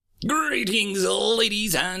Greetings,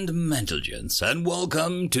 ladies and gents, and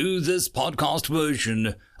welcome to this podcast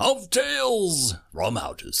version of Tales from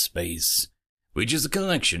Outer Space, which is a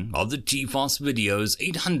collection of the TFOS videos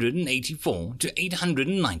 884 to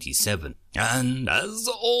 897. And as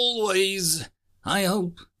always, I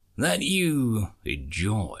hope that you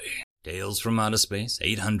enjoy Tales from Outer Space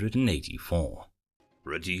 884.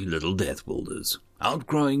 Pretty little Death Wielders,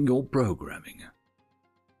 outgrowing your programming.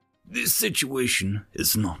 This situation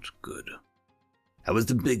is not good. That was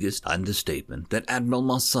the biggest understatement that Admiral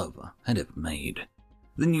Marsova had ever made.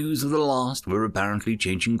 The news of the last were apparently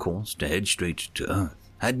changing course to head straight to Earth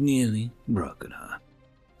had nearly broken her.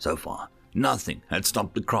 So far, nothing had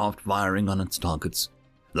stopped the craft firing on its targets,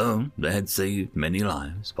 though they had saved many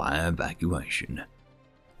lives via evacuation.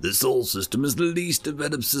 The Sol system is the least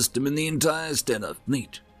developed system in the entire stellar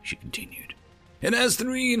fleet, she continued. It has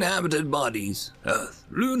 3 inhabited bodies, Earth,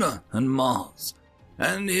 Luna, and Mars,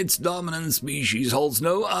 and its dominant species holds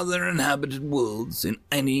no other inhabited worlds in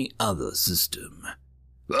any other system.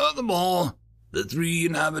 Furthermore, the 3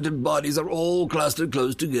 inhabited bodies are all clustered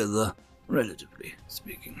close together, relatively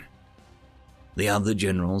speaking. The other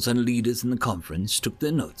generals and leaders in the conference took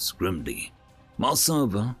their notes grimly.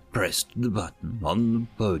 Marsova pressed the button on the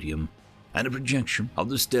podium, and a projection of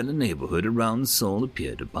the stellar neighborhood around Sol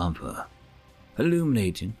appeared above her,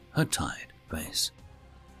 illuminating her tired face.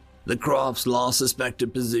 The craft's last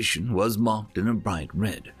suspected position was marked in a bright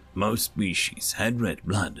red. Most species had red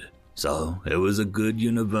blood, so it was a good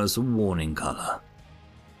universal warning color.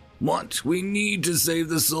 What we need to save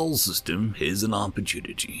the Sol system is an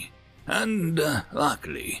opportunity, and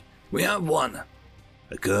luckily, we have one.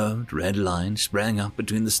 A curved red line sprang up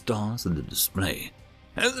between the stars of the display.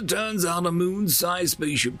 As it turns out, a moon-sized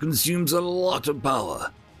spaceship consumes a lot of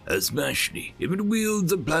power, especially if it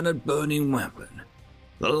wields a planet-burning weapon.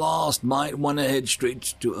 The last might want to head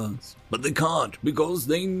straight to Earth, but they can't because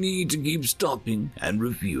they need to keep stopping and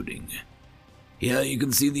refueling. Here you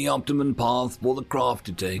can see the optimum path for the craft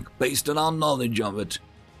to take based on our knowledge of it.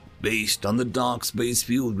 Based on the dark space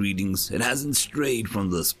field readings, it hasn't strayed from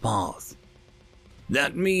this path.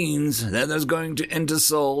 That means that it's going to enter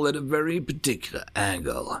Sol at a very particular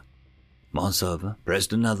angle. Marsova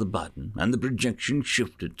pressed another button, and the projection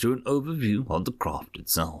shifted to an overview of the craft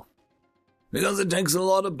itself. Because it takes a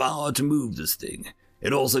lot of power to move this thing,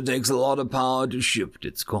 it also takes a lot of power to shift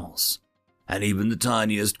its course. And even the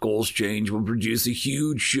tiniest course change will produce a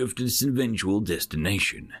huge shift in its eventual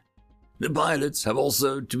destination. The pilots have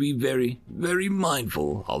also to be very, very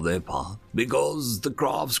mindful of their path, because the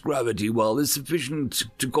craft's gravity well is sufficient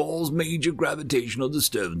to cause major gravitational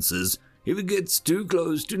disturbances if it gets too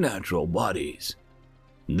close to natural bodies.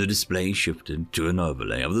 The display shifted to an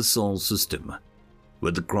overlay of the Sol system,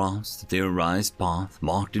 with the craft's theorized path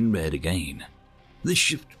marked in red again. The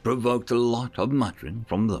shift provoked a lot of muttering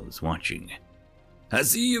from those watching. I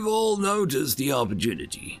see you've all noticed the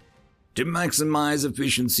opportunity. To maximize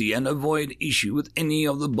efficiency and avoid issue with any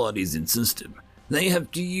of the bodies in system, they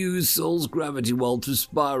have to use Sol's gravity well to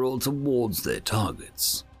spiral towards their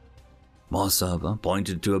targets. Marsova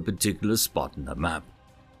pointed to a particular spot in the map,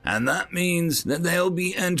 and that means that they'll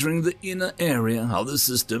be entering the inner area of the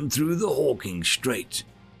system through the Hawking Strait,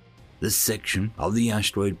 the section of the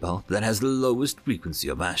asteroid belt that has the lowest frequency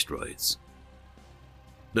of asteroids.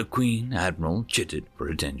 The Queen Admiral chittered for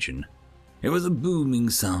attention. It was a booming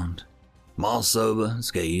sound. Marsova's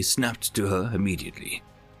gaze snapped to her immediately.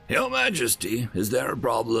 Your Majesty, is there a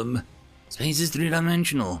problem? Space is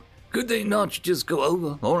 3-dimensional. Could they not just go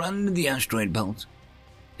over or under the asteroid belt?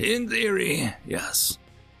 In theory, yes.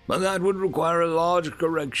 But that would require a large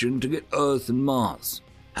correction to get Earth and Mars,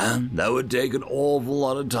 and that would take an awful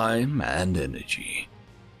lot of time and energy.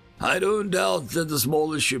 I don't doubt that the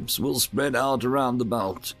smaller ships will spread out around the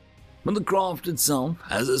belt, but the craft itself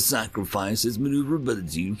has to sacrifice its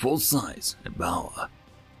maneuverability for size and power.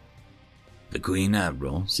 The Queen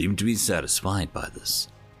Admiral seemed to be satisfied by this.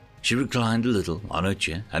 She reclined a little on her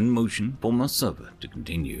chair and motioned for Marsova to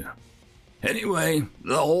continue. Anyway,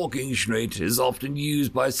 the Hawking Strait is often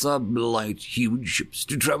used by sub-light huge ships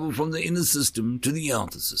to travel from the inner system to the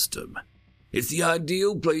outer system. It's the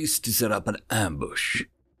ideal place to set up an ambush,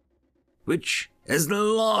 which is the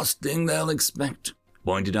last thing they'll expect,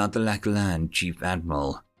 pointed out the Lakalan Chief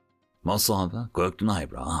Admiral. Marsova quirked an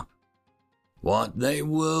eyebrow up. What they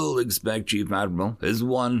will expect, Chief Admiral, is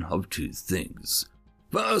one of 2 things.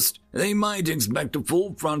 First, they might expect a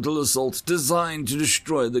full frontal assault designed to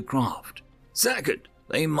destroy the craft. Second,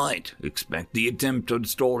 they might expect the attempt at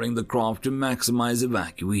storing the craft to maximize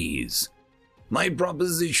evacuees. My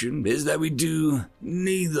proposition is that we do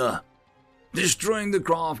neither. Destroying the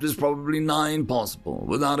craft is probably nigh impossible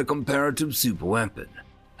without a comparative superweapon,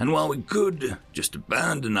 and while we could just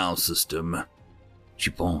abandon our system—" She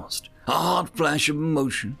paused. A hot flash of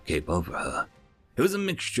emotion came over her. It was a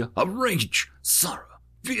mixture of rage, sorrow,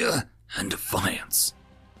 fear, and defiance.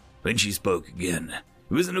 When she spoke again,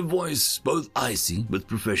 it was in a voice both icy with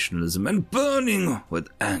professionalism and burning with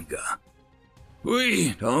anger.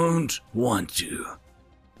 "We don't want to.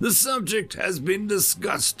 The subject has been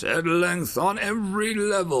discussed at length on every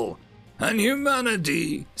level, and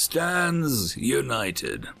humanity stands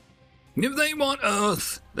united. If they want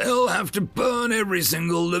Earth, they'll have to burn every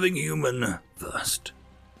single living human first."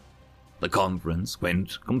 The conference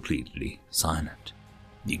went completely silent.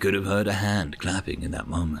 You could have heard a hand clapping in that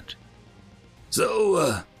moment.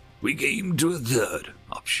 "So, we came to a third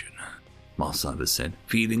option," Marsalva said,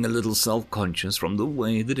 feeling a little self-conscious from the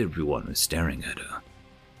way that everyone was staring at her.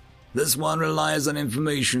 "This one relies on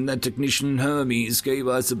information that Technician Hermes gave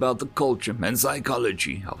us about the culture and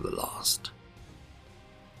psychology of the lost."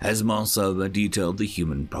 As Marsalva detailed the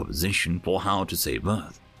human proposition for how to save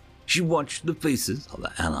Earth, she watched the faces of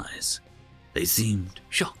the allies. They seemed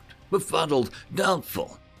shocked, befuddled,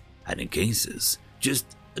 doubtful, and in cases, just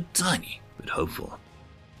a tiny bit hopeful.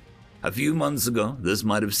 A few months ago, this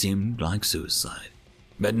might have seemed like suicide,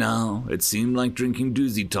 but now it seemed like drinking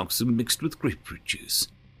doozy toxin mixed with grapefruit juice.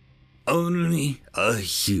 Only a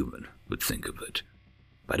human would think of it,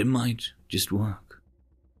 but it might just work.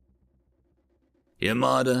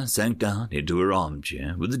 Yamada sank down into her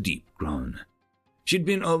armchair with a deep groan. She'd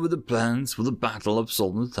been over the plans for the Battle of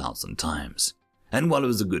Solon 1,000 times, and while it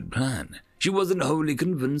was a good plan, she wasn't wholly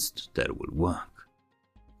convinced that it would work.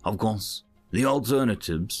 Of course, the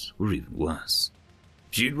alternatives were even worse.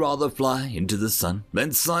 She'd rather fly into the sun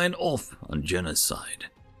than sign off on genocide.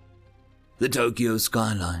 The Tokyo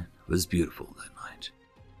skyline was beautiful that night.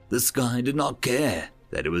 The sky did not care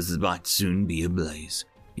that it might soon be ablaze,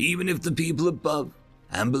 even if the people above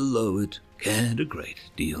and below it cared a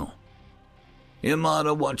great deal.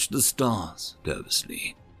 Yamada watched the stars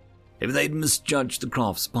nervously. If they'd misjudged the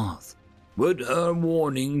craft's path, would her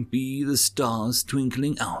warning be the stars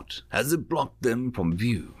twinkling out as it blocked them from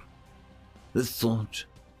view? The thought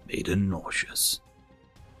made her nauseous.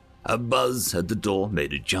 A buzz at the door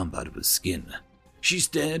made her jump out of her skin. She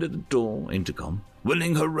stared at the door intercom,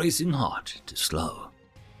 willing her racing heart to slow.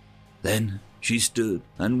 Then she stood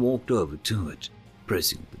and walked over to it,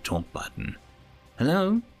 pressing the talk button.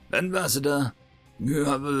 "Hello, Ambassador. You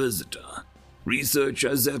have a visitor.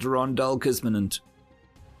 Researcher Zeteron Dalkismanant."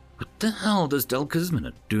 "What the hell does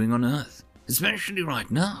Dalkismanant doing on Earth, especially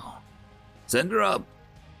right now?" "Send her up."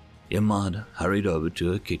 Yamada hurried over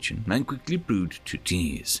to her kitchen and quickly brewed 2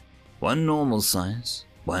 teas. One normal size,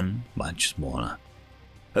 one much smaller.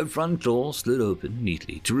 Her front door slid open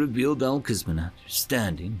neatly to reveal Dalkismanat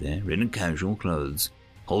standing there in casual clothes,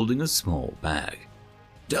 holding a small bag.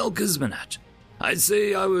 "Dalkismanat, I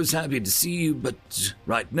say I was happy to see you, but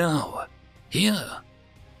right now, here."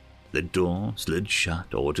 The door slid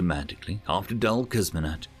shut automatically after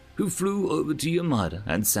Dalkismanat, who flew over to Yamada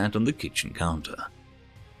and sat on the kitchen counter.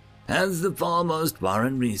 "As the foremost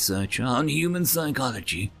foreign researcher on human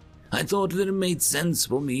psychology, I thought that it made sense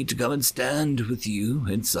for me to come and stand with you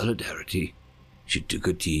in solidarity." She took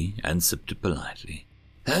her tea and sipped it politely.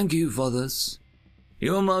 "Thank you for this."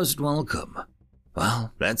 "You're most welcome."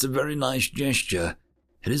 "Well, that's a very nice gesture.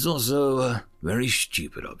 It is also very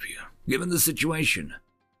stupid of you, given the situation."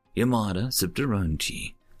 Yamada sipped her own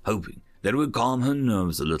tea, hoping that it would calm her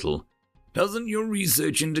nerves a little. "Doesn't your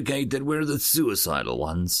research indicate that we're the suicidal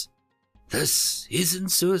ones?" "This isn't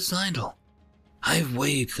suicidal. I've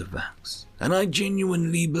weighed the facts, and I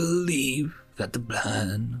genuinely believe that the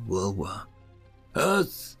plan will work.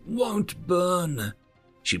 Earth won't burn."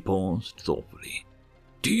 She paused thoughtfully.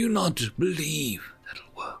 "Do you not believe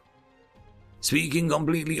that'll work?" "Speaking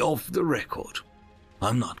completely off the record,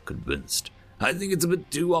 I'm not convinced. I think it's a bit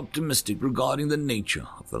too optimistic regarding the nature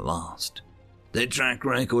of the last. Their track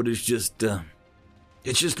record is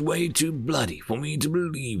it's just way too bloody for me to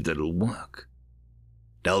believe that it'll work."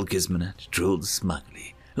 Dalkismanat trilled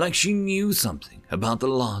smugly, like she knew something about the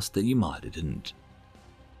last that Yamada didn't.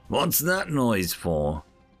 "What's that noise for?"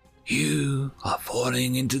 "You are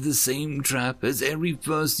falling into the same trap as every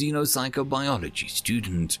first xenopsychobiology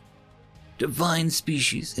student. Define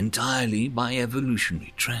species entirely by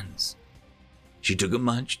evolutionary trends." She took a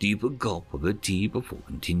much deeper gulp of her tea before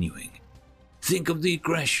continuing. "Think of the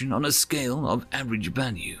aggression on a scale of average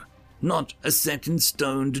value, not a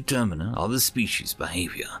set-in-stone determiner of a species'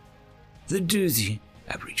 behavior. The doozy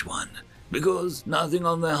average one, because nothing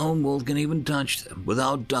on their homeworld can even touch them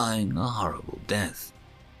without dying a horrible death.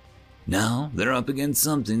 Now they're up against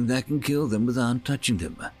something that can kill them without touching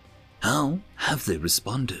them. How have they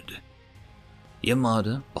responded?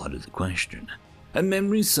 Yamada pondered the question. A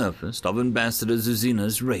memory surfaced of Ambassador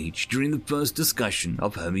Zuzina's rage during the first discussion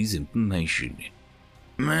of Hermes' information.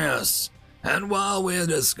 Yes, and while we're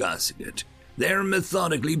discussing it, they're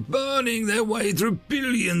methodically burning their way through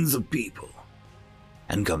billions of people.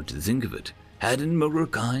 And come to think of it, hadn't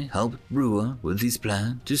Murokai helped Rua with his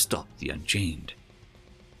plan to stop the Unchained?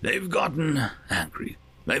 They've gotten angry.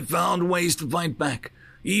 They've found ways to fight back.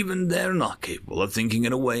 Even they're not capable of thinking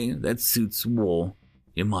in a way that suits war.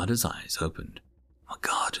 Yamada's eyes opened. Oh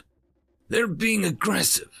God, they're being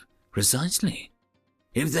aggressive. Precisely.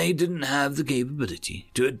 If they didn't have the capability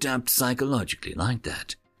to adapt psychologically like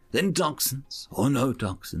that, then toxins or no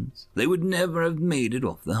toxins, they would never have made it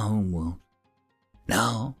off the homeworld.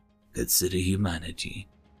 Now, consider humanity.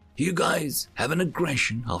 You guys have an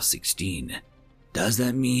aggression of 16. Does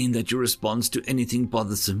that mean that your response to anything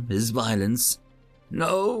bothersome is violence?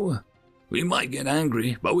 No. We might get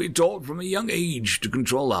angry, but we're taught from a young age to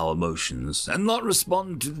control our emotions and not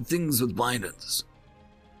respond to the things with violence.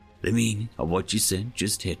 The meaning of what you said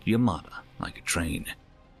just hit Yamada like a train.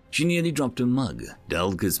 She nearly dropped her mug.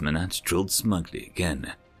 Del Gizmanat trilled smugly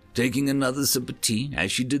again, taking another sip of tea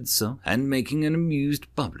as she did so and making an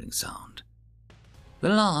amused bubbling sound. The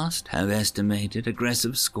last have estimated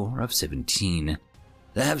aggressive score of 17.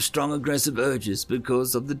 They have strong aggressive urges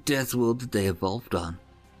because of the death world that they evolved on.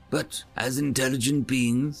 But as intelligent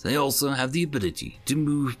beings, they also have the ability to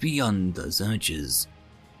move beyond those urges.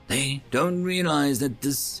 They don't realize that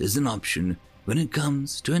this is an option when it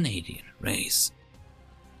comes to an alien race.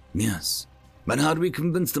 Yes, but how do we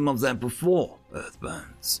convince them of that before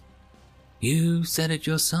Earthburns? You said it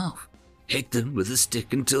yourself. Hit them with a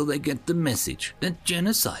stick until they get the message that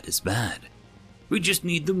genocide is bad. We just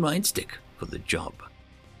need the right stick for the job.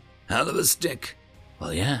 Hell of a stick.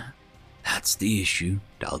 Well, yeah, that's the issue,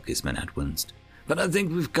 Del Gizmanat winced. But I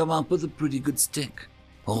think we've come up with a pretty good stick,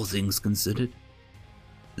 all things considered.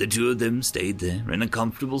 The two of them stayed there in a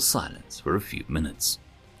comfortable silence for a few minutes,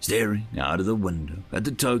 staring out of the window at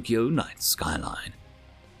the Tokyo night skyline.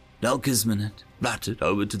 Del Gizmanat rattled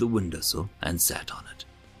over to the windowsill and sat on it.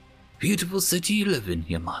 Beautiful city you live in,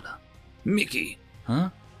 Yamada. Mickey. Huh?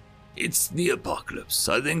 It's the apocalypse.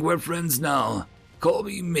 I think we're friends now. Call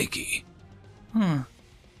me Mickey.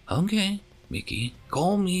 Okay, Mickey.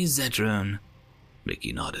 Call me Zetron.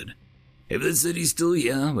 Mickey nodded. If the city's still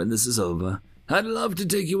here when this is over, I'd love to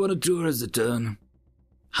take you on a tour as a turn.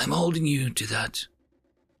 I'm holding you to that.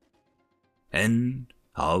 End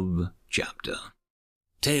of chapter.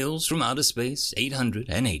 Tales from Outer Space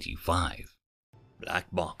 885. Black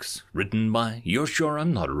Box, written by You're Sure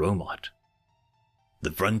I'm Not a Robot.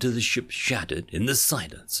 The front of the ship shattered in the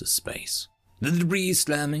silence of space, the debris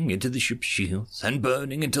slamming into the ship's shields and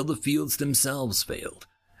burning until the fields themselves failed,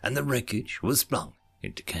 and the wreckage was flung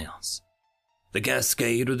into chaos. The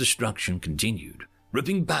cascade of destruction continued,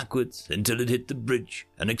 ripping backwards until it hit the bridge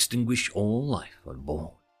and extinguished all life on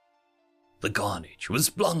board. The carnage was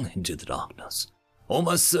flung into the darkness,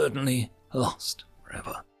 almost certainly lost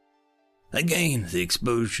forever. Again, the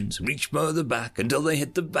explosions reached further back until they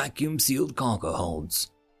hit the vacuum-sealed cargo holds.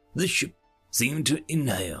 The ship seemed to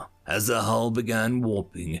inhale as the hull began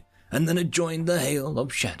warping, and then it joined the hail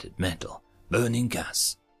of shattered metal, burning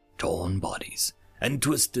gas, torn bodies, and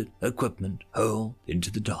twisted equipment hurled into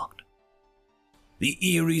the dark. The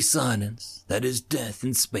eerie silence that is death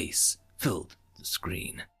in space filled the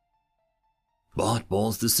screen. Bart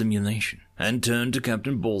paused the simulation and turned to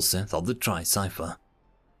Captain Balseth of the Tri-Cipher.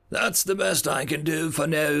 That's the best I can do for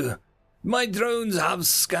now. My drones have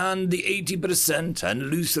scanned the 80% and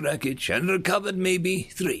loose wreckage and recovered maybe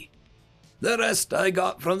 3. The rest I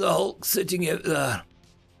got from the Hulk sitting out there.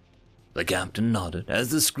 The captain nodded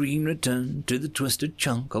as the screen returned to the twisted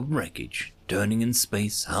chunk of wreckage turning in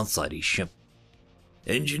space outside his ship.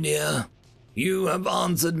 Engineer, you have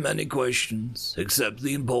answered many questions, except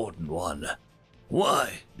the important one.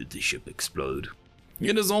 Why did the ship explode?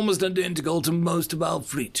 It is almost identical to most of our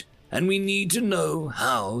fleet, and we need to know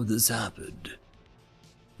how this happened.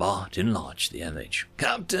 Bart enlarged the image.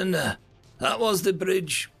 Captain, that was the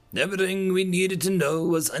bridge. Everything we needed to know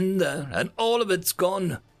was in there, and all of it's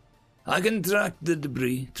gone. I can track the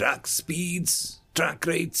debris, track speeds, track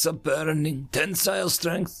rates of burning, tensile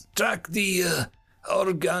strength, track the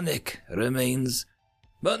organic remains.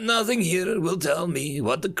 But nothing here will tell me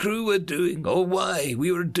what the crew were doing or why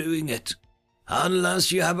we were doing it.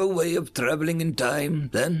 Unless you have a way of traveling in time,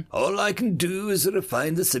 then all I can do is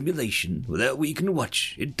refine the simulation without we can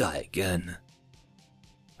watch it die again.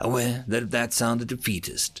 Aware that sounded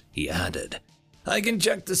defeatist, he added, I can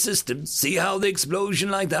check the system, see how the explosion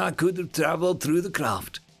like that could have traveled through the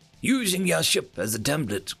craft, using your ship as a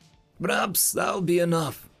template. Perhaps that'll be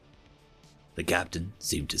enough." The captain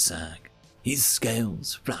seemed to sag, his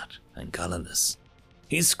scales flat and colorless,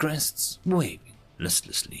 his crests waving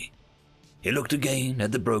listlessly. He looked again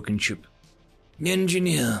at the broken ship.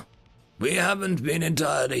 "Engineer, we haven't been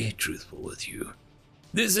entirely truthful with you.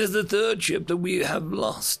 This is the third ship that we have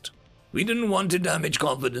lost. We didn't want to damage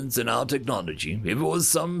confidence in our technology if it was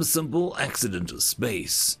some simple accident of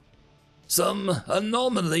space, some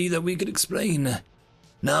anomaly that we could explain.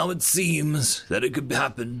 Now it seems that it could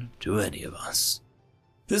happen to any of us.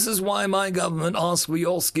 This is why my government asks for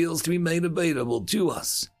your skills to be made available to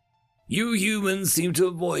us. You humans seem to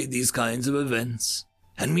avoid these kinds of events,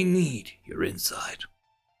 and we need your insight."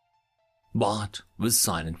 Bart was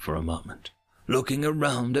silent for a moment, looking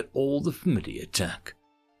around at all the familiar tech,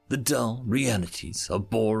 the dull realities of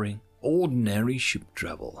boring, ordinary ship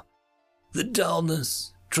travel. The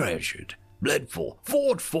dullness treasured, bled for,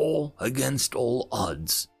 fought for against all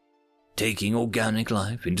odds, taking organic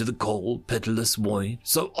life into the cold, pitiless void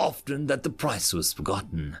so often that the price was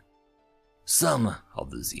forgotten. Some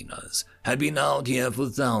of the Xenos had been out here for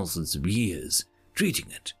thousands of years,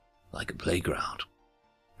 treating it like a playground.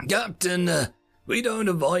 "Captain, we don't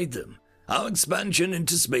avoid them. Our expansion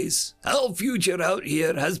into space, our future out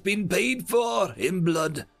here has been paid for in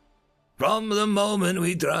blood. From the moment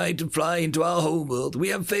we tried to fly into our homeworld, we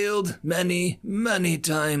have failed many, many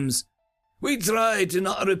times. We try to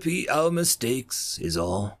not repeat our mistakes, is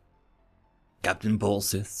all." Captain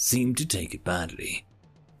Polseth seemed to take it badly.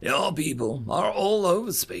 "Your people are all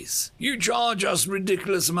over space. You charge us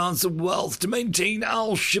ridiculous amounts of wealth to maintain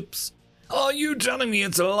our ships. Are you telling me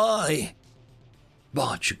it's a lie?"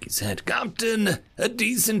 Bart shook his head. "Captain, a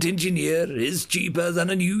decent engineer is cheaper than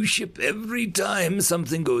a new ship every time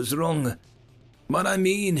something goes wrong. What I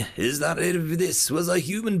mean is that if this was a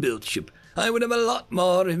human-built ship, I would have a lot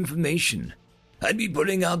more information. I'd be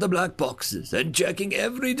putting out the black boxes and checking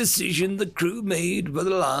every decision the crew made for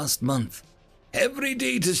the last month. Every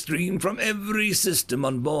data stream from every system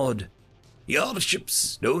on board. Your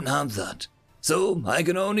ships don't have that, so I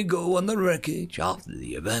can only go on the wreckage after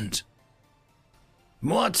the event."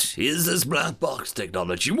 "What is this black box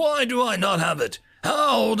technology? Why do I not have it?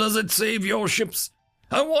 How does it save your ships?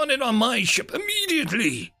 I want it on my ship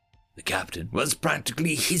immediately!" The captain was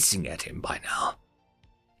practically hissing at him by now.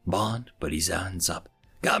 Bart put his hands up.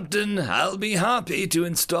 "Captain, I'll be happy to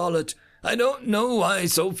install it. I don't know why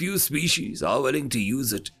so few species are willing to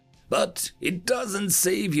use it, but it doesn't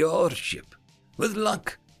save your ship. With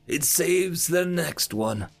luck, it saves the next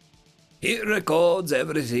one. It records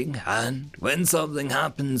everything, and when something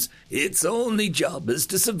happens, its only job is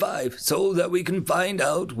to survive so that we can find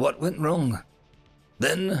out what went wrong.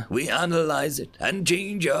 Then we analyze it and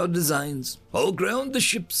change our designs, or ground the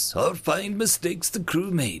ships, or find mistakes the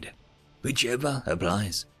crew made, whichever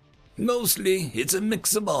applies. Mostly, it's a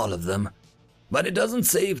mix of all of them. But it doesn't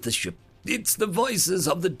save the ship. It's the voices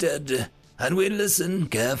of the dead, and we listen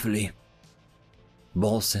carefully."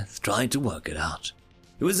 Polseth tried to work it out.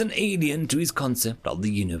 It was an alien to his concept of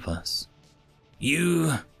the universe.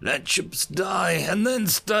 "You let ships die and then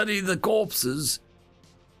study the corpses."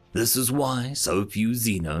 This is why so few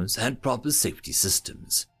Xenos had proper safety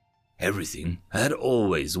systems. Everything had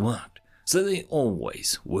always worked, so they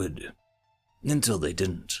always would. Until they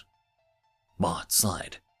didn't. Bart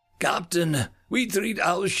sighed. "Captain, we treat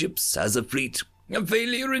our ships as a fleet. A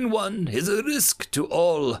failure in one is a risk to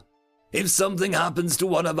all. If something happens to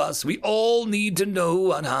one of us, we all need to know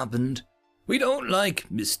what happened. We don't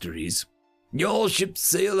like mysteries. Your ships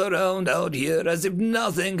sail around out here as if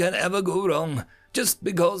nothing can ever go wrong, just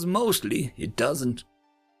because mostly it doesn't.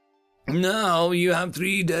 Now you have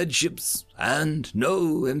 3 dead ships and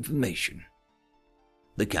no information."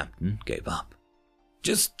 The captain gave up.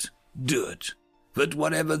 "Just do it. Put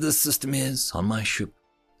whatever the system is on my ship.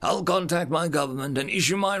 I'll contact my government and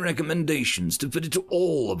issue my recommendations to fit it to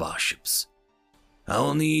all of our ships.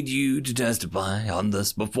 I'll need you to testify on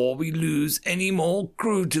this before we lose any more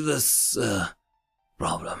crew to this,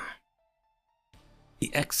 problem."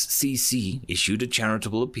 The XCC issued a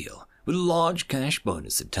charitable appeal with a large cash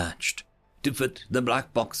bonus attached to fit the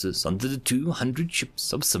black boxes onto the 200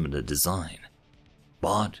 ships of similar design.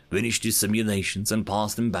 Bart finished his simulations and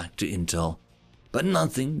passed them back to Intel, but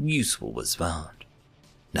nothing useful was found.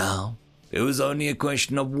 Now, it was only a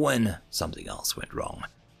question of when something else went wrong.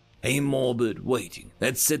 A morbid waiting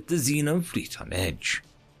that set the Xeno fleet on edge.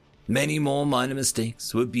 Many more minor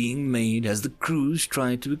mistakes were being made as the crews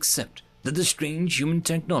tried to accept that the strange human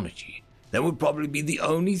technology that would probably be the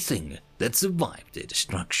only thing that survived their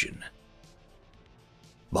destruction.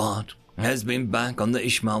 Bart has been back on the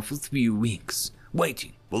Ishmael for 3 weeks,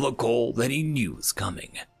 waiting for the call that he knew was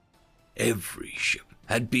coming. Every ship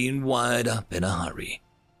had been wired up in a hurry.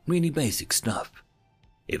 Really basic stuff.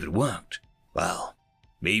 If it worked, well,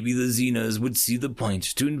 maybe the Xenos would see the point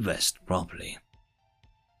to invest properly.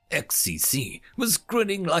 XCC was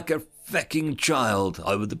grinning like a fecking child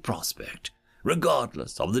over the prospect,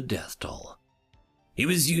 regardless of the death toll. He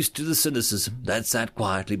was used to the cynicism that sat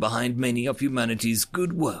quietly behind many of humanity's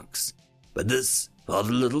good works, but this felt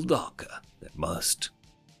a little darker than most.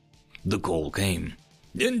 The call came.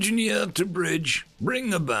 "Engineer to bridge,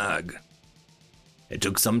 bring a bag." It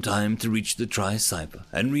took some time to reach the Tri-Cipher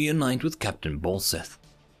and reunite with Captain Bolseth.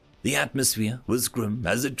 The atmosphere was grim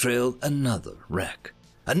as it trailed another wreck,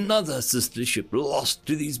 another sister ship lost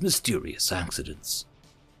to these mysterious accidents.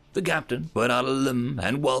 The captain put out a limb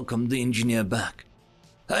and welcomed the engineer back.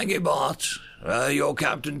 "Thank you, Bart. Your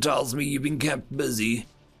captain tells me you've been kept busy.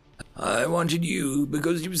 I wanted you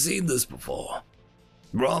because you've seen this before.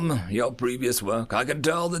 From your previous work, I can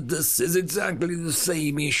tell that this is exactly the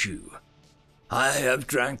same issue. I have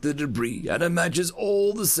tracked the debris and it matches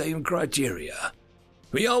all the same criteria.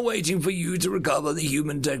 We are waiting for you to recover the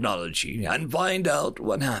human technology and find out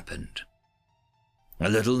what happened." A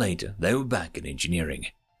little later, they were back in engineering.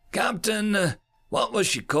 "Captain, what was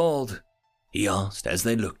she called?" he asked as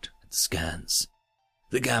they looked at the scans.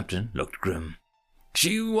 The captain looked grim.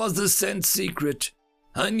 "She was the sent secret.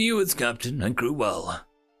 I knew its captain and crew well.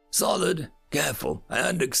 Solid, careful,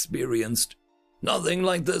 and experienced. Nothing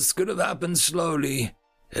like this could have happened slowly.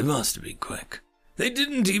 It must have been quick. They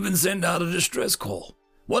didn't even send out a distress call.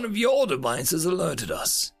 One of your devices alerted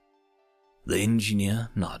us." The engineer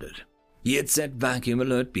nodded. He had set vacuum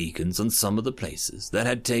alert beacons on some of the places that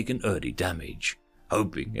had taken early damage,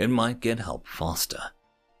 hoping it might get help faster.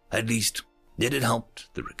 At least, it had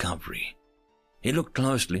helped the recovery. He looked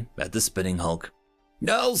closely at the spinning hulk.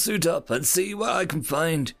 "I'll suit up and see what I can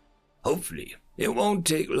find. Hopefully, it won't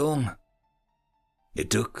take long." It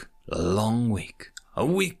took a long week, a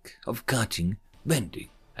week of cutting, bending,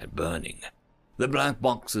 and burning. The black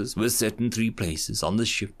boxes were set in 3 places on the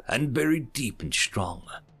ship and buried deep and strong.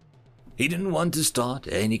 He didn't want to start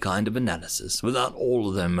any kind of analysis without all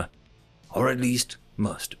of them, or at least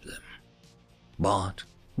most of them. Bart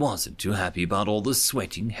wasn't too happy about all the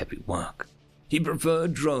sweating, heavy work. He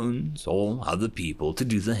preferred drones or other people to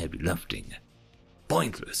do the heavy lifting.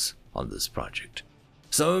 Pointless on this project.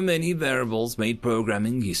 So many variables made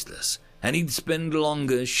programming useless, and he'd spend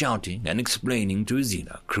longer shouting and explaining to his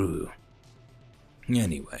Xeno crew.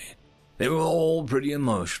 Anyway, they were all pretty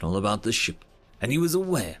emotional about the ship, and he was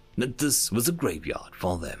aware that this was a graveyard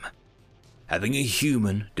for them. Having a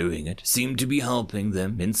human doing it seemed to be helping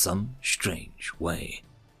them in some strange way.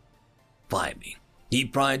 Finally, he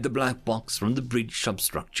pried the black box from the bridge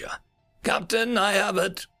substructure. "Captain, I have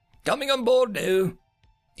it. Coming on board now."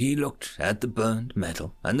 He looked at the burned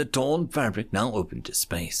metal and the torn fabric now open to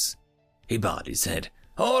space. He bowed his head.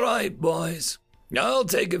 "All right, boys. I'll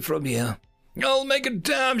take it from here. I'll make a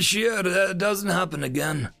damn sure that doesn't happen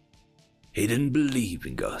again." He didn't believe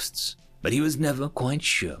in ghosts, but he was never quite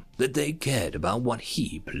sure that they cared about what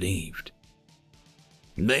he believed.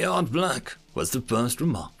 "They aren't black," was the first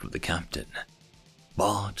remark from the captain.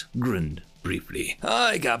 Bart grinned briefly.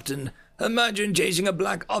 "Aye, Captain. Imagine chasing a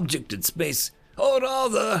black object in space, or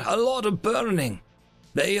rather, a lot of burning.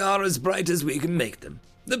 They are as bright as we can make them.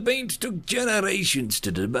 The paint took generations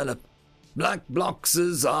to develop. Black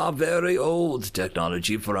boxes are very old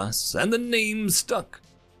technology for us, and the name stuck.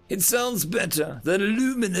 It sounds better than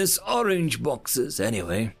luminous orange boxes,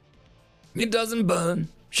 anyway. It doesn't burn,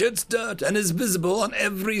 sheds dirt, and is visible on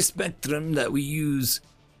every spectrum that we use."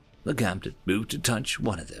 The captain moved to touch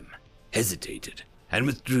one of them, hesitated, and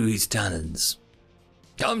withdrew his talons.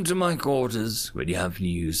 "Come to my quarters when you have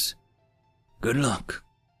news. Good luck."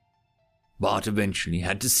 Bart eventually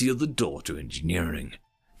had to seal the door to engineering.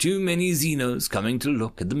 Too many Xenos coming to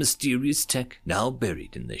look at the mysterious tech now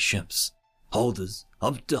buried in their ships, holders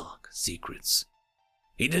of dark secrets.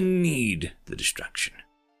 He didn't need the distraction.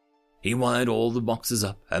 He wired all the boxes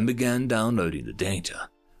up and began downloading the data,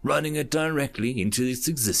 running it directly into its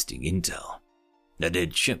existing intel. The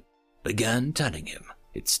dead ship began telling him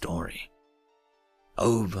its story.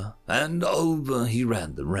 Over and over he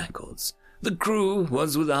ran the records. The crew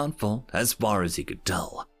was without fault as far as he could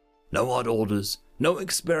tell. No odd orders, no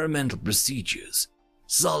experimental procedures.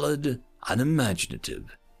 Solid,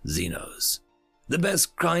 unimaginative Xenos. The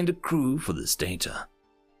best kind of crew for this data.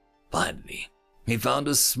 Finally, he found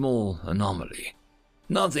a small anomaly.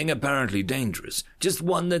 Nothing apparently dangerous, just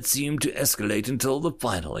one that seemed to escalate until the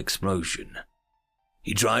final explosion.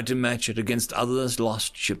 He tried to match it against other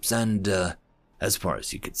lost ships and, as far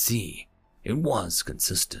as he could see, it was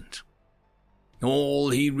consistent. All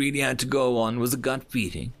he really had to go on was a gut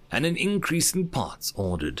feeling and an increase in parts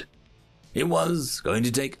ordered. It was going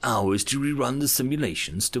to take hours to rerun the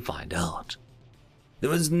simulations to find out. There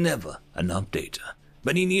was never enough data,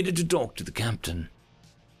 but he needed to talk to the captain.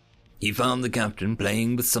 He found the captain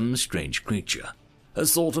playing with some strange creature, a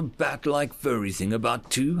sort of bat-like furry thing about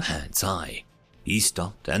 2 hands high. He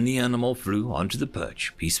stopped and the animal flew onto the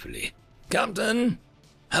perch peacefully. "Captain!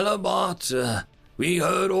 Hello, Bart. We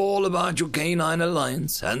heard all about your canine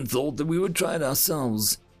alliance and thought that we would try it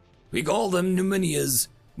ourselves. We call them Numinias.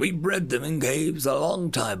 We bred them in caves a long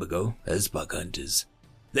time ago as bug hunters.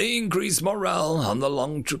 They increase morale on the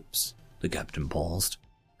long trips." The captain paused.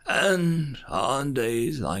 "And on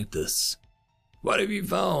days like this. What have you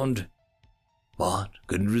found?" Bart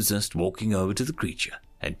couldn't resist walking over to the creature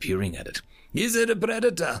and peering at it. "Is it a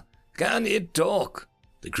predator? Can it talk?"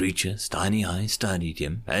 The creature's tiny eyes studied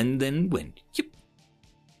him and then went, "Yip."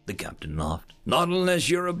 The captain laughed. "Not unless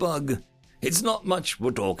you're a bug. It's not much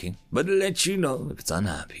for talking, but it lets you know if it's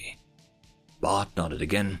unhappy." Bart nodded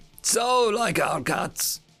again. "So, like our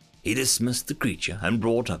cats." He dismissed the creature and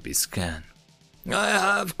brought up his scan. "I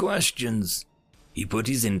have questions." He put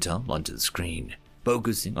his intel onto the screen,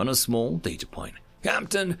 focusing on a small data point.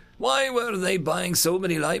 "Captain, why were they buying so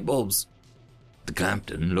many light bulbs?" The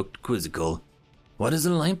captain looked quizzical. "What is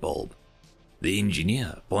a light bulb?" The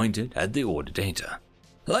engineer pointed at the order data.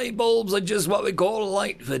 "Light bulbs are just what we call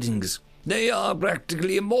light fittings. They are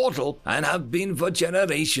practically immortal and have been for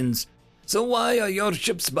generations. So why are your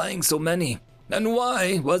ships buying so many? And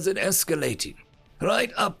why was it escalating?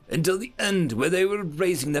 Right up until the end where they were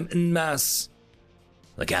raising them en masse."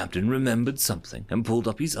 The captain remembered something and pulled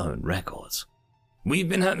up his own records. "We've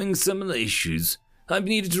been having similar issues. I've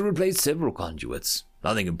needed to replace several conduits.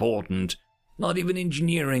 Nothing important, not even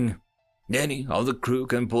engineering. Any of the crew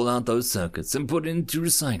can pull out those circuits and put it into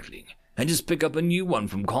recycling and just pick up a new one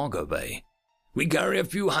from cargo bay. We carry a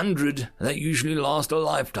few hundred that usually last a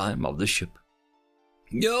lifetime of the ship."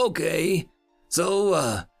 "Okay,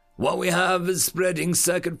 so what we have is spreading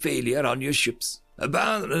circuit failure on your ships,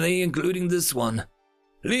 apparently including this one.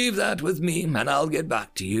 Leave that with me and I'll get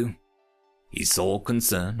back to you." He saw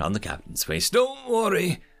concern on the captain's face. "Don't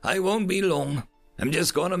worry, I won't be long. I'm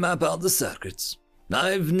just going to map out the circuits.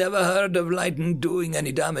 I've never heard of lightning doing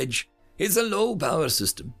any damage. It's a low-power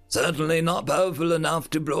system, certainly not powerful enough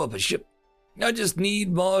to blow up a ship. I just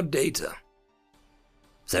need more data."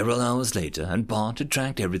 Several hours later, and Bart had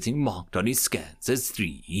tracked everything marked on his scans as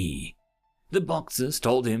 3E. The boxes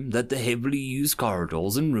told him that the heavily used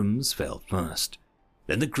corridors and rooms failed first,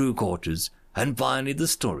 then the crew quarters, and finally the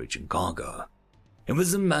storage and cargo. It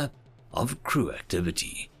was a map of crew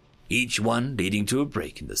activity, each one leading to a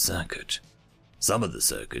break in the circuit. Some of the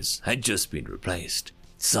circuits had just been replaced,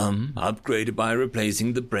 some upgraded by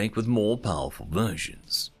replacing the break with more powerful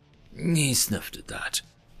versions. He sniffed at that.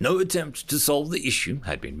 No attempt to solve the issue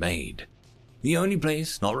had been made. The only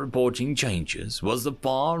place not reporting changes was the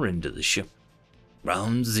far end of the ship.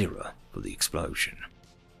 Ground zero for the explosion.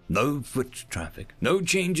 No foot traffic, no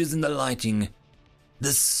changes in the lighting.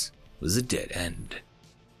 This was a dead end.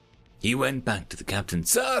 He went back to the captain.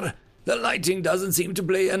 "Sir, the lighting doesn't seem to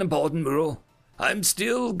play an important role. I'm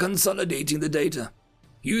still consolidating the data.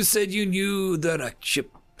 You said you knew the wrecked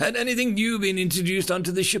ship. Had anything new been introduced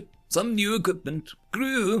onto the ship? Some new equipment?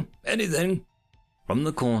 Crew? Anything?" From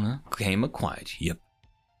the corner came a quiet yip.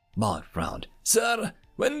 Bart frowned. "Sir,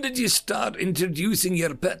 when did you start introducing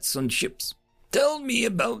your pets on ships? Tell me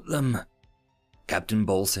about them." Captain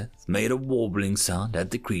Bolseth made a warbling sound as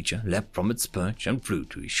the creature leapt from its perch and flew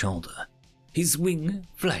to his shoulder, his wing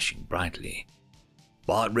flashing brightly.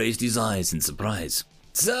 Bart raised his eyes in surprise.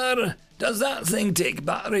 "Sir, does that thing take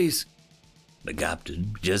batteries?" The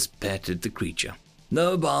captain just petted the creature.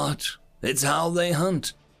 "No, Bart, it's how they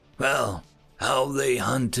hunt. Well, how they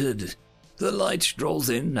hunted. The light strolls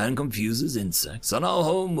in and confuses insects on our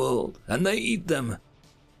home world, and they eat them.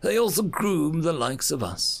 They also groom the likes of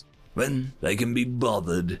us, when they can be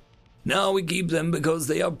bothered. Now we keep them because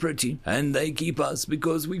they are pretty, and they keep us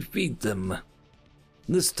because we feed them."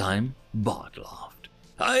 This time, Bart laughed.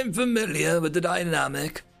 "I'm familiar with the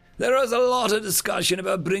dynamic. There is a lot of discussion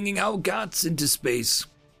about bringing our cats into space."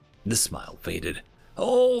 The smile faded.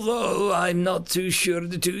 "Although I'm not too sure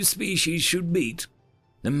the two species should meet."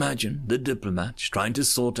 Imagine the diplomats trying to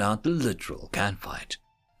sort out the literal catfight,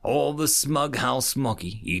 or the smug house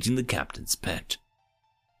monkey eating the captain's pet.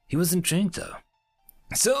 He was intrigued, though.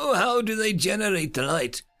 "So how do they generate the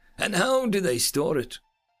light, and how do they store it?"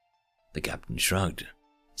 The captain shrugged.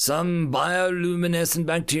 Some bioluminescent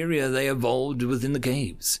bacteria they evolved within the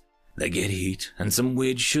caves. They get heat and some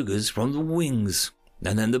weird sugars from the wings,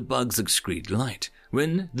 and then the bugs excrete light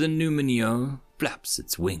when the Numenio flaps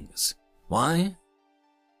its wings. Why?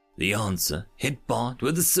 The answer hit Bart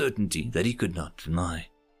with a certainty that he could not deny.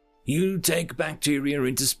 You take bacteria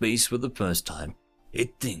into space for the first time,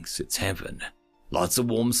 it thinks it's heaven. Lots of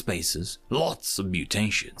warm spaces, lots of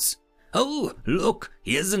mutations. Oh, look,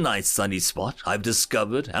 here's a nice sunny spot I've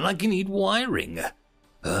discovered, and I can eat wiring.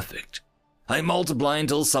 Perfect. I multiply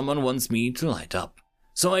until someone wants me to light up.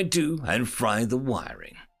 So I do and fry the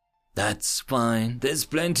wiring. That's fine, there's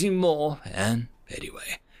plenty more, and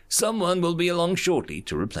anyway, someone will be along shortly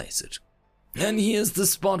to replace it. And here's the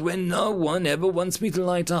spot where no one ever wants me to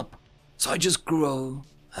light up. So I just grow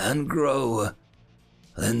and grow.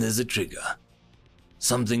 Then there's a trigger.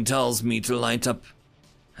 Something tells me to light up,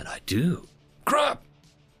 and I do. Crap!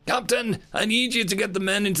 Captain, I need you to get the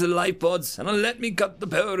men into the life pods and let me cut the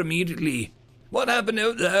power immediately. What happened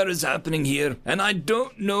out there is happening here, and I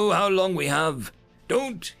don't know how long we have.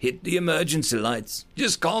 Don't hit the emergency lights.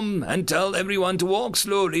 Just come and tell everyone to walk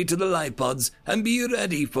slowly to the life pods and be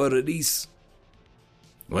ready for release.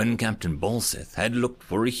 When Captain Balseth had looked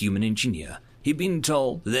for a human engineer, he'd been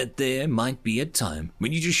told that there might be a time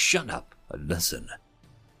when you just shut up and listen.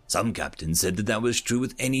 Some captains said that was true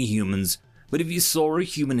with any humans, but if you saw a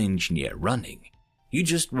human engineer running, you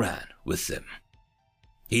just ran with them.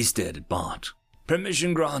 He stared at Bart.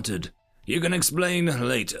 Permission granted. You can explain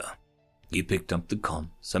later. He picked up the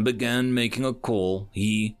comms and began making a call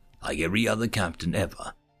he, like every other captain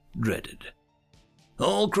ever, dreaded.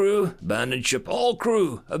 All crew, abandon ship. All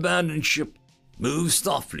crew, abandon ship. Move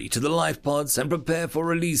softly to the life pods and prepare for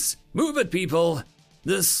release. Move it, people.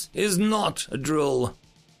 This is not a drill.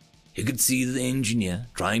 He could see the engineer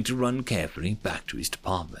trying to run carefully back to his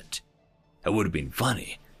department. It would have been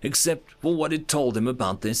funny, except for what it told him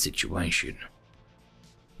about their situation.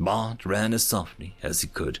 Bart ran as softly as he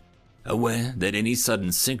could, aware that any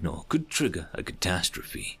sudden signal could trigger a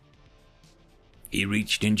catastrophe. He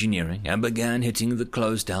reached engineering and began hitting the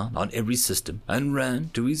close down on every system and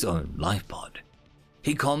ran to his own life pod.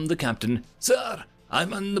 He calmed the captain. Sir,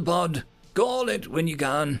 I'm on the pod. Call it when you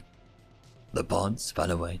can. The pods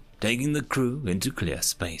fell away, taking the crew into clear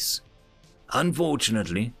space.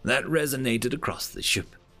 Unfortunately, that resonated across the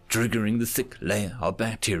ship, triggering the thick layer of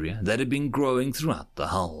bacteria that had been growing throughout the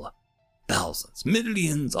hull. Thousands,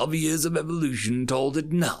 millions of years of evolution told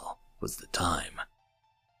it now was the time.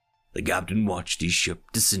 The captain watched his ship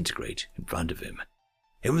disintegrate in front of him.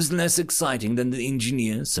 It was less exciting than the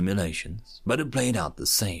engineer's simulations, but it played out the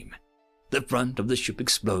same. The front of the ship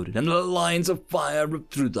exploded and the lines of fire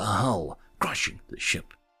ripped through the hull, crushing the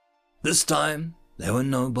ship. This time, there were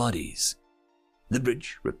no bodies. The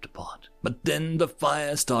bridge ripped apart, but then the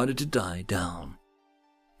fire started to die down.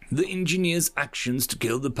 The engineer's actions to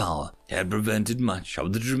kill the power had prevented much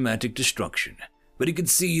of the dramatic destruction, but he could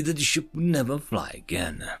see that the ship would never fly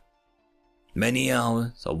again. Many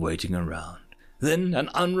hours of waiting around, then an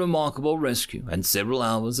unremarkable rescue and several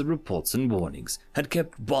hours of reports and warnings had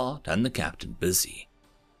kept Bart and the captain busy.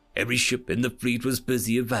 Every ship in the fleet was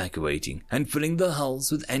busy evacuating and filling the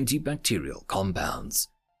hulls with antibacterial compounds.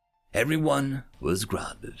 Everyone was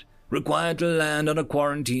grounded, required to land on a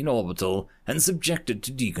quarantine orbital and subjected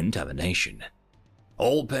to decontamination.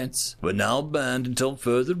 All pets were now banned until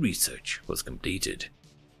further research was completed.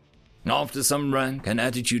 After some rank and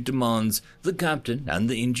attitude demands, the captain and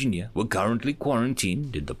the engineer were currently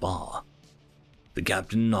quarantined in the bar. The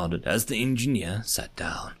captain nodded as the engineer sat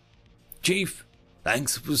down. Chief,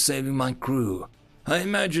 thanks for saving my crew. I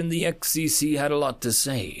imagine the XCC had a lot to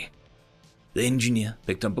say. The engineer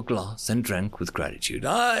picked up a glass and drank with gratitude.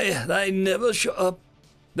 They never shut up.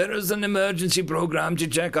 There is an emergency program to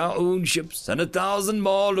check our own ships and 1,000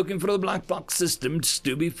 more looking for the black box systems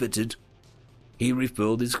to be fitted. He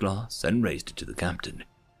refilled his glass and raised it to the captain.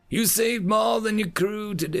 You saved more than your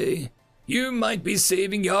crew today. You might be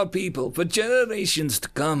saving your people for generations to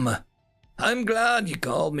come. I'm glad you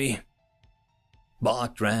called me.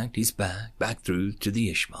 Bart dragged his bag back through to the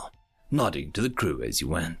Ishmael, nodding to the crew as he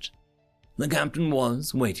went. The captain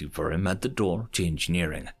was waiting for him at the door to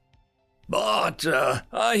engineering. Bart,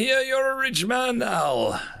 I hear you're a rich man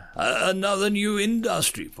now. Another new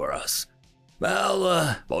industry for us.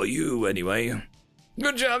 Well, for you anyway.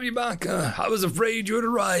 Good to have you back. I was afraid you'd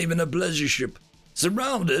arrive in a pleasure ship,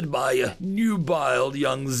 surrounded by nubile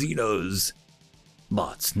young Xenos.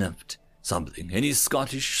 Bart sniffed, something in his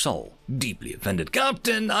Scottish soul deeply offended.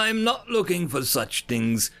 Captain, I'm not looking for such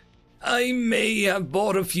things. I may have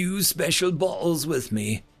bought a few special bottles with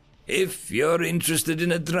me, if you're interested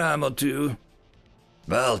in a dram or two.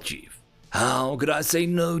 Well, Chief, how could I say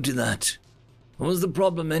no to that? What was the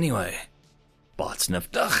problem anyway? Bart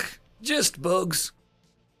sniffed. Ugh, just bugs.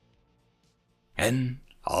 End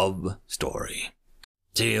of story.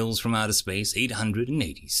 Tales from Outer Space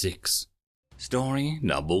 886. Story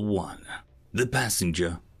number 1. The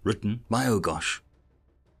Passenger, written by Ogosh.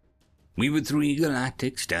 We were 3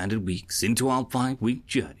 galactic standard weeks into our 5-week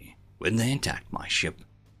journey when they attacked my ship.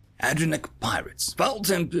 Adrenic pirates,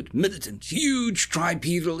 foul-tempered, militant, huge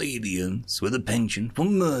tripedal aliens with a penchant for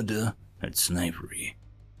murder and slavery.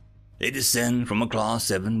 They descend from a Class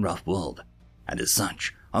 7 rough world, and as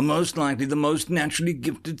such are most likely the most naturally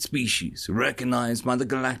gifted species recognized by the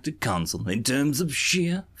Galactic Council in terms of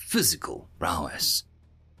sheer physical prowess.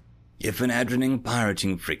 If an Adrening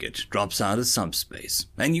pirating frigate drops out of subspace,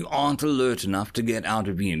 and you aren't alert enough to get out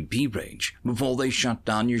of EMP range before they shut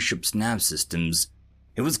down your ship's nav systems,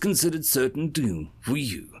 it was considered certain doom for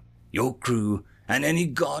you, your crew, and any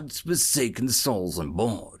God-forsaken souls on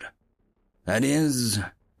board. That is,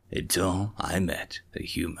 until I met a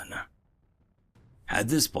human. At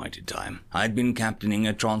this point in time, I'd been captaining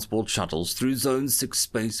a transport shuttles through Zone 6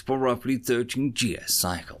 space for roughly 13 GS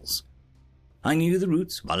cycles. I knew the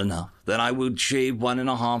routes well enough that I would shave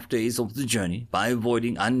 1.5 days off the journey by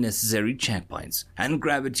avoiding unnecessary checkpoints and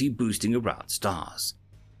gravity-boosting around stars.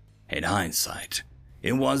 In hindsight,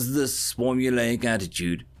 it was this formulaic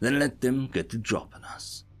attitude that let them get the drop on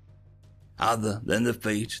us. Other than the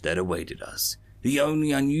fate that awaited us, the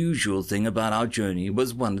only unusual thing about our journey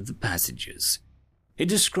was one of the passengers. It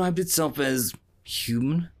described itself as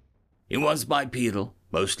human. It was bipedal,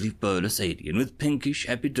 mostly furless alien with pinkish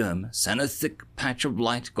epidermis and a thick patch of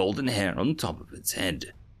light golden hair on top of its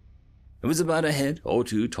head. It was about a head or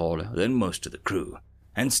 2 taller than most of the crew,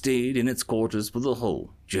 and stayed in its quarters for the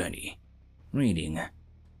whole journey, reading.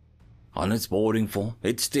 On its boarding form,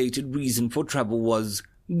 its stated reason for travel was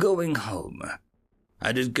going home.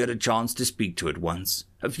 I did get a chance to speak to it once,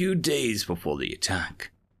 a few days before the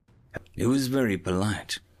attack. It was very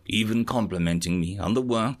polite, even complimenting me on the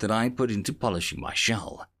work that I put into polishing my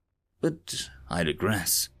shell. But I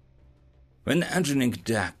digress. When the Adrening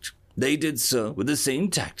attacked, they did so with the same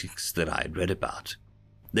tactics that I had read about.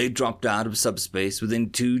 They dropped out of subspace within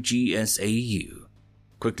 2 GSAU,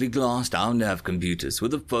 quickly glassed our nav computers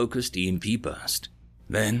with a focused EMP burst,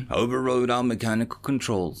 then overrode our mechanical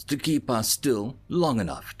controls to keep us still long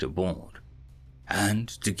enough to board, and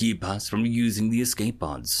to keep us from using the escape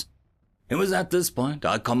pods. It was at this point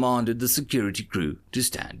I commanded the security crew to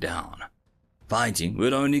stand down. Fighting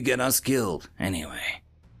would only get us killed anyway.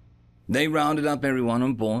 They rounded up everyone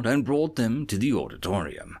on board and brought them to the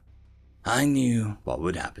auditorium. I knew what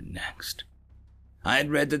would happen next. I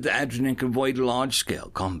had read that the Adrening avoid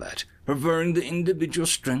large-scale combat, preferring the individual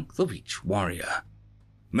strength of each warrior.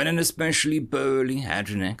 When an especially burly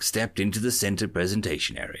Adrening stepped into the center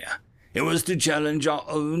presentation area, it was to challenge our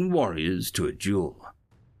own warriors to a duel.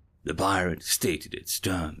 The pirate stated its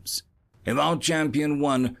terms. If our champion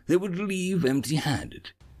won, they would leave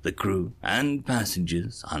empty-handed, the crew and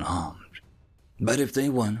passengers unarmed. But if they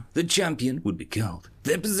won, the champion would be killed,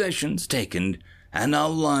 their possessions taken, and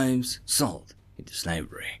our lives sold into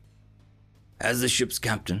slavery. As the ship's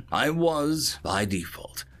captain, I was, by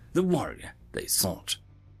default, the warrior they sought.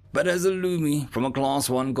 But as a Lumi from a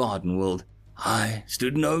Class 1 Garden World, I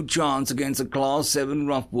stood no chance against a Class 7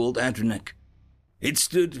 Rough World Adrening. It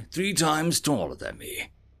stood 3 times taller than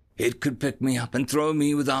me. It could pick me up and throw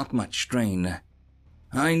me without much strain.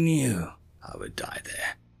 I knew I would die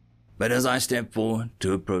there. But as I stepped forward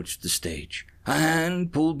to approach the stage, a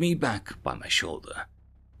hand pulled me back by my shoulder,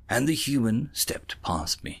 and the human stepped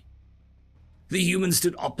past me. The human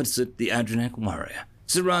stood opposite the Adrening warrior,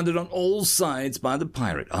 surrounded on all sides by the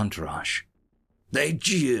pirate entourage. They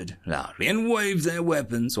jeered loudly and waved their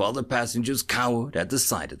weapons while the passengers cowered at the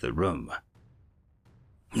sight of the room.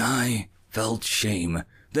 I felt shame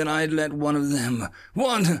that I had let one of them,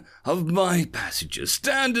 one of my passengers,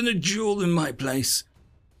 stand in a duel in my place.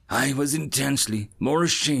 I was intensely more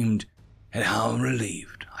ashamed at how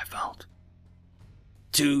relieved I felt.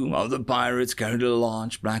 2 of the pirates carried a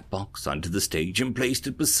large black box onto the stage and placed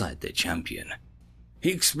it beside their champion.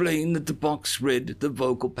 He explained that the box read the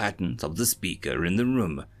vocal patterns of the speaker in the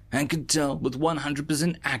room and could tell with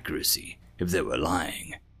 100% accuracy if they were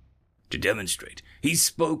lying. To demonstrate, he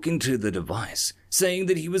spoke into the device, saying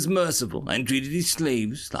that he was merciful and treated his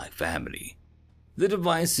slaves like family. The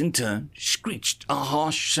device, in turn, screeched a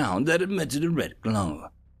harsh sound that emitted a red glow.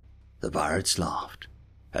 The pirates laughed.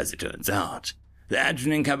 As it turns out, the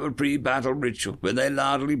Adrening have a pre-battle ritual where they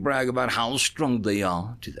loudly brag about how strong they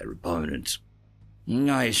are to their opponents.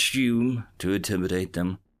 I assume to intimidate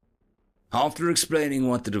them. After explaining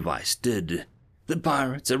what the device did, the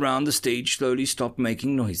pirates around the stage slowly stopped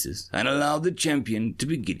making noises and allowed the champion to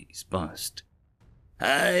begin his boast.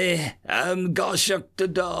 I am Goshak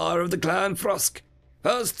Dadar of the clan Frosk,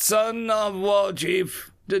 first son of War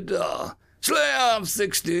Chief Dadar, slayer of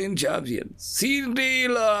 16 champions, seal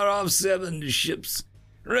dealer of 7 ships,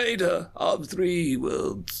 raider of 3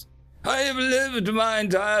 worlds. I have lived my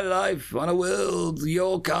entire life on a world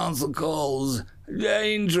your council calls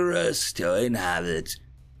dangerous to inhabit.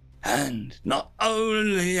 And not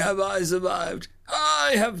only have I survived,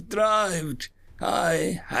 I have thrived.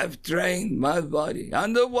 I have trained my body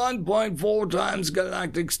under 1.4 times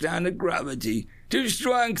galactic standard gravity to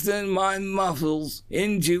strengthen my muscles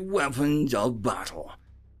into weapons of battle.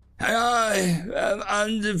 And I am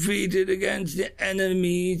undefeated against the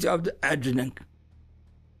enemies of the Adrenac.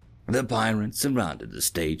 The pirates surrounded the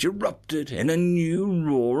stage erupted in a new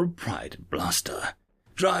roar of pride and bluster,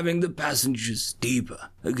 driving the passengers deeper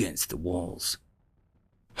against the walls.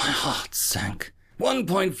 My heart sank.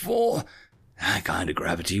 1.4? That kind of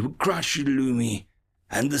gravity would crush Illumi,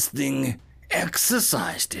 and this thing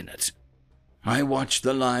exercised in it. I watched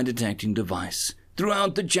the lie-detecting device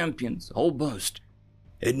throughout the champion's whole boast.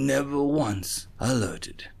 It never once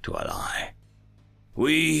alerted to a lie.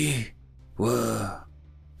 We were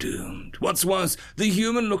doomed. What's worse, the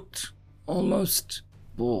human looked almost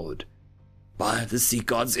bored. By the sea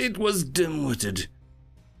gods, it was dim-witted.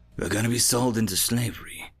 We're going to be sold into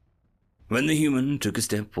slavery. When the human took a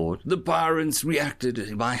step forward, the pirates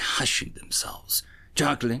reacted by hushing themselves,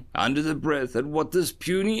 chuckling under their breath at what this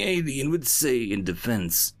puny alien would say in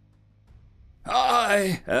defense.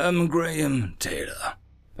 I am Graham Taylor.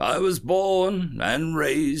 I was born and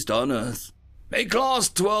raised on Earth, a Class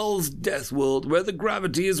 12 death world where the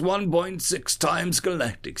gravity is 1.6 times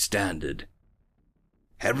galactic standard.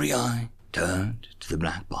 Every eye turned to the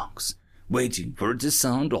black box, waiting for it to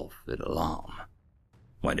sound off its alarm.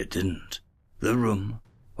 When it didn't, the room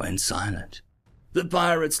went silent. The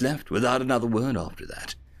pirates left without another word after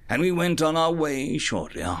that, and we went on our way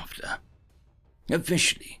shortly after.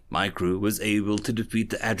 Officially, my crew was able to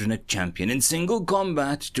defeat the Adrenac champion in single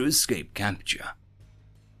combat to escape capture.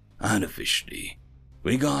 Unofficially,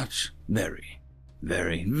 we got very,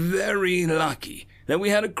 very, very lucky that we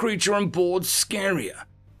had a creature on board scarier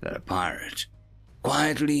than a pirate,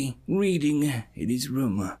 quietly reading in his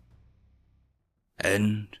room.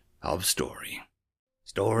 End of story.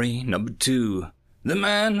 Story number 2. The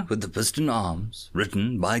Man with the Piston Arms,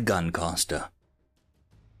 written by Guncaster.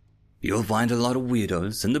 You'll find a lot of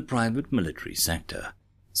weirdos in the private military sector.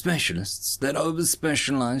 Specialists that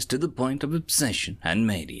over-specialize to the point of obsession and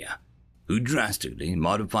mania, who drastically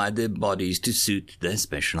modified their bodies to suit their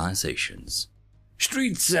specializations.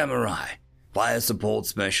 Street samurai, fire support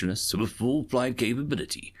specialists with full flight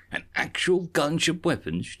capability and actual gunship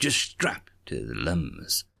weapons just strapped to their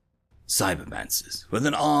limbs. Cybermancers with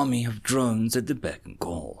an army of drones at the beck and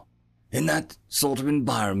call. In that sort of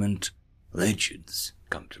environment, legends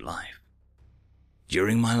come to life.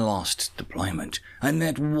 During my last deployment, I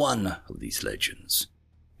met one of these legends.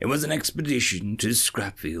 It was an expedition to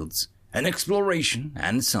scrap fields, an exploration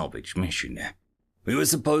and salvage mission. We were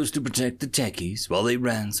supposed to protect the techies while they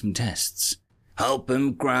ran some tests, help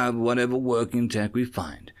them grab whatever working tech we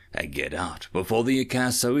find, and get out before the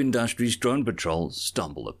Akaso Industries drone patrols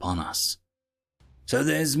stumble upon us. So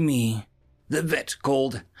there's me, the vet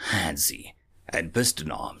called Hansi, and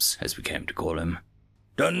Piston Arms, as we came to call him.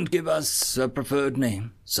 Don't give us a preferred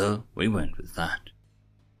name, so we went with that.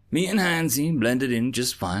 Me and Hansi blended in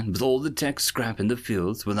just fine with all the tech scrap in the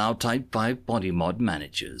fields with our Type 5 body mod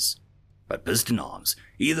managers. But Piston Arms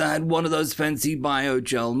either had one of those fancy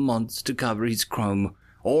biogel mods to cover his chrome,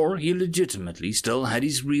 or he legitimately still had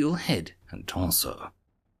his real head and torso.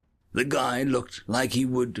 The guy looked like he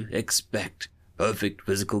would expect perfect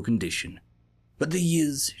physical condition, but the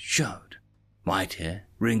years showed. White hair,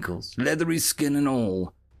 wrinkles, leathery skin and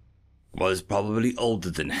all. Was probably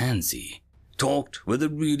older than Hansi. Talked with a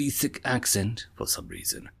really thick accent for some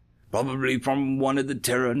reason, probably from one of the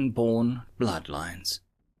Terran-born bloodlines.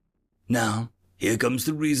 Now, here comes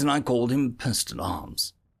the reason I called him Piston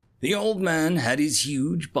Arms. The old man had his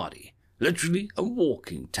huge body, literally a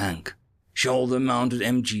walking tank. Shoulder-mounted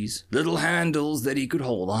MGs, little handles that he could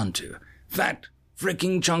hold onto, fat,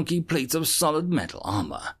 fricking chunky plates of solid metal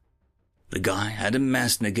armor. The guy had a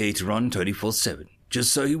mass negator on 24/7,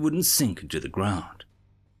 just so he wouldn't sink into the ground.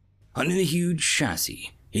 Under the huge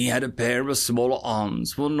chassis, he had a pair of smaller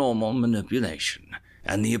arms for normal manipulation,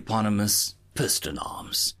 and the eponymous Piston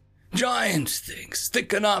Arms. Giant things,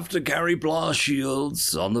 thick enough to carry blast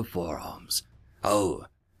shields on the forearms. Oh,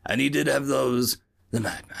 and he did have those, the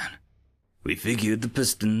madman. We figured the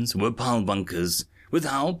Pistons were pile bunkers with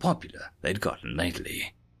how popular they'd gotten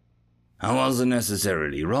lately. I wasn't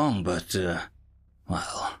necessarily wrong, but,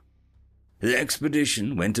 well, the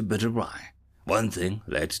expedition went a bit awry. One thing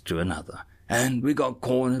led to another, and we got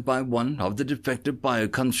cornered by one of the defective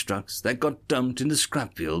bioconstructs that got dumped in the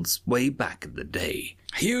scrap fields way back in the day.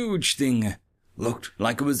 Huge thing. Looked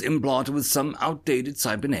like it was implanted with some outdated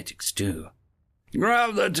cybernetics, too.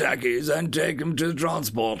 "Grab the tackies and take them to the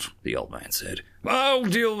transport," the old man said. "I'll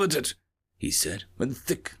deal with it," he said, with the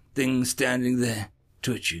thick thing standing there,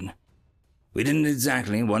 twitching. We didn't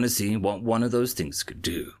exactly want to see what one of those things could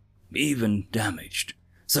do, even damaged.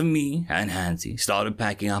 So me and Hansi started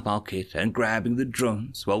packing up our kit and grabbing the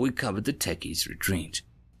drones while we covered the techies' retreat.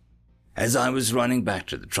 As I was running back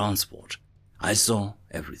to the transport, I saw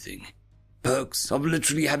everything. Perks of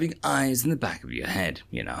literally having eyes in the back of your head,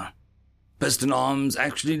 you know. Piston Arms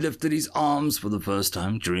actually lifted his arms for the first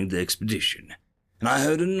time during the expedition, and I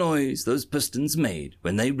heard a noise those pistons made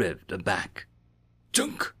when they revved aback.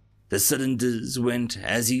 Chunk! The cylinders went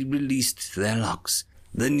as he released their locks,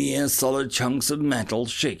 the near-solid chunks of metal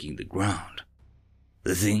shaking the ground.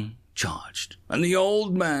 The thing charged, and the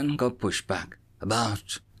old man got pushed back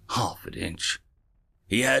about half an inch.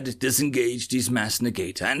 He had disengaged his mass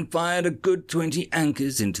negator and fired a good 20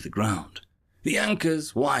 anchors into the ground, the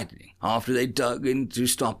anchors widening after they dug in to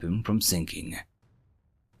stop him from sinking.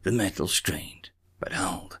 The metal strained, but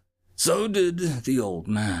held. So did the old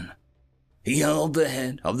man. He held the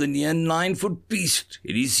head of the near 9-foot beast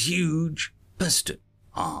in his huge piston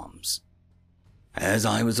arms. As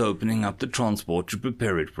I was opening up the transport to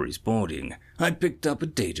prepare it for his boarding, I picked up a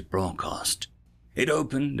data broadcast. It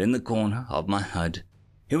opened in the corner of my HUD.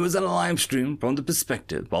 It was a live stream from the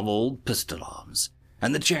perspective of old Pistol Arms,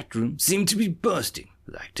 and the chat room seemed to be bursting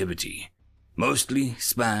with activity. Mostly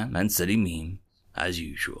spam and silly memes, as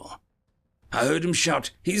usual. I heard him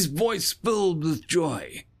shout, his voice filled with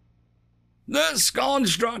joy. "This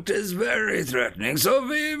construct is very threatening, so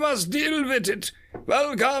we must deal with it.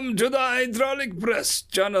 Welcome to the hydraulic press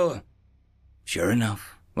channel." Sure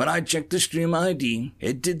enough, when I checked the stream ID,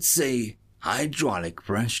 it did say hydraulic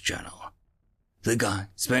press channel. The guy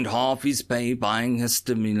spent half his pay buying his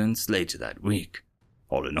stimulants later that week.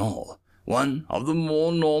 All in all, one of the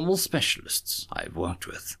more normal specialists I've worked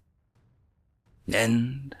with.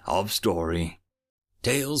 End of story.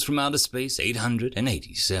 Tales from Outer Space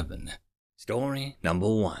 887. Story number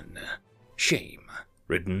 1. Shame,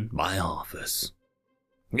 written by Arthas.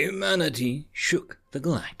 Humanity shook the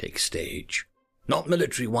galactic stage. Not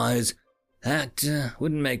military-wise. That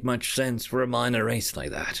wouldn't make much sense for a minor race like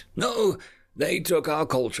that. No, they took our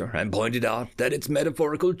culture and pointed out that its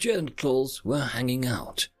metaphorical genitals were hanging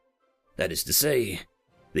out. That is to say,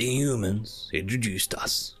 the humans introduced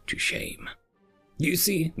us to shame. You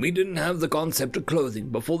see, we didn't have the concept of clothing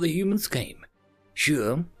before the humans came.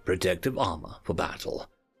 Sure, protective armor for battle,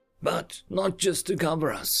 but not just to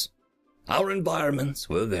cover us. Our environments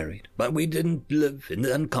were varied, but we didn't live in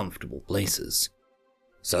the uncomfortable places.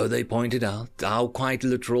 So they pointed out our quite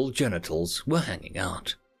literal genitals were hanging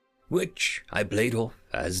out, which I played off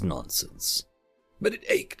as nonsense. But it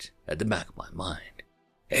ached at the back of my mind.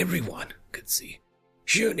 Everyone could see.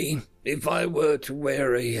 Surely, if I were to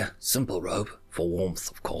wear a simple robe, for warmth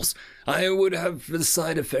of course, I would have the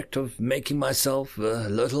side effect of making myself a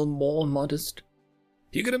little more modest.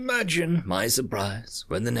 You can imagine my surprise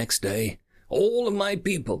when the next day all of my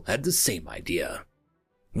people had the same idea.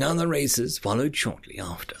 Other races followed shortly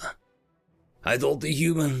after. I thought the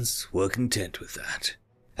humans were content with that,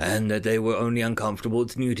 and that they were only uncomfortable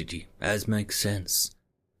with nudity, as makes sense.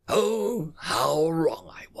 Oh, how wrong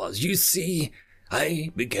I was. You see,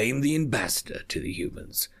 I became the ambassador to the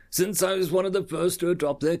humans, since I was one of the first to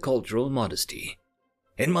adopt their cultural modesty.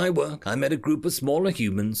 In my work, I met a group of smaller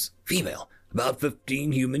humans, female, about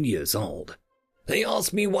 15 human years old. They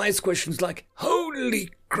asked me wise questions like, "Holy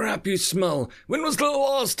crap, you smell. When was the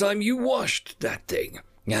last time you washed that thing?"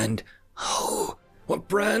 And, "Oh, what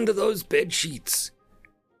brand are those bed sheets?"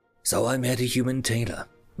 So I met a human tailor,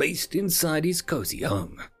 based inside his cozy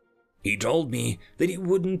home. He told me that he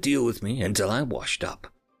wouldn't deal with me until I washed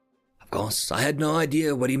up. Of course, I had no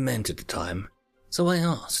idea what he meant at the time, so I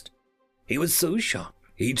asked. He was so shocked,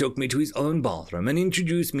 he took me to his own bathroom and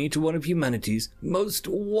introduced me to one of humanity's most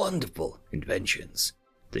wonderful inventions,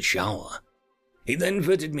 the shower. He then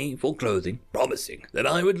fitted me for clothing, promising that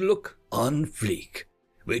I would look on fleek,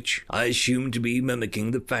 which I assumed to be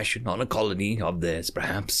mimicking the fashion on a colony of theirs,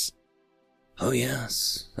 perhaps. Oh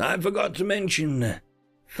yes, I forgot to mention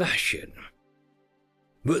fashion.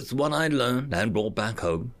 With what I learned and brought back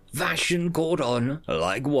home, fashion caught on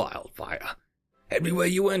like wildfire. Everywhere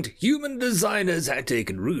you went, human designers had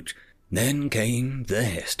taken root. Then came the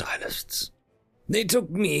hairstylists. They took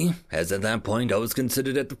me, as at that point I was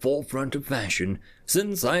considered at the forefront of fashion,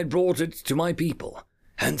 since I had brought it to my people,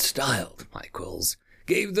 and styled my quills,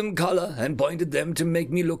 gave them color, and pointed them to make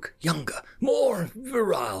me look younger, more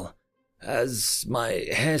virile, as my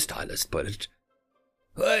hairstylist put it.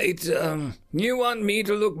 Wait, you want me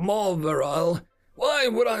to look more virile? Why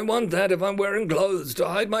would I want that if I'm wearing clothes to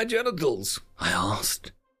hide my genitals? I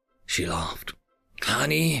asked. She laughed.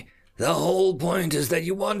 Honey, the whole point is that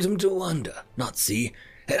you want him to wonder, not see.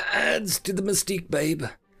 It adds to the mystique, babe.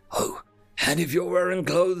 Oh, and if you're wearing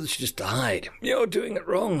clothes just to hide, you're doing it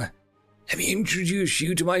wrong. Let me introduce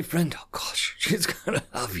you to my friend. Oh gosh, she's gonna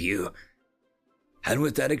love you. And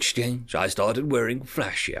with that exchange, I started wearing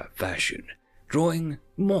flashier fashion, drawing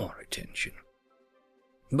more attention.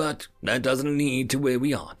 But that doesn't lead to where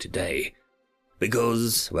we are today,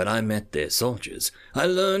 because when I met their soldiers, I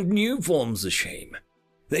learned new forms of shame.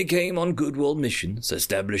 They came on goodwill missions,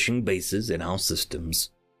 establishing bases in our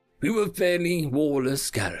systems. We were a fairly warless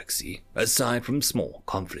galaxy, aside from small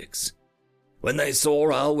conflicts. When they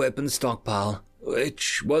saw our weapons stockpile,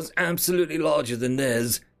 which was absolutely larger than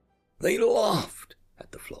theirs, they laughed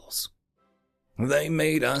at the flaws. They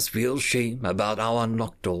made us feel shame about our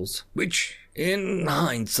unlocked doors, which, in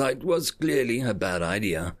hindsight, was clearly a bad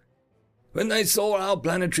idea. When they saw our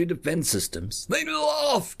planetary defense systems, they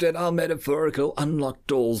laughed at our metaphorical unlocked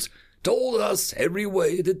doors, told us every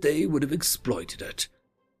way that they would have exploited it.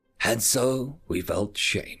 And so we felt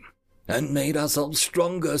shame, and made ourselves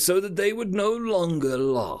stronger so that they would no longer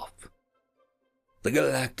laugh. The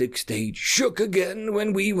galactic stage shook again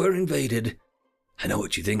when we were invaded. I know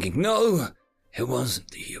what you're thinking. No, it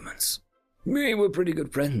wasn't the humans. We were pretty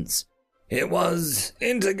good friends. It was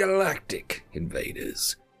intergalactic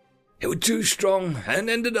invaders. They were too strong and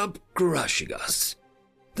ended up crushing us.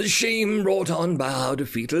 The shame brought on by our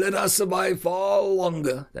defeat let us survive far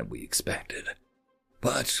longer than we expected.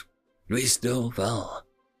 But we still fell.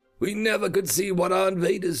 We never could see what our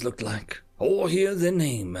invaders looked like, or hear their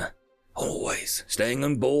name, always staying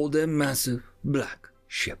on board their massive black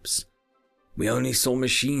ships. We only saw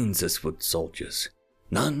machines as foot soldiers,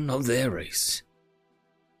 none of their race.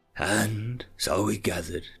 And so we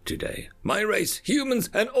gathered today, my race, humans,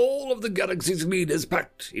 and all of the galaxy's leaders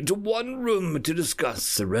packed into one room to discuss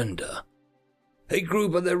surrender. A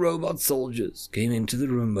group of their robot soldiers came into the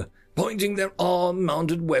room, pointing their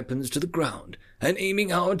arm-mounted weapons to the ground and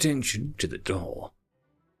aiming our attention to the door.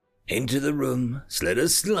 Into the room slid a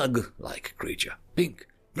slug-like creature, pink,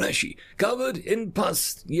 fleshy, covered in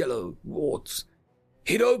pus yellow warts.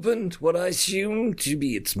 It opened what I assumed to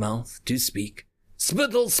be its mouth to speak,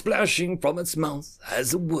 spittle splashing from its mouth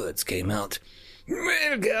as the words came out.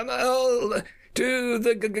 Welcome all to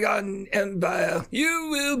the Gun Empire. You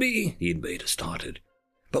will be, the invader started,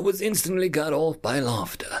 but was instantly cut off by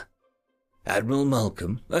laughter. Admiral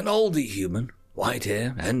Malcolm, an oldie human, white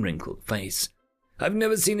hair and wrinkled face. I've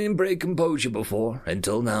never seen him break composure before,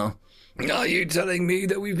 until now. Are you telling me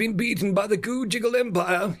that we've been beaten by the Goo Jiggle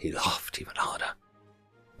Empire? He laughed even harder.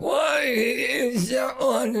 Why is that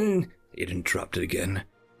one? It interrupted again.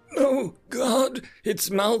 Oh, God,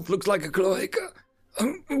 its mouth looks like a cloaca.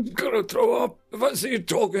 I'm gonna throw up if I see it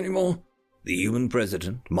talk anymore. The human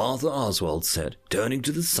president, Martha Oswald, said, turning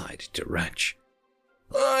to the side to Ratch.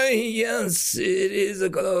 Why, yes, it is a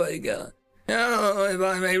cloaca. Now, if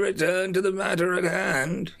I may return to the matter at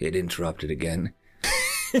hand, it interrupted again.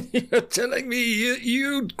 You're telling me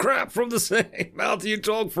you crap from the same mouth you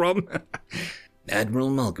talk from? Admiral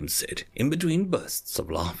Malcolm said, in between bursts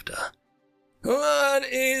of laughter. What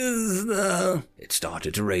is the... It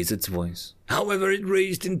started to raise its voice. However, it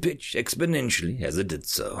raised in pitch exponentially as it did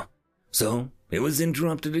so. So, it was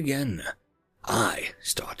interrupted again. I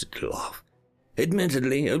started to laugh.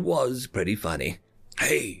 Admittedly, it was pretty funny.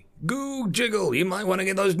 Hey, Goo Jiggle, you might want to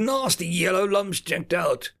get those nasty yellow lumps checked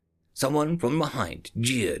out. Someone from behind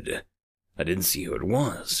jeered. I didn't see who it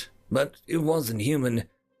was, but it wasn't human.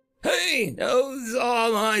 Hey, those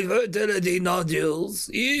are my fertility nodules.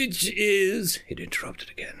 Each is... It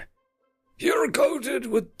interrupted again. You're coated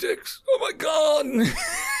with dicks. Oh my God.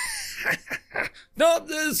 Stop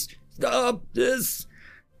this. Stop this.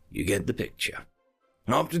 You get the picture.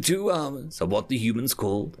 After 2 hours of what the humans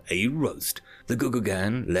called a roast, the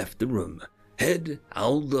Gugugan left the room, head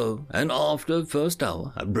held low, and after the first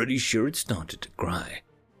hour, I'm pretty sure it started to cry.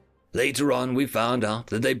 Later on, we found out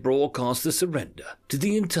that they broadcast the surrender to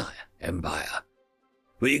the entire Empire.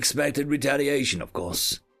 We expected retaliation, of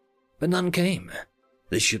course, but none came.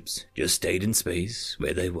 The ships just stayed in space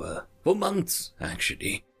where they were, for months,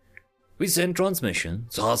 actually. We sent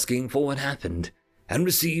transmissions asking for what happened, and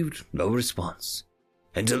received no response.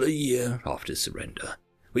 Until a year after surrender,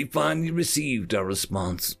 we finally received our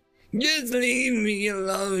response. Just leave me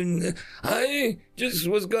alone. I just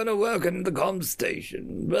was gonna work in the comm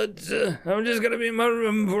station, but I'm just gonna be in my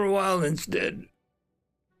room for a while instead.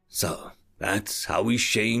 So, that's how we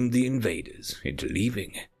shamed the invaders into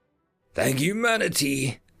leaving. Thank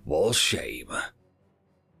humanity for shame.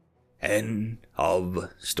 End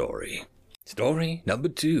of story. Story number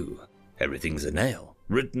 2. Everything's a Nail,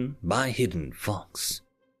 written by Hidden Fox.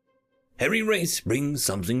 Every race brings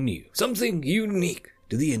something new, something unique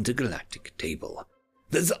to the intergalactic table.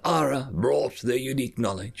 The Za'ara brought their unique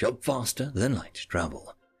knowledge of faster than light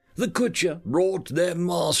travel. The Kutcher brought their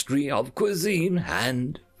mastery of cuisine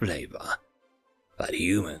and flavor. But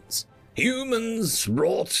humans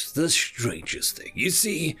brought the strangest thing. You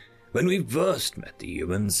see, when we first met the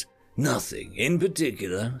humans, nothing in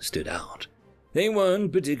particular stood out. They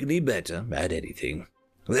weren't particularly better at anything.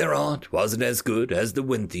 Their art wasn't as good as the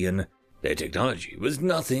Winthian. Their technology was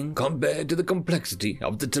nothing compared to the complexity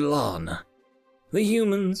of the Talon. The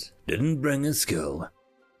humans didn't bring a skill.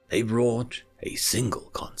 They brought a single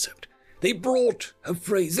concept. They brought a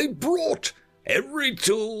phrase. They brought every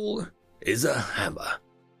tool is a hammer.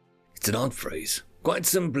 It's an odd phrase. Quite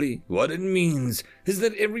simply, what it means is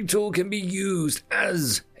that every tool can be used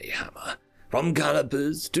as a hammer. From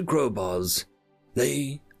calipers to crowbars,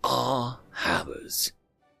 they are hammers.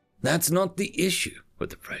 That's not the issue with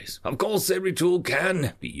the phrase. Of course, every tool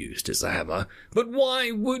can be used as a hammer, but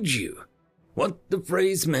why would you? What the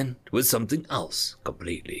phrase meant was something else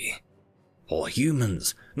completely. For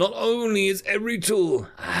humans, not only is every tool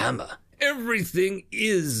a hammer, everything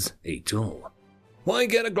is a tool. Why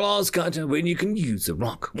get a glass cutter when you can use a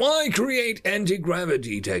rock? Why create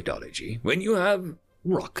anti-gravity technology when you have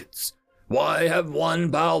rockets? Why have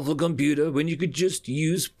one powerful computer when you could just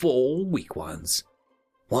use 4 weak ones?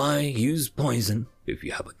 Why use poison if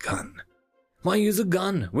you have a gun? Why use a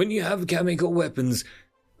gun when you have chemical weapons?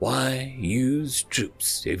 Why use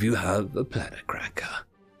troops if you have a planet cracker?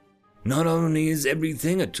 Not only is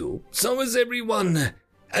everything a tool, so is everyone,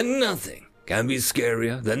 and nothing can be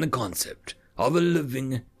scarier than the concept of a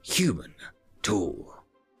living human tool.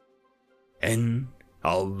 End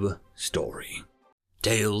of story.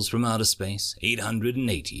 Tales from Outer Space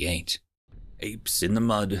 888. Apes in the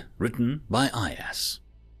Mud, written by IAS.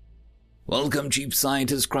 Welcome, Chief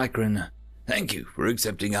Scientist Crackrin. Thank you for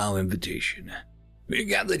accepting our invitation. We're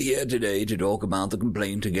gathered here today to talk about the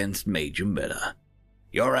complaint against Major Miller.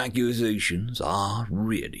 Your accusations are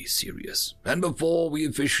really serious, and before we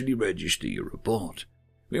officially register your report,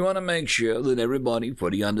 we want to make sure that everybody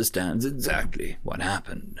fully understands exactly what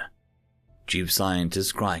happened. Chief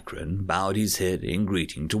Scientist Crackrin bowed his head in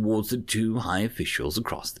greeting towards the 2 high officials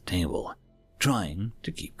across the table, trying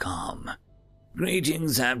to keep calm.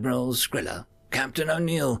 Greetings, Admiral Skrilla. Captain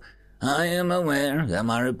O'Neill, I am aware that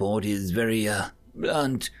my report is very,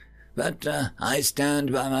 blunt, but I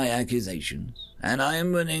stand by my accusations, and I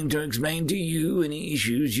am willing to explain to you any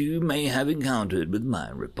issues you may have encountered with my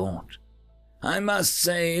report. I must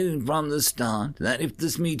say from the start that if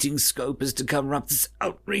this meeting's scope is to cover up this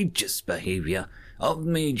outrageous behavior of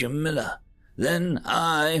Major Miller, then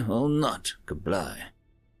I will not comply.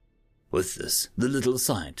 With this, the little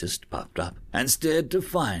scientist puffed up and stared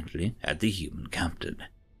defiantly at the human captain.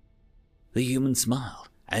 The human smiled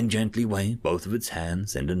and gently waved both of its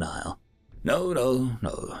hands in denial. No,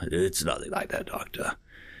 it's nothing like that, Doctor.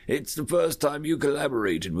 It's the first time you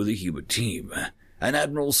collaborated with a human team, and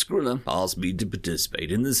Admiral Skrilla asked me to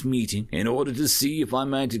participate in this meeting in order to see if I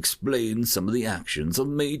might explain some of the actions of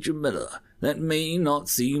Major Miller that may not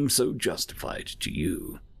seem so justified to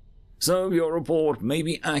you, so your report may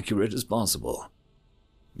be accurate as possible.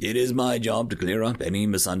 It is my job to clear up any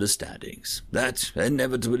misunderstandings that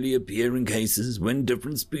inevitably appear in cases when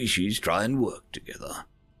different species try and work together.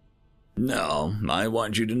 Now, I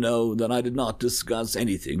want you to know that I did not discuss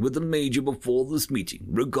anything with the Major before this meeting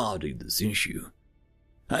regarding this issue.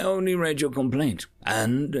 I only read your complaint,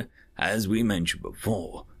 and, as we mentioned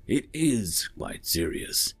before, it is quite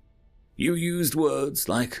serious. You used words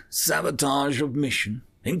like sabotage of mission,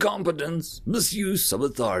 incompetence, misuse of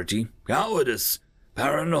authority, cowardice,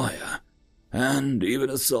 paranoia, and even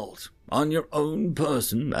assault on your own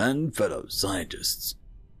person and fellow scientists.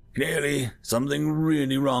 Clearly, something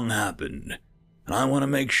really wrong happened, and I want to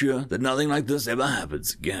make sure that nothing like this ever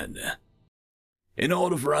happens again. In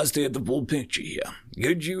order for us to get the full picture here,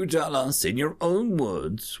 could you tell us in your own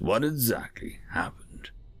words what exactly happened?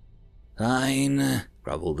 Fine,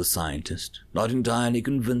 grumbled the scientist, not entirely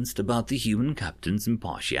convinced about the human captain's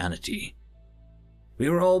impartiality. We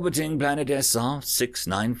were orbiting planet SR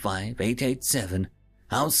 695887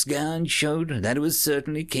 Our scan showed that it was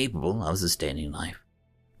certainly capable of sustaining life.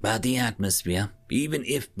 But the atmosphere, even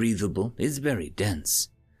if breathable, is very dense.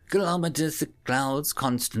 Kilometer-thick clouds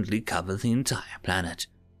constantly cover the entire planet.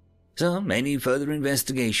 So any further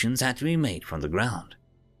investigations had to be made from the ground.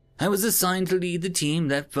 I was assigned to lead the team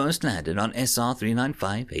that first landed on SR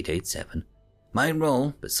 395887. My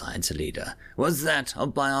role, besides a leader, was that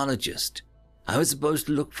of biologist. I was supposed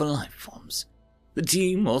to look for life forms. The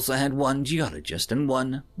team also had one geologist and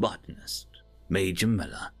one botanist, Major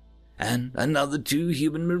Miller, and another 2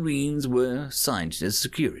 human marines were assigned to the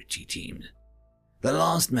security team. The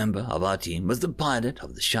last member of our team was the pilot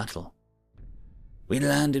of the shuttle. We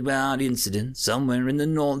landed without incident somewhere in the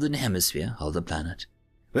northern hemisphere of the planet,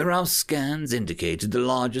 where our scans indicated the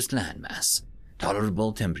largest landmass,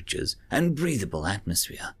 tolerable temperatures, and breathable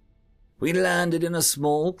atmosphere. We landed in a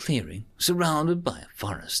small clearing surrounded by a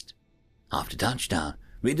forest. After touchdown,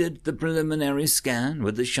 we did the preliminary scan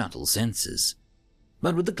with the shuttle sensors,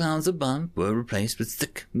 but with the clouds above were replaced with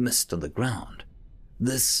thick mist on the ground.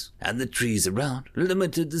 This, and the trees around,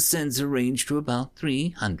 limited the sensor range to about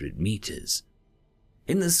 300 meters.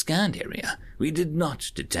 In the scanned area, we did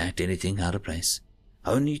not detect anything out of place.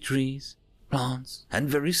 Only trees, plants, and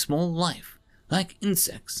very small life, like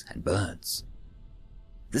insects and birds.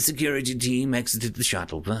 The security team exited the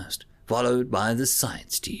shuttle first, followed by the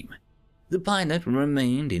science team. The pilot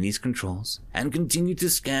remained in his controls and continued to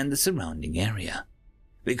scan the surrounding area,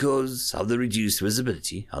 because of the reduced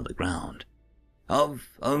visibility on the ground, of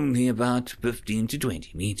only about 15 to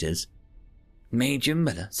 20 meters. Major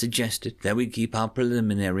Miller suggested that we keep our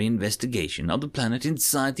preliminary investigation of the planet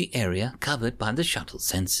inside the area covered by the shuttle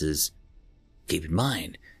sensors. Keep in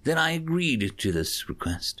mind that I agreed to this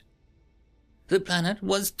request. The planet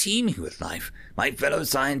was teeming with life. My fellow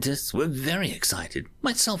scientists were very excited,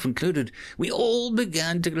 myself included. We all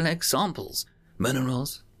began to collect samples,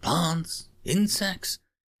 minerals, plants, insects.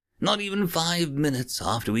 Not even 5 minutes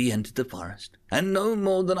after we entered the forest, and no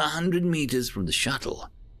more than 100 meters from the shuttle,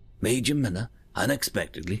 Major Miller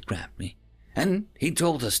unexpectedly grabbed me, and he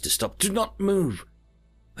told us to stop, to not move.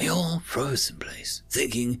 We all froze in place,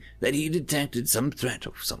 thinking that he detected some threat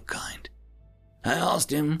of some kind. I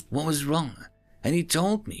asked him what was wrong, and he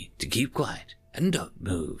told me to keep quiet and don't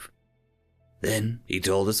move. Then he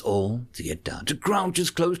told us all to get down, to crouch as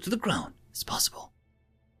close to the ground as possible.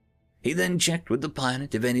 He then checked with the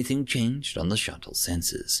pilot if anything changed on the shuttle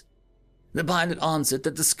sensors. The pilot answered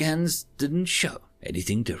that the scans didn't show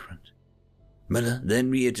anything different. Miller then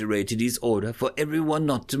reiterated his order for everyone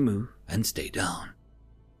not to move and stay down.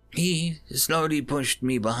 He slowly pushed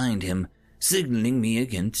me behind him, signaling me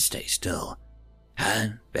again to stay still,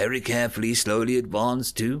 and very carefully slowly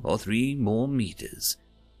advanced 2 or 3 more meters.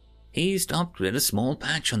 He stopped at a small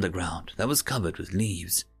patch on the ground that was covered with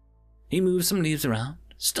leaves. He moved some leaves around,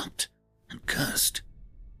 stopped, and cursed.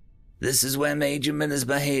 This is where Major Miller's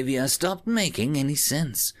behavior stopped making any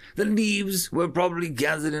sense. The leaves were probably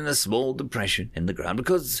gathered in a small depression in the ground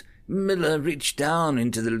because Miller reached down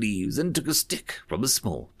into the leaves and took a stick from a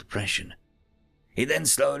small depression. He then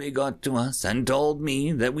slowly got to us and told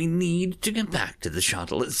me that we need to get back to the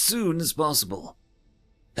shuttle as soon as possible,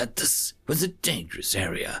 that this was a dangerous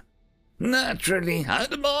area. Naturally, I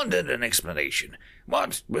demanded an explanation.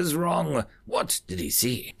 What was wrong? What did he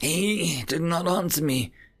see? He did not answer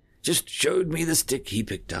me, just showed me the stick he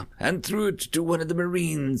picked up and threw it to one of the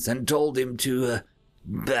Marines and told him to,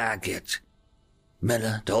 bag it.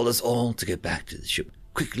 Miller told us all to get back to the ship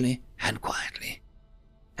quickly and quietly.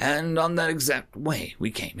 And on that exact way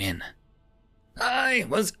we came in. I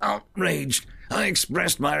was outraged. I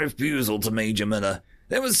expressed my refusal to Major Miller.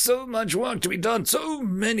 There was so much work to be done, so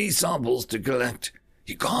many samples to collect.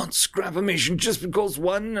 You can't scrap a mission just because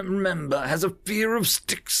one member has a fear of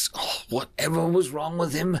sticks. Oh, whatever was wrong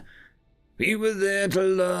with him? We were there to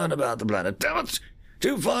learn about the planet, damn it,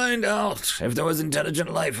 to find out if there was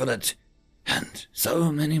intelligent life on it, and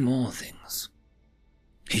so many more things.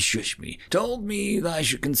 He shushed me, told me that I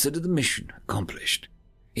should consider the mission accomplished.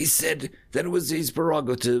 He said that it was his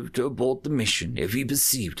prerogative to abort the mission if he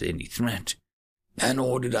perceived any threat, and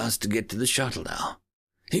ordered us to get to the shuttle now.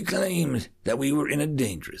 He claimed that we were in a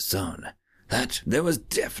dangerous zone, that there was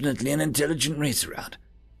definitely an intelligent race around,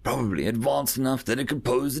 probably advanced enough that it could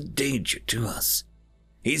pose a danger to us.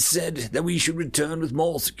 He said that we should return with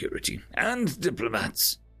more security and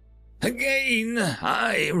diplomats. Again,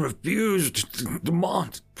 I refused to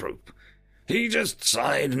demand proof. He just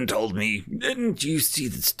sighed and told me, "Didn't you see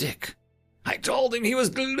the stick?" I told him he was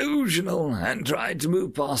delusional and tried to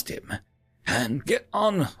move past him and get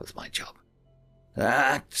on with my job.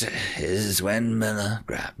 That is when Miller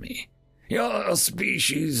grabbed me. Your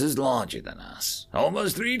species is larger than us,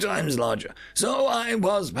 almost 3 times larger, so I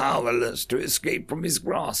was powerless to escape from his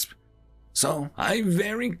grasp. So I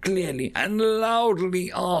very clearly and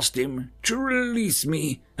loudly asked him to release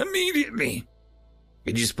me immediately.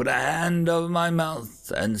 He just put a hand over my mouth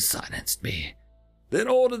and silenced me, then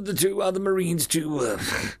ordered the 2 other Marines to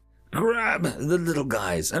grab the little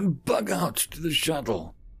guys and bug out to the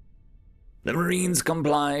shuttle. The Marines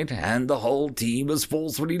complied, and the whole team was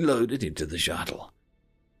forcefully loaded into the shuttle.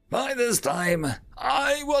 By this time,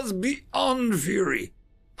 I was beyond fury,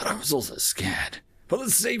 but I was also scared, for the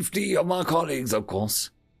safety of my colleagues, of course.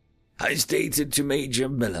 I stated to Major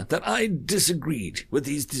Miller that I disagreed with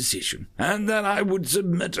his decision, and that I would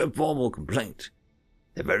submit a formal complaint,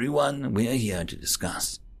 the very one we are here to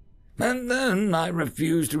discuss. And then I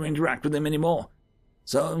refused to interact with him anymore,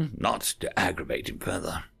 so not to aggravate him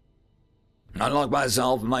further. I locked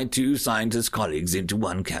myself and my 2 scientist colleagues into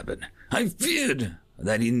one cabin. I feared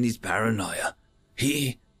that in his paranoia,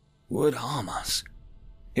 he would harm us.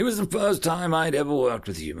 It was the first time I'd ever worked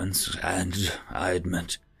with humans, and I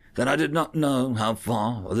admit that I did not know how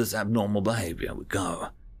far this abnormal behavior would go,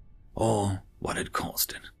 or what had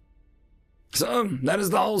caused it. So, that is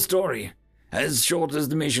the whole story, as short as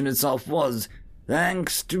the mission itself was,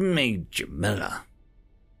 thanks to Major Miller.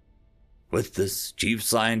 With this, Chief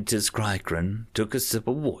Scientist Cricron took a sip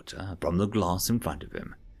of water from the glass in front of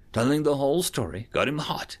him. Telling the whole story got him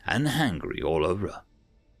hot and hangry all over.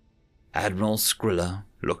 Admiral Skrilla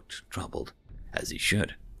looked troubled, as he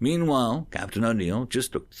should. Meanwhile, Captain O'Neill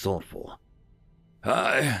just looked thoughtful.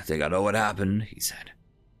 "I think I know what happened," he said.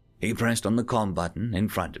 He pressed on the comm button in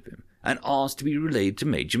front of him and asked to be relayed to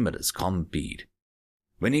Major Miller's comm feed.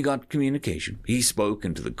 When he got communication, he spoke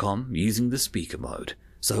into the comm using the speaker mode,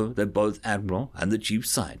 so that both Admiral and the Chief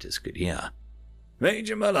Scientist could hear.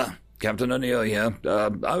 "Major Miller, Captain O'Neill here.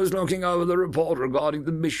 I was looking over the report regarding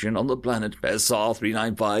the mission on the planet SR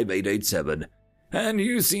 395887, and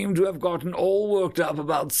you seem to have gotten all worked up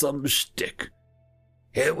about some stick."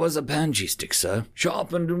 "It was a Panji stick, sir,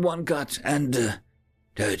 sharpened in one cut and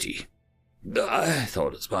dirty." "I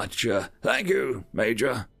thought as much. Thank you,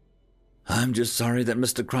 Major." "I'm just sorry that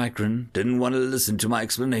Mr. Cricron didn't want to listen to my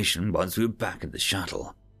explanation once we were back at the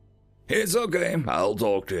shuttle." "It's okay. I'll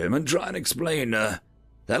talk to him and try and explain.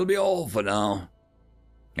 That'll be all for now."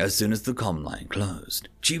 As soon as the comm line closed,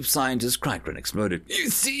 Chief Scientist Cricron exploded. "You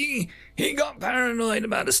see, he got paranoid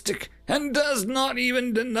about a stick and does not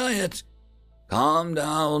even deny it." "Calm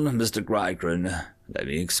down, Mr. Cricron. Let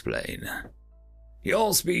me explain.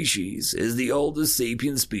 Your species is the oldest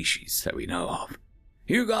sapient species that we know of.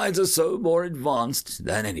 You guys are so more advanced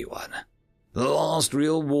than anyone. The last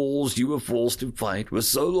real wars you were forced to fight were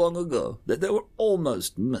so long ago that they were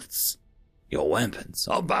almost myths. Your weapons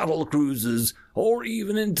are battle cruisers or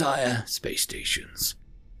even entire space stations.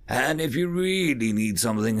 And if you really need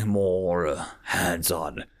something more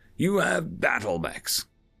hands-on, you have battle mechs.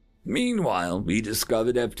 Meanwhile, we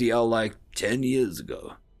discovered FTL like 10 years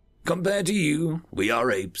ago. Compared to you, we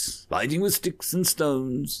are apes, fighting with sticks and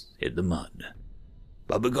stones in the mud.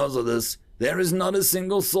 But because of this, there is not a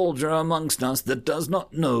single soldier amongst us that does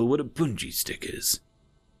not know what a punji stick is.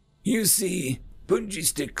 You see, punji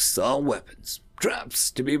sticks are weapons,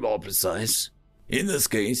 traps to be more precise. In this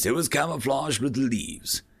case, it was camouflaged with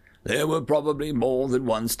leaves. There were probably more than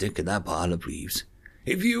one stick in that pile of leaves.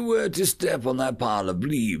 If you were to step on that pile of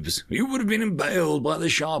leaves, you would have been impaled by the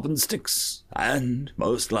sharpened sticks, and,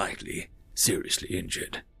 most likely, seriously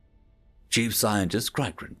injured." Chief Scientist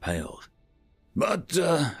Cricron paled. "But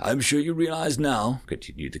I'm sure you realize now,"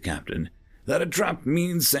 continued the captain, "that a trap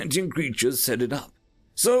means sentient creatures set it up.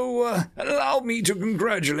 So allow me to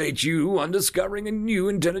congratulate you on discovering a new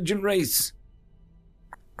intelligent race."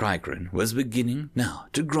 Cricron was beginning now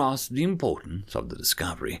to grasp the importance of the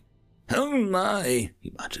discovery. "Oh my,"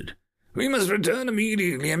 he muttered. "We must return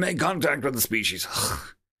immediately and make contact with the species.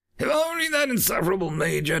 If only that insufferable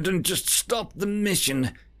Major didn't just stop the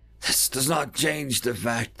mission. This does not change the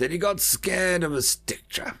fact that he got scared of a stick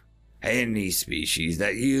trap. Any species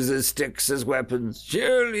that uses sticks as weapons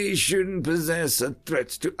surely shouldn't possess a threat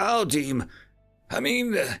to our team. I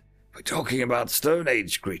mean, we're talking about Stone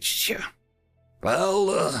Age creatures here."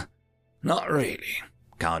 "Well, not really,"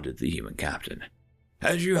 countered the human captain.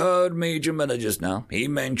 "As you heard Major Miller just now, he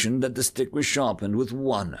mentioned that the stick was sharpened with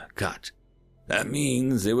one cut. That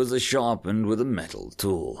means it was sharpened with a metal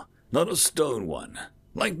tool, not a stone one,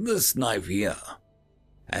 like this knife here."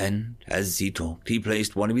 And as he talked, he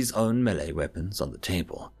placed one of his own melee weapons on the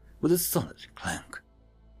table with a solid clank.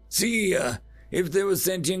 "See, if there were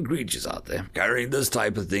sentient creatures out there carrying this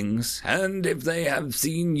type of things, and if they have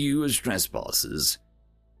seen you as trespassers,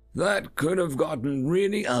 That could have gotten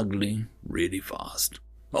really ugly really fast.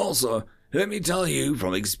 Also, let me tell you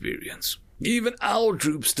from experience, even our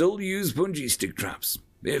troops still use punji stick traps,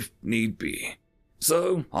 if need be.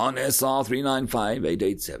 So, on SR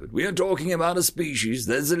 395887, we are talking about a species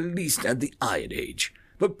that's at least at the Iron Age,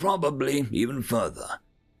 but probably even further.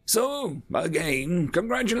 So, again,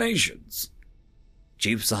 congratulations.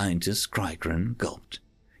 Chief Scientist Cricron gulped.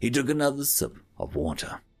 He took another sip of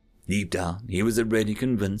water. Deep down, he was already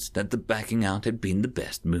convinced that the backing out had been the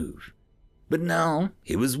best move. But now,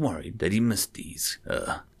 he was worried that he missed these,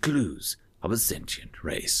 clues of a sentient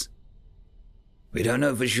race. We don't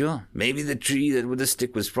know for sure. Maybe the tree that the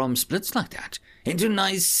stick was from splits like that, into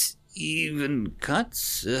nice, even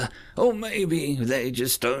cuts. Or maybe they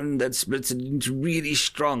just stone that splits it into really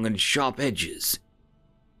strong and sharp edges.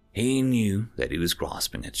 He knew that he was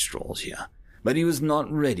grasping at straws here, but he was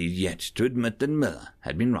not ready yet to admit that Miller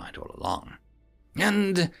had been right all along.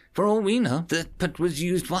 And, for all we know, the pit was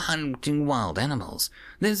used for hunting wild animals.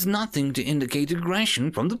 There's nothing to indicate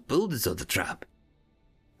aggression from the builders of the trap.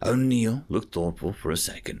 O'Neill looked thoughtful for a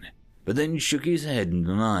second, but then shook his head in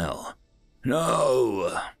denial.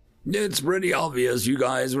 No, it's pretty obvious you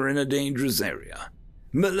guys were in a dangerous area.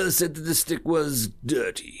 Miller said that the stick was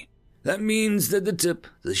dirty. That means that the tip,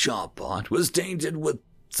 the sharp part, was tainted with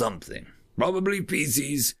something, probably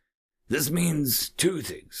feces. This means two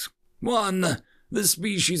things. One, the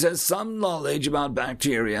species has some knowledge about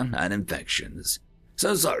bacteria and infections.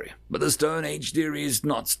 So sorry, but the Stone Age theory is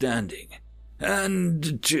not standing.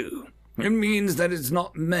 And two, it means that it's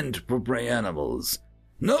not meant for prey animals.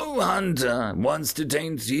 No hunter wants to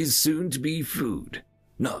taint his soon-to-be food.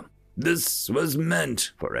 No, this was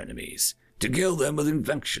meant for enemies, to kill them with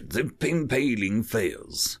infections if impaling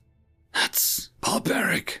fails. That's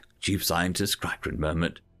barbaric, Chief Scientist Cricron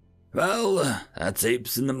murmured. Well, that's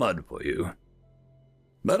apes in the mud for you.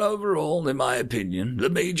 But overall, in my opinion,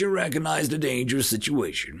 the Major recognized a dangerous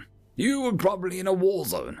situation. You were probably in a war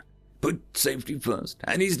zone. Put safety first,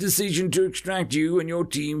 and his decision to extract you and your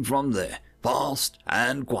team from there, fast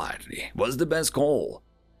and quietly, was the best call,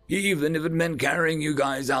 even if it meant carrying you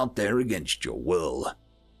guys out there against your will.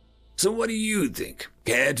 So what do you think?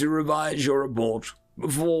 Care to revise your report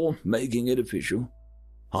before making it official?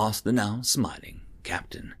 Asked the now smiling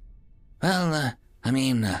captain. Well,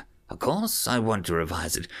 of course I want to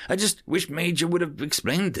revise it. I just wish Major would have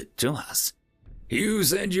explained it to us. You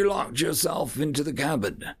said you locked yourself into the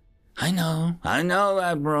cabin. I know,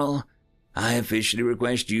 Admiral. I officially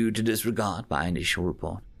request you to disregard my initial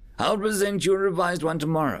report. I'll present you a revised one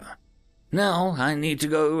tomorrow. Now I need to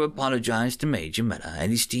go apologize to Major Miller and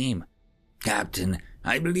his team. Captain,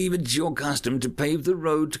 I believe it's your custom to pave the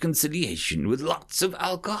road to conciliation with lots of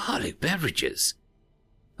alcoholic beverages.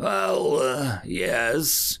 Well,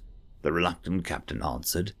 yes, the reluctant captain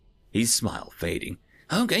answered, his smile fading.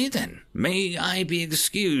 Okay then, may I be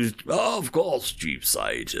excused? Of course, Chief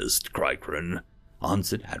Scientist Cricron,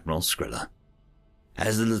 answered Admiral Skrilla.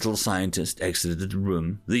 As the little scientist exited the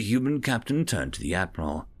room, the human captain turned to the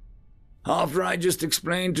Admiral. After I just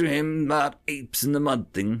explained to him about apes in the mud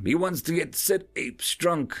thing, he wants to get said apes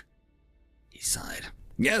drunk. He sighed.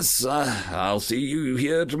 Yes, I'll see you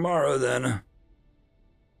here tomorrow then.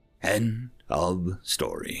 End of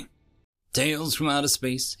story. Tales from Outer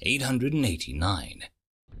Space 889.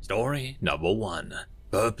 Story number 1.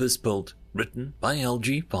 Purpose-built, written by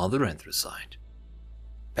L.G. Father Anthracite.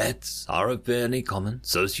 Pets are a fairly common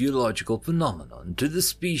sociological phenomenon to the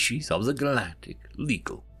species of the Galactic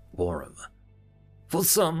Legal Forum. For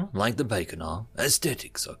some, like the Baconar,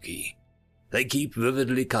 aesthetics are key. They keep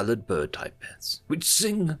vividly colored bird-type pets, which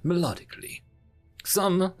sing melodically.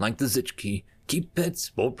 Some, like the Zitchki, keep pets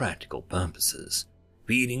for practical purposes,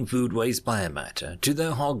 feeding food waste biomatter to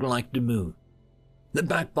their hog-like demu. The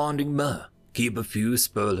back-bonding Mer keep a few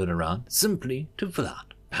spurling around simply to fill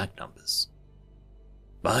out pack numbers.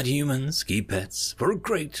 But humans keep pets for a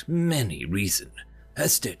great many reasons.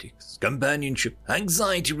 Aesthetics, companionship,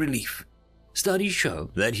 anxiety relief. Studies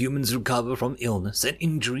show that humans recover from illness and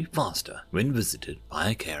injury faster when visited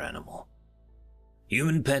by a care animal.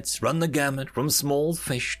 Human pets run the gamut from small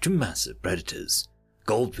fish to massive predators.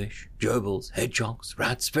 Goldfish, gerbils, hedgehogs,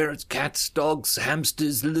 rats, ferrets, cats, dogs,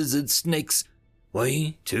 hamsters, lizards, snakes.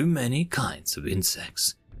 Way too many kinds of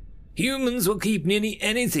insects. Humans will keep nearly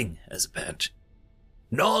anything as a pet.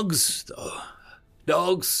 Dogs, though.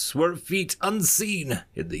 Dogs were a feat unseen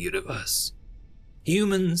in the universe.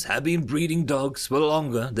 Humans have been breeding dogs for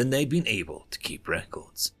longer than they've been able to keep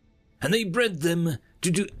records. And they bred them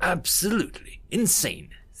to do absolutely insane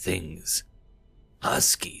things.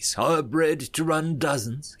 Huskies are bred to run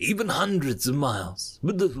dozens, even hundreds of miles,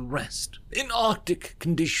 with little rest, in Arctic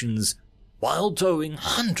conditions, while towing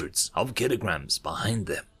hundreds of kilograms behind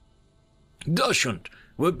them. Dachshund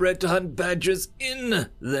were bred to hunt badgers in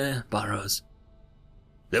their burrows.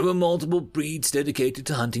 There were multiple breeds dedicated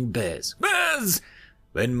to hunting bears. Bears!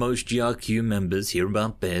 When most GRQ members hear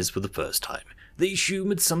about bears for the first time, they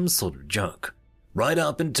assume it's some sort of joke, right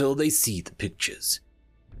up until they see the pictures.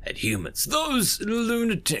 And humans, those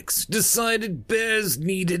lunatics, decided bears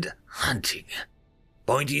needed hunting.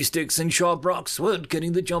 Pointy sticks and sharp rocks weren't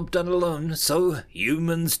getting the job done alone, so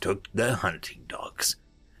humans took their hunting dogs,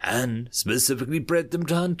 and specifically bred them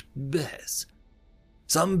to hunt bears.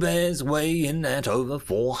 Some bears weigh in at over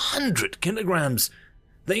 400 kilograms.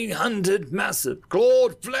 They hunted massive,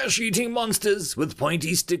 clawed, flesh-eating monsters with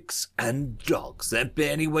pointy sticks and dogs that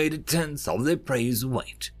barely weighed a tenth of their prey's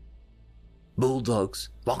weight. Bulldogs,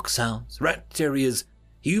 foxhounds, rat terriers,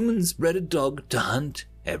 humans bred a dog to hunt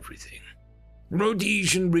everything.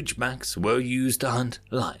 Rhodesian Ridgebacks were used to hunt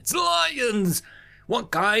lions. Lions!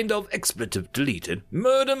 What kind of expletive deleted,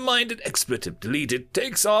 murder-minded expletive deleted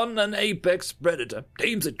takes on an apex predator,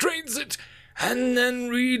 tames it, trains it, and then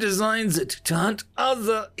redesigns it to hunt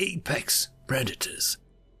other apex predators?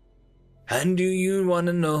 And do you want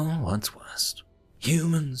to know what's worst?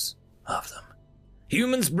 Humans of them.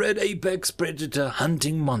 Humans bred apex predator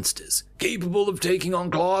hunting monsters, capable of taking on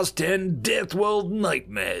Class 10 Death World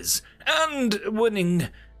nightmares, and winning.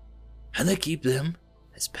 And they keep them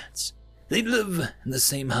as pets. They live in the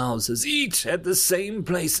same houses, eat at the same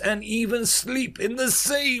place, and even sleep in the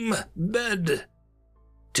same bed.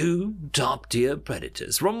 Two top-tier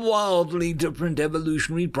predators from wildly different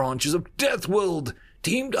evolutionary branches of Death World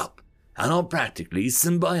teamed up and are practically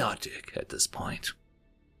symbiotic at this point.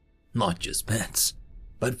 Not just pets,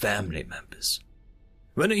 but family members.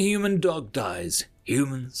 When a human dog dies,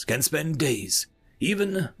 humans can spend days,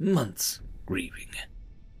 even months, grieving.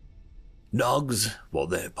 Dogs, for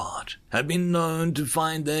their part, have been known to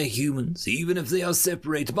find their humans even if they are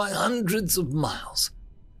separated by hundreds of miles,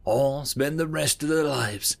 or spend the rest of their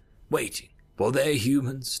lives waiting for their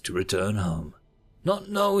humans to return home, not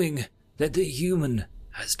knowing that the human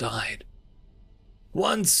has died.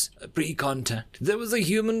 Once, pre-contact, there was a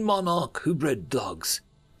human monarch who bred dogs.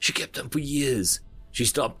 She kept them for years. She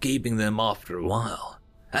stopped keeping them after a while,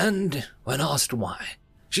 and when asked why,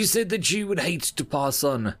 she said that she would hate to pass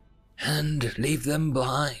on and leave them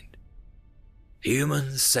behind.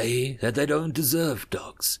 Humans say that they don't deserve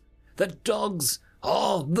dogs, that dogs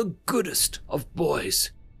are the goodest of boys.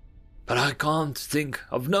 But I can't think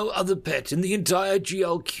of no other pet in the entire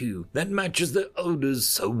GLQ that matches their odors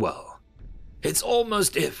so well. It's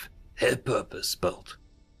almost if they're purpose-built.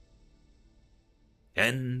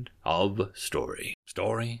 End of story.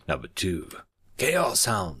 Story number 2. Chaos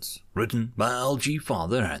Hounds, written by LG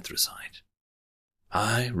Father Anthracite.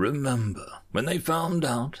 I remember when they found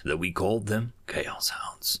out that we called them Chaos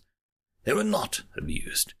Hounds. They were not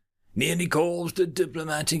amused. Nearly caused a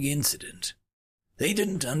diplomatic incident. They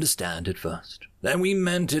didn't understand at first that we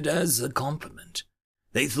meant it as a compliment.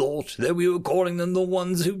 They thought that we were calling them the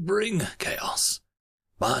ones who bring chaos.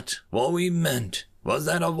 But what we meant was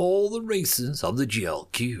that of all the races of the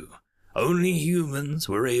GLQ, only humans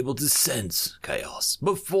were able to sense chaos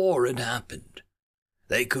before it happened.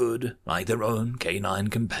 They could, like their own canine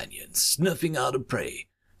companions, sniffing out a prey,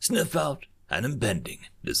 sniff out an impending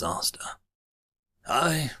disaster.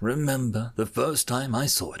 I remember the first time I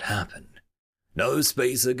saw it happen. No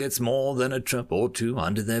spacer gets more than a trip or two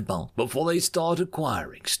under their belt before they start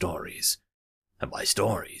acquiring stories. And by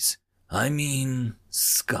stories, I mean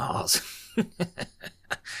scars.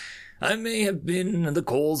 I may have been the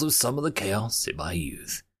cause of some of the chaos in my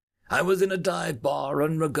youth. I was in a dive bar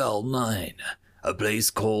on Regal 9, a place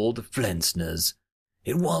called Flensner's.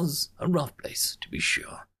 It was a rough place, to be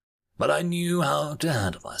sure, but I knew how to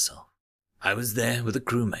handle myself. I was there with a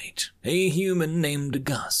crewmate, a human named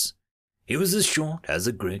Gus. He was as short as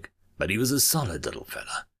a grig, but he was a solid little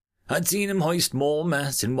fella. I'd seen him hoist more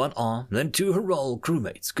mass in one arm than 2 Herol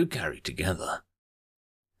crewmates could carry together.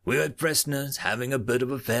 We were at Fresner's having a bit of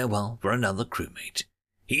a farewell for another crewmate.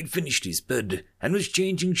 He'd finished his bid and was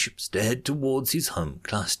changing ships to head towards his home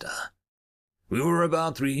cluster. We were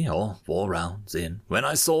about 3 or 4 rounds in when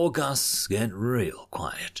I saw Gus get real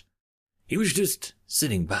quiet. He was just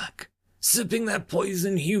sitting back, sipping that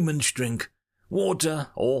poison human's drink, water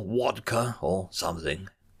or vodka or something.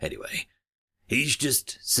 Anyway, he's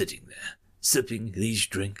just sitting there, sipping his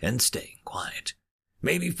drink and staying quiet.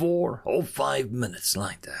 Maybe 4 or 5 minutes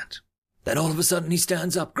like that. Then all of a sudden he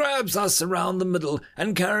stands up, grabs us around the middle,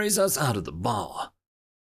 and carries us out of the bar.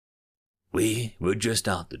 We were just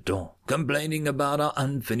out the door, complaining about our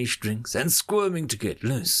unfinished drinks and squirming to get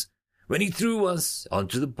loose, when he threw us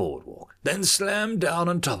onto the boardwalk, then slammed down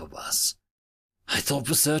on top of us. I thought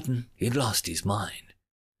for certain he'd lost his mind.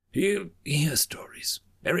 You hear stories,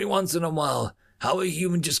 every once in a while, how a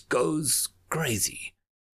human just goes crazy.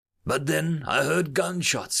 But then I heard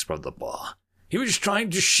gunshots from the bar. He was trying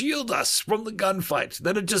to shield us from the gunfight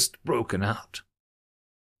that had just broken out.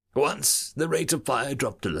 Once the rate of fire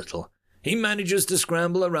dropped a little, he manages to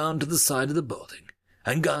scramble around to the side of the building,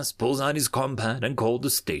 and Gus pulls out his compad and called the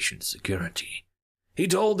station security. He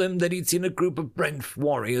told them that he'd seen a group of Brent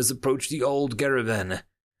warriors approach the old caravan.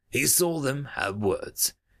 He saw them have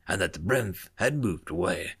words, and that the Brent had moved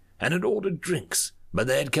away and had ordered drinks, but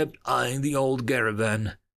they had kept eyeing the old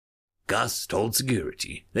caravan. Gus told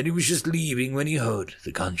security that he was just leaving when he heard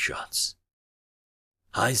the gunshots.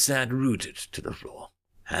 I sat rooted to the floor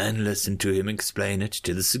and listened to him explain it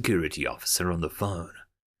to the security officer on the phone.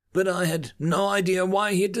 But I had no idea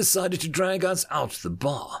why he had decided to drag us out of the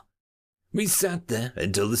bar. We sat there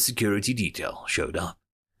until the security detail showed up,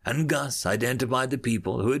 and Gus identified the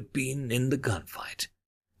people who had been in the gunfight.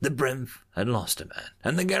 The Bremf had lost a man,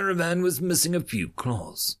 and the caravan was missing a few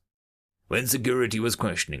claws. When security was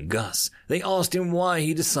questioning Gus, they asked him why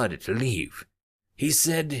he decided to leave. He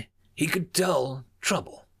said he could tell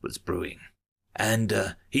trouble was brewing,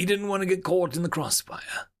 and he didn't want to get caught in the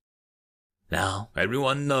crossfire. Now,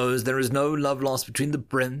 everyone knows there is no love lost between the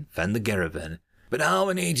Bremf and the caravan, but how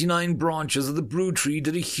in 89 branches of the brew tree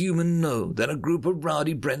did a human know that a group of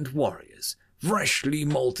rowdy Brent warriors, freshly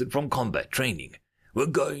malted from combat training, were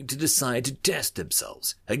going to decide to test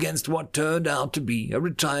themselves against what turned out to be a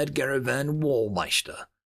retired caravan warmeister?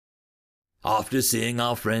 After seeing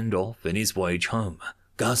our friend off in his voyage home,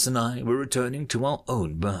 Gus and I were returning to our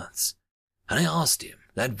own berths, and I asked him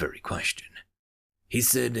that very question. He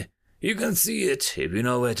said, "You can see it if you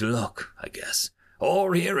know where to look, I guess.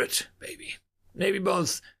 Or hear it, maybe. Maybe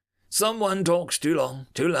both. Someone talks too long,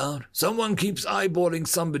 too loud. Someone keeps eyeballing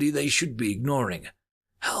somebody they should be ignoring.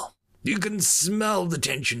 Hell, you can smell the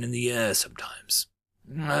tension in the air sometimes.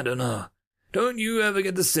 I don't know. Don't you ever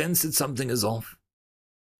get the sense that something is off?"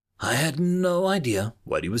 I had no idea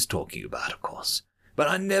what he was talking about, of course, but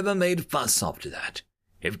I never made fuss after that.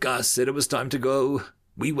 If Gus said it was time to go,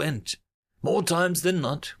 we went. More times than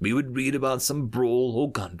not, we would read about some brawl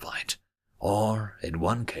or gunfight, or, in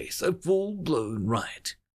one case, a full-blown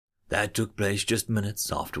riot. That took place just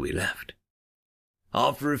minutes after we left.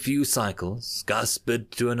 After a few cycles, Gus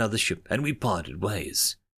sped to another ship, and we parted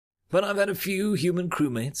ways. But I've had a few human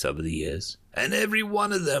crewmates over the years, and every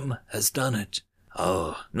one of them has done it.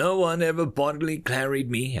 Oh, no one ever bodily carried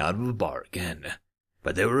me out of a bar again.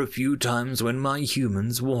 But there were a few times when my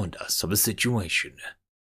humans warned us of a situation.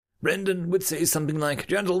 Brendan would say something like,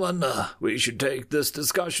 "Gentlemen, we should take this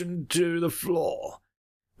discussion to the floor."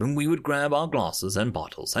 Then we would grab our glasses and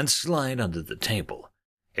bottles and slide under the table.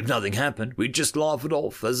 If nothing happened, we'd just laugh it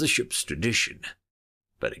off as a ship's tradition.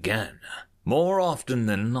 But again, more often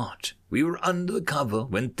than not, we were under the cover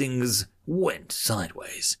when things went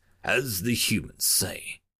sideways, as the humans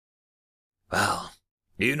say. Well,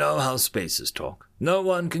 you know how spacers talk. No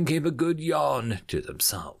one can keep a good yarn to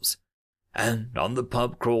themselves. And on the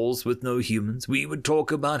pub crawls with no humans, we would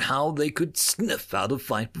talk about how they could sniff out a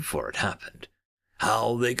fight before it happened,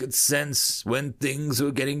 how they could sense when things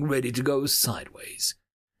were getting ready to go sideways,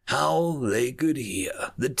 how they could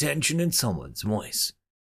hear the tension in someone's voice.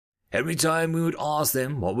 Every time we would ask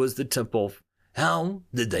them what was the tip-off, how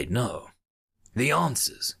did they know? The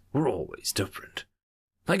answers were always different.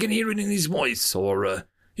 "I can hear it in his voice," or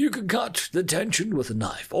 "You could cut the tension with a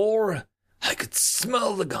knife," or "I could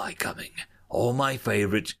smell the guy coming," or my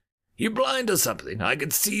favorite, "You're blind or something, I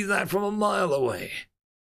could see that from a mile away."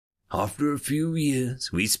 After a few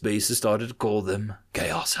years, we spacers started to call them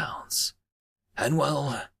Chaos Hounds. And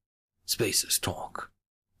well, spacers talk.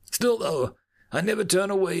 Still though, I never turn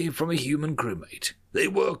away from a human crewmate. They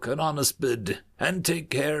work an honest bid and take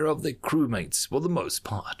care of their crewmates for the most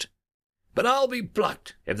part. But I'll be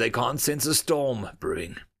plucked if they can't sense a storm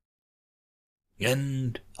brewing.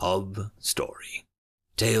 End of story.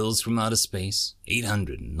 Tales from Outer Space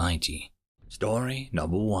 890. Story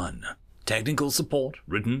number 1. Technical support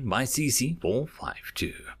written by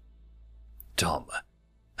CC452. Tom.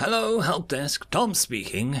 "Hello, help desk. Tom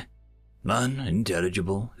speaking."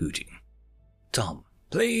 Unintelligible hooting. Tom.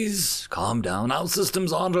 "Please, calm down. Our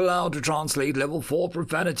systems aren't allowed to translate level 4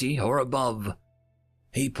 profanity or above."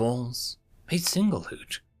 He pulls a single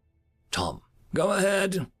hoot. Tom. "Go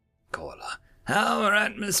ahead." Caller. "Our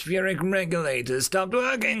atmospheric regulators stopped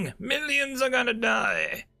working. Millions are gonna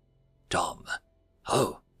die." Tom.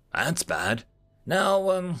 "Oh, That's bad.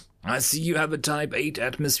 Now, I see you have a Type 8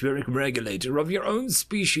 atmospheric regulator of your own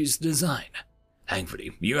species design.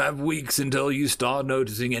 Thankfully, you have weeks until you start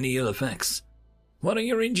noticing any ill effects. What are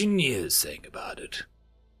your engineers saying about it?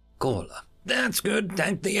 Caller. That's good,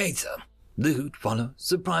 thank the Aether. The hoot follows,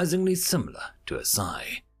 surprisingly similar to a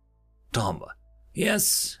sigh. Tom.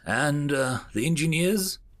 Yes, and the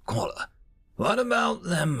engineers? Caller. What about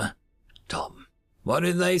them? Tom. What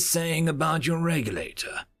are they saying about your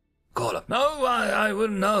regulator? Caller. Oh, I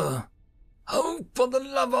wouldn't know. Oh, for the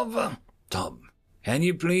love of... Tom. Can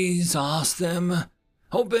you please ask them?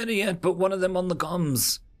 Or better yet, put one of them on the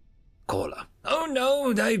comms. Caller. Oh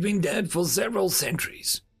no, they've been dead for several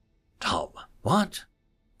centuries. Tom. What?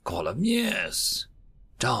 Caller. Yes.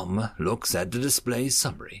 Tom looks at the display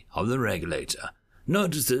summary of the regulator,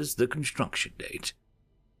 notices the construction date.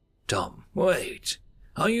 Tom. Wait.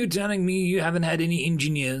 Are you telling me you haven't had any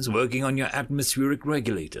engineers working on your atmospheric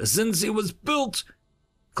regulator since it was built?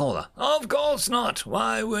 Caller. Of course not.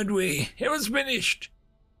 Why would we? It was finished.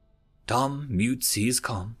 Tom mutes his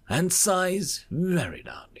comm and sighs very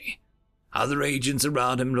loudly. Other agents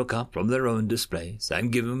around him look up from their own displays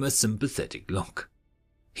and give him a sympathetic look.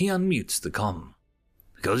 He unmutes the comm.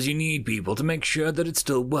 Because you need people to make sure that it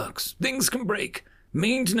still works. Things can break.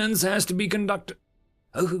 Maintenance has to be conducted.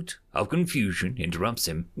 A hoot of confusion interrupts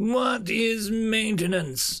him. What is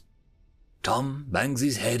maintenance? Tom bangs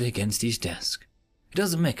his head against his desk. It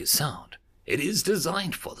doesn't make a sound. It is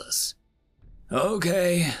designed for this.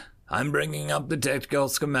 Okay, I'm bringing up the technical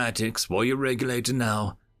schematics for your regulator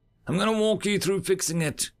now. I'm going to walk you through fixing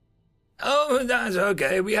it. Oh, that's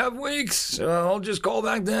okay. We have weeks, so I'll just call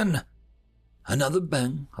back then. Another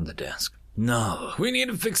bang on the desk. No, we need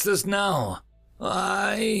to fix this now.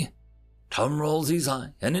 Why? Tom rolls his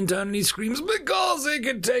eye and internally screams, because it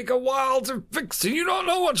could take a while to fix and you don't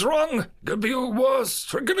know what's wrong. It could be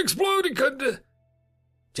worse. It could explode. It could...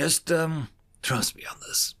 Just, trust me on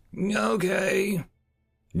this. Okay.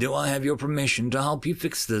 Do I have your permission to help you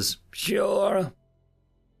fix this? Sure.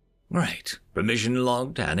 Great. Permission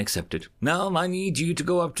logged and accepted. Now I need you to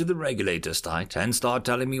go up to the regulator site and start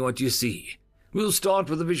telling me what you see. We'll start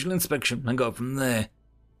with a visual inspection and go from there.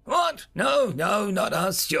 What? No, not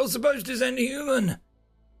us. You're supposed to send a human.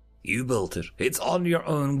 You built it. It's on your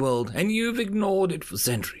own world, and you've ignored it for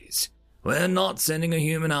centuries. We're not sending a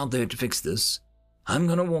human out there to fix this. I'm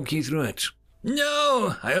gonna walk you through it.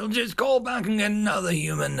 No, I'll just call back and get another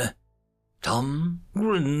human. Tom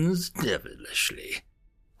grins devilishly.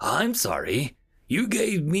 I'm sorry. You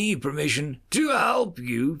gave me permission to help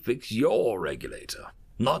you fix your regulator,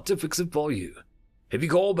 not to fix it for you. If you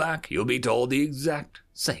call back, you'll be told the exact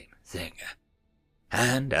same thing.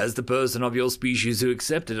 And as the person of your species who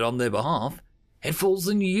accepted it on their behalf, it falls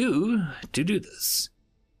on you to do this.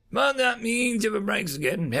 But that means if it breaks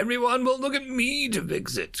again, everyone will look at me to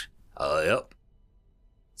fix it. Yep.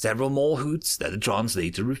 Several more hoots that the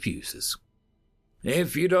translator refuses.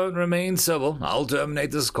 If you don't remain civil, I'll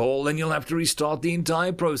terminate this call and you'll have to restart the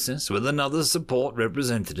entire process with another support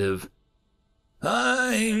representative.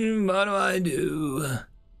 Fine, what do I do?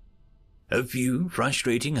 A few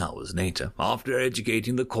frustrating hours later, after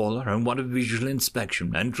educating the caller on what a visual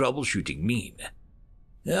inspection and troubleshooting mean.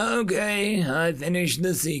 Okay, I finished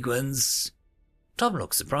the sequence. Tom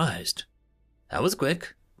looks surprised. That was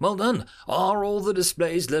quick. Well done. Are all the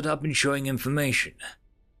displays lit up and showing information?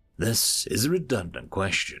 This is a redundant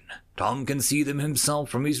question. Tom can see them himself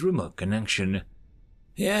from his remote connection.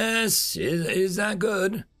 Yes, is that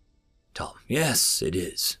good? Tom, yes, it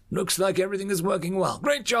is. Looks like everything is working well.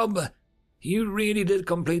 Great job. You really did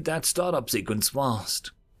complete that startup sequence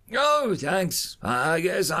fast. Oh, thanks. I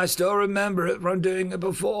guess I still remember it from doing it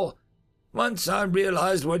before. Once I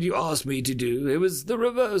realized what you asked me to do, it was the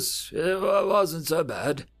reverse. It wasn't so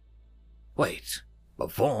bad. Wait,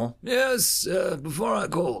 before? Yes, before I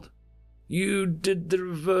called. You did the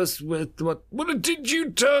reverse with what? Well, did you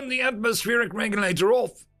turn the atmospheric regulator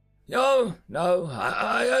off? No,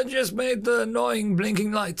 I just made the annoying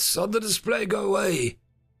blinking lights on the display go away.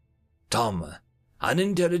 Tom,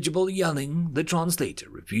 unintelligible yelling, the translator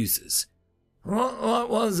refuses. What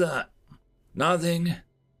was that? Nothing,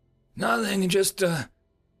 just, the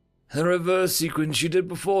reverse sequence you did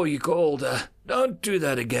before you called. Don't do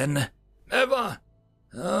that again. Ever.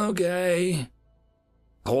 Okay.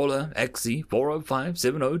 Caller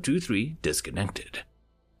XE4057023 disconnected.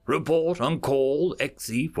 Report on call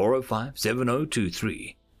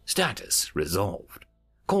XE4057023. Status resolved.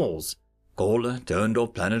 Calls. Caller turned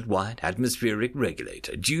off planet-wide atmospheric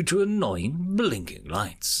regulator due to annoying blinking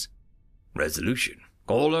lights. Resolution.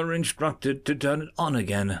 Caller instructed to turn it on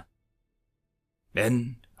again.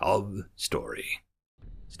 End of story.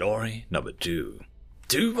 Story number 2.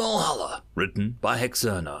 To Valhalla, written by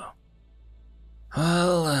Hexerno.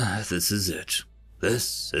 Well, this is it.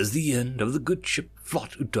 This is the end of the good ship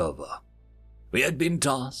Flot Utova. We had been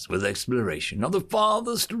tasked with exploration of the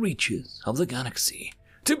farthest reaches of the galaxy,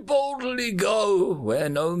 to boldly go where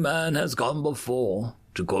no man has gone before,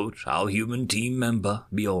 to quote our human team member,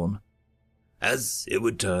 Bjorn. As it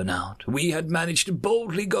would turn out, we had managed to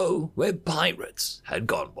boldly go where pirates had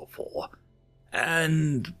gone before,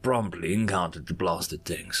 and promptly encountered the blasted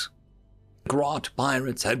things. Grot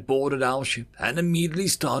pirates had boarded our ship and immediately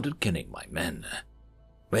started killing my men.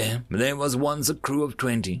 Where there was once a crew of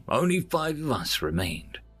 20, only 5 of us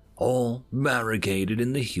remained, all barricaded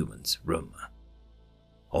in the humans' room.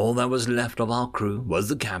 All that was left of our crew was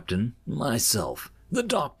the captain, myself, the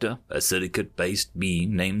doctor, a silicate-based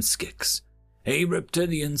being named Skix, a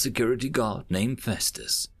reptilian security guard named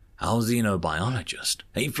Festus, our xenobiologist,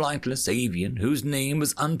 a flightless avian whose name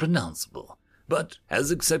was unpronounceable, but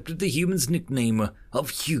has accepted the human's nickname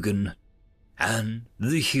of Hugin, and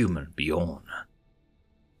the human Bjorn.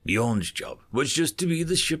 Bjorn's job was just to be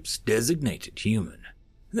the ship's designated human.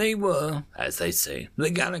 They were, as they say,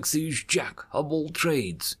 the galaxy's jack of all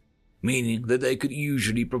trades, meaning that they could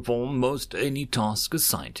usually perform most any task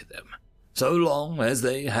assigned to them, so long as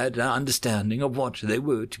they had an understanding of what they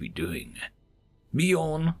were to be doing.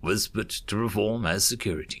 Bjorn was put to perform as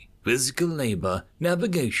security, physical labor,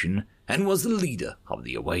 navigation, and was the leader of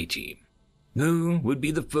the away team, who would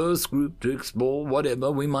be the first group to explore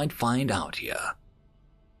whatever we might find out here.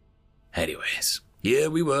 Anyways, here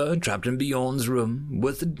we were, trapped in Bjorn's room,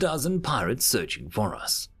 with a dozen pirates searching for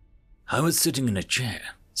us. I was sitting in a chair,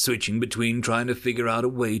 switching between trying to figure out a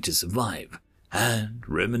way to survive, and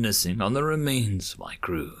reminiscing on the remains of my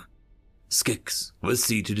crew. Skix was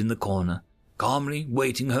seated in the corner, calmly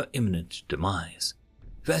waiting her imminent demise.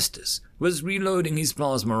 Festus was reloading his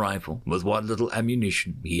plasma rifle with what little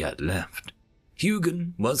ammunition he had left.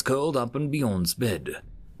 Hugin was curled up on Bjorn's bed,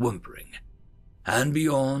 whimpering. And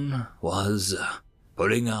Bjorn was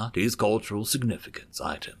pulling out his cultural significance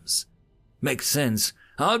items. Makes sense.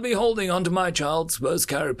 I'd be holding onto my child's first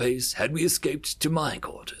carapace had we escaped to my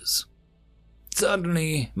quarters.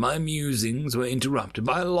 Suddenly, my musings were interrupted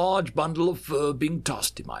by a large bundle of fur being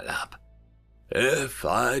tossed in my lap. If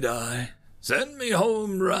I die, send me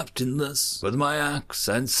home wrapped in this, with my axe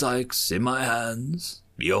and scythes in my hands,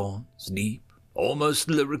 Bjorn's deep, almost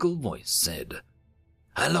lyrical voice said.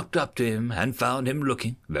 I looked up to him and found him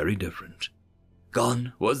looking very different.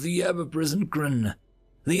 Gone was the ever-present grin,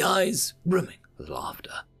 the eyes brimming with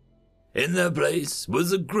laughter. In their place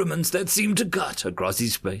was a grimace that seemed to cut across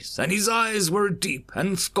his face, and his eyes were deep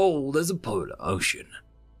and cold as a polar ocean.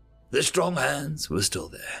 The strong hands were still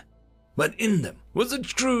there, but in them was a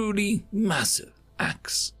truly massive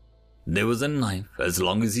axe. There was a knife as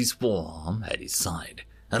long as his forearm at his side,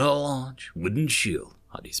 and a large wooden shield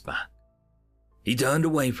on his back. He turned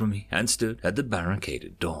away from me and stood at the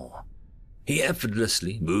barricaded door. He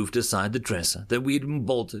effortlessly moved aside the dresser that we had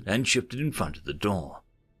bolted and shifted in front of the door,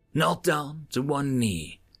 knelt down to one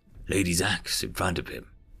knee, laid his axe in front of him,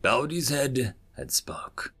 bowed his head, and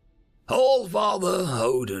spoke. All-Father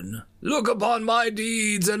Odin, look upon my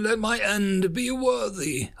deeds and let my end be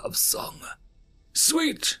worthy of song.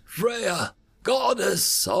 Sweet Freya,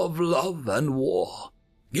 goddess of love and war,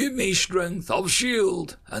 give me strength of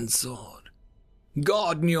shield and sword.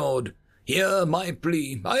 God Njord, hear my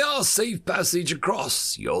plea, I ask safe passage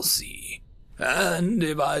across your sea. And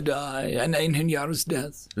if I die an Einherjar's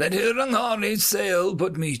death, let Hiranghari's sail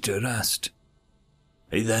put me to rest.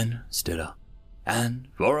 He then stood up, and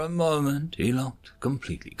for a moment he looked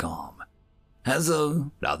completely calm, as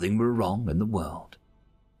though nothing were wrong in the world.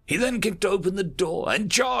 He then kicked open the door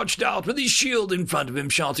and charged out with his shield in front of him,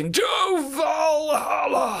 shouting, To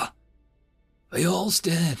Valhalla! We all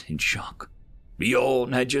stared in shock.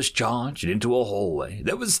 Bjorn had just charged into a hallway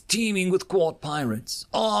that was teeming with quart pirates,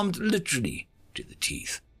 armed literally to the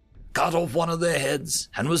teeth, cut off one of their heads,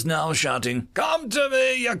 and was now shouting, Come to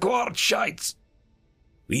me, you quart shites!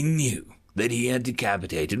 We knew that he had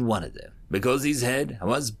decapitated one of them, because his head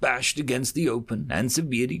was bashed against the open and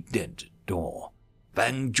severely dented door,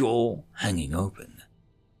 fanged jaw hanging open.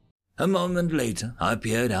 A moment later, I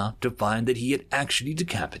peered out to find that he had actually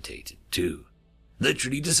decapitated 2.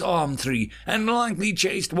 Literally disarmed 3, and likely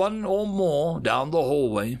chased 1 or more down the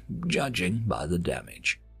hallway, judging by the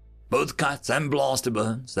damage. Both cuts and blaster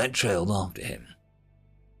burns that trailed after him.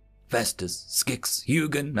 Festus, Skix,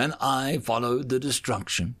 Hugin, and I followed the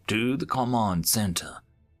destruction to the command center.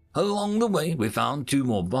 Along the way we found 2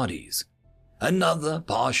 more bodies, another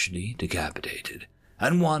partially decapitated,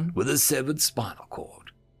 and one with a severed spinal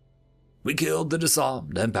cord. We killed the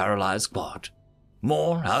disarmed and paralyzed squad,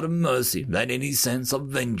 more out of mercy than any sense of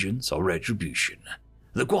vengeance or retribution.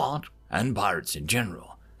 The quad, and pirates in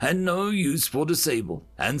general, had no use for disabled,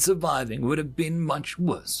 and surviving would have been much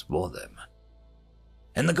worse for them.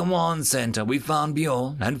 In the command center, we found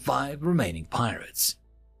Bjorn and 5 remaining pirates.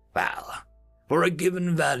 Well, for a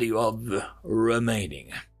given value of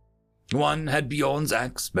remaining. One had Bjorn's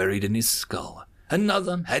axe buried in his skull.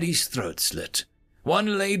 Another had his throat slit.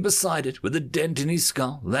 One laid beside it with a dent in his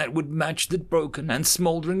skull that would match the broken and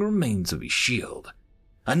smoldering remains of his shield.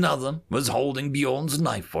 Another was holding Bjorn's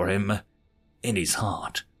knife for him in his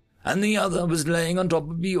heart, and the other was laying on top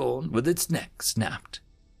of Bjorn with its neck snapped.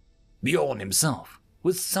 Bjorn himself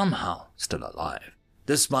was somehow still alive,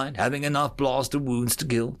 despite having enough blaster wounds to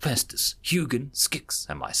kill Festus, Hugin, Skix,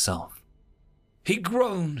 and myself. He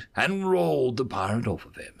groaned and rolled the pirate off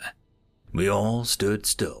of him. We all stood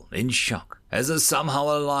still in shock as a somehow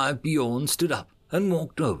alive Bjorn stood up and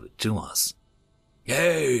walked over to us.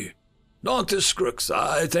 "Hey, Dr. Scrooks,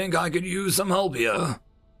 I think I could use some help here."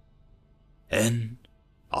 End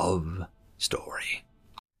of story.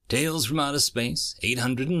 Tales from Outer Space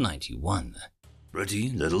 891. Pretty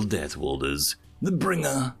Little Deathwalders, the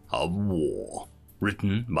Bringer of War.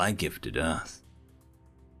 Written by Gifted Earth.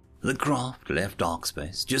 The craft left dark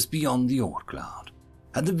space just beyond the Oort cloud,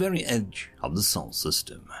 at the very edge of the Sol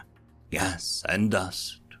system. Gas and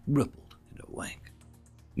dust rippled in her wake.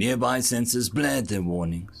 Nearby sensors blared their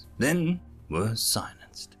warnings, then were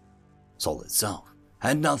silenced. Sol itself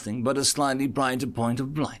had nothing but a slightly brighter point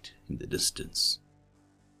of light in the distance.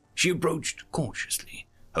 She approached cautiously.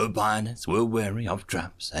 Her pilots were wary of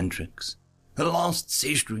traps and tricks. The Lost's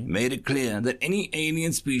history made it clear that any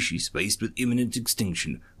alien species faced with imminent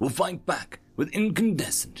extinction will fight back with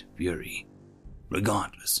incandescent fury,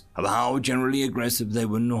 regardless of how generally aggressive they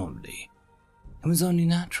were normally. It was only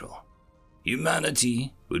natural.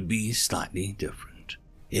 Humanity would be slightly different,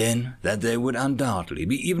 in that they would undoubtedly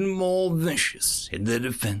be even more vicious in their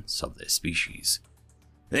defense of their species.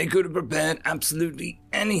 They could have prepared absolutely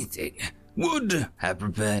anything, would have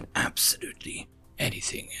prepared absolutely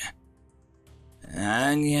anything.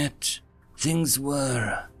 And yet, things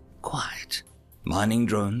were quiet. Mining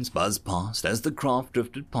drones buzzed past as the craft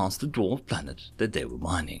drifted past the dwarf planet that they were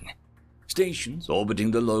mining. Stations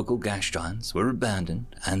orbiting the local gas giants were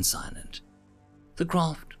abandoned and silent. The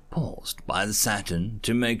craft paused by the Saturn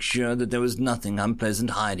to make sure that there was nothing unpleasant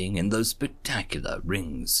hiding in those spectacular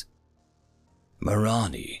rings.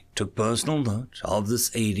 Marani took personal note of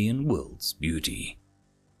this alien world's beauty.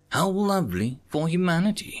 How lovely for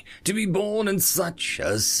humanity to be born in such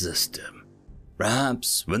a system.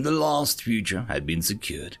 Perhaps when the lost future had been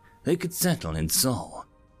secured, they could settle in Sol.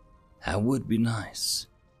 That would be nice.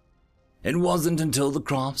 It wasn't until the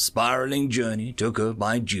craft's spiraling journey took her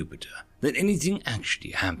by Jupiter that anything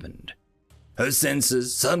actually happened. Her sensors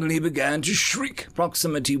suddenly began to shriek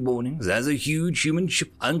proximity warnings as a huge human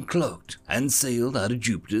ship uncloaked and sailed out of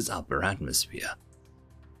Jupiter's upper atmosphere.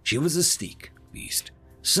 She was a sleek beast,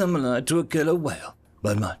 similar to a killer whale,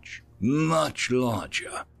 but much, much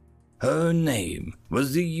larger. Her name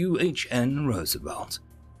was the UHN Roosevelt,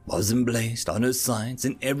 was emblazoned on her sides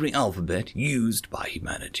in every alphabet used by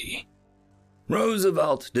humanity.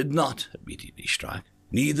 Roosevelt did not immediately strike,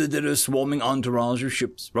 neither did her swarming entourage of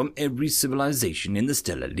ships from every civilization in the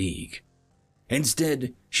Stellar League.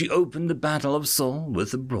 Instead, she opened the Battle of Sol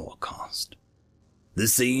with a broadcast. The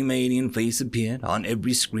same alien face appeared on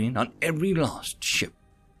every screen on every lost ship.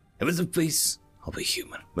 It was the face of a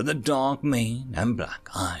human with a dark mane and black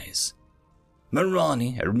eyes.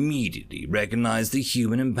 Marani immediately recognized the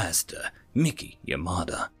human ambassador, Miki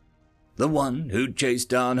Yamada, the one who chased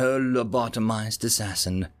down her lobotomized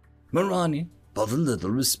assassin. Marani felt a little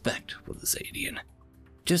respect for this alien.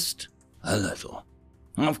 Just a little.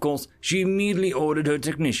 Of course, she immediately ordered her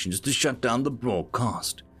technicians to shut down the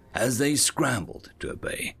broadcast. As they scrambled to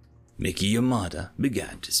obey, Miki Yamada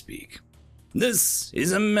began to speak. "This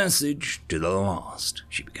is a message to the lost,"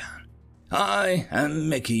 she began. "I am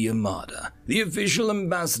Miki Yamada, the official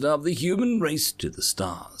ambassador of the human race to the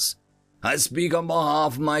stars. I speak on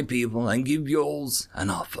behalf of my people and give yours an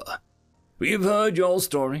offer. We have heard your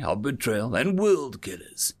story of betrayal and world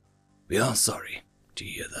killers. We are sorry to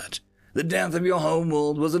hear that. The death of your home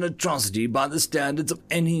world was an atrocity by the standards of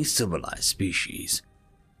any civilized species.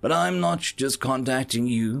 But I'm not just contacting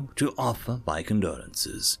you to offer my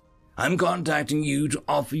condolences. I'm contacting you to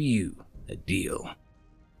offer you a deal.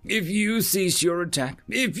 If you cease your attack,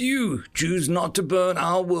 if you choose not to burn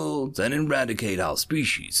our worlds and eradicate our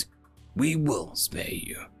species, we will spare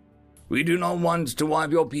you. We do not want to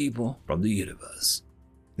wipe your people from the universe.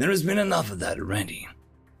 There has been enough of that already.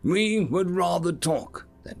 We would rather talk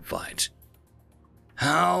than fight.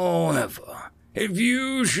 However, if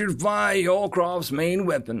you should fire your craft's main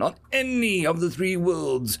weapon on any of the 3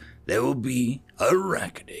 worlds, there will be a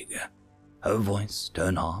reckoning." Her voice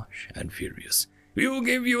turned harsh and furious. "We will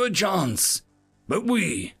give you a chance, but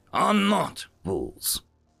we are not fools."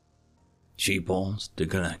 She paused to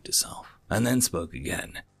collect herself, and then spoke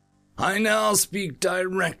again. "I now speak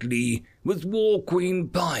directly with War Queen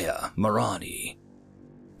Paya Marani."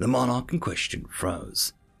 The monarch in question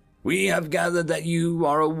froze. "We have gathered that you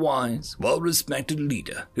are a wise, well-respected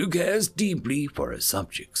leader who cares deeply for her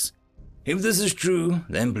subjects. If this is true,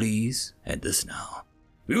 then please end this now.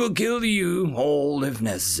 We will kill you all if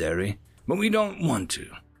necessary, but we don't want to.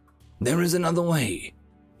 There is another way.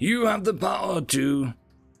 You have the power to—"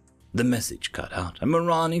 The message cut out, and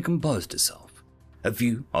Marani composed herself. A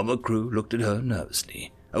few of her crew looked at her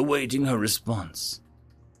nervously, awaiting her response.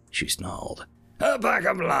 She snarled, "A pack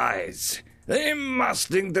of lies! They must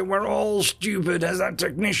think that we're all stupid as that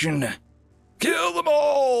technician. Kill them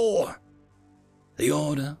all!" The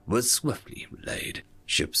order was swiftly relayed.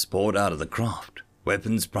 Ships poured out of the craft,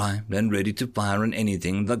 weapons primed and ready to fire on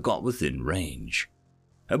anything that got within range.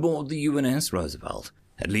 Aboard the UNS Roosevelt,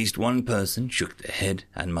 at least one person shook their head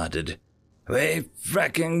and muttered, "We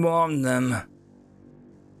fricking warned them."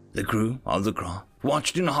 The crew of the craft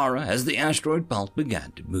watched in horror as the asteroid belt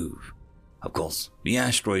began to move. Of course, the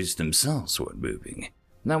asteroids themselves weren't moving.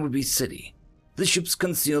 That would be silly. The ships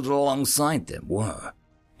concealed alongside them were.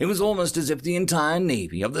 It was almost as if the entire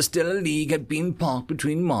navy of the Stellar League had been parked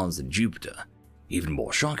between Mars and Jupiter. Even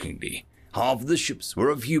more shockingly, half of the ships were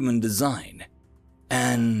of human design.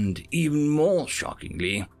 And even more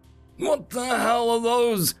shockingly, what the hell are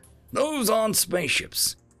those? Those aren't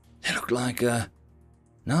spaceships. They look like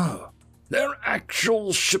No, they're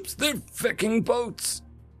actual ships. They're fucking boats.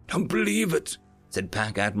 Don't believe it, said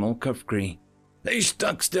Pack Admiral Kufgri. They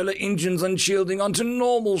stuck stellar engines and shielding onto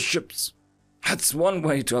normal ships. That's one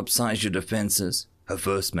way to upsize your defenses, her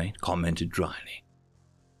first mate commented dryly.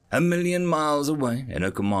 1,000,000 miles away in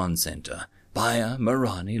her command center, Paya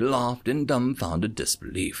Marani laughed in dumbfounded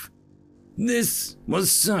disbelief. This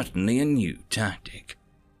was certainly a new tactic.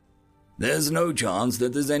 There's no chance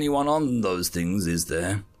that there's anyone on those things, is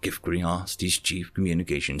there? Kufgri asked his chief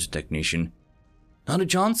communications technician. Not a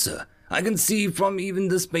chance, sir. I can see from even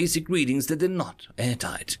this basic readings that they're not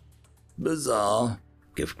airtight. Bizarre.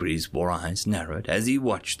 Kufgri's 4 eyes narrowed as he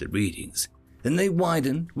watched the readings. Then they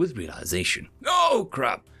widened with realization. Oh,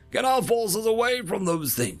 crap! Get our forces away from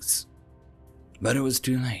those things! But it was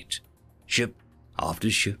too late. Ship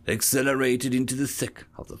after ship accelerated into the thick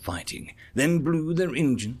of the fighting, then blew their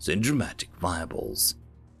engines in dramatic fireballs.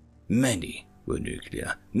 Many were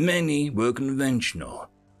nuclear, many were conventional.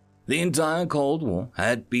 The entire Cold War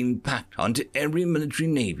had been packed onto every military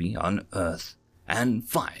navy on Earth and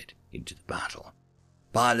fired into the battle,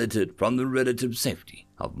 piloted from the relative safety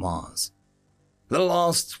of Mars. The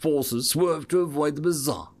last forces swerved to avoid the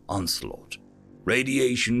bizarre onslaught.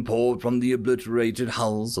 Radiation poured from the obliterated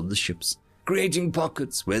hulls of the ships, creating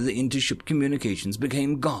pockets where the intership communications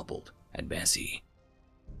became garbled and messy.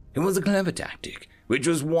 It was a clever tactic, which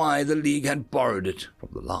was why the League had borrowed it from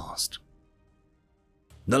the last.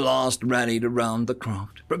 The last rallied around the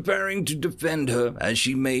craft, preparing to defend her as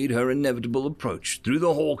she made her inevitable approach through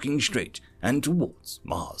the Hawking Strait and towards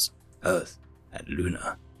Mars, Earth, and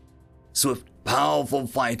Luna. Swift, powerful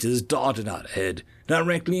fighters darted out ahead,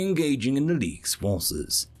 directly engaging in the League's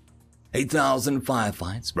forces. 8,000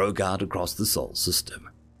 firefights broke out across the Sol system.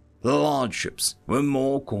 The large ships were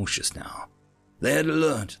more cautious now. They had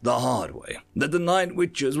learnt the hard way that the Night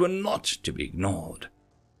Witchers were not to be ignored.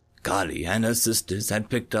 Kali and her sisters had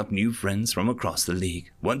picked up new friends from across the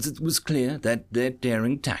League once it was clear that their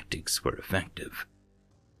daring tactics were effective.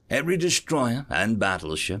 Every destroyer and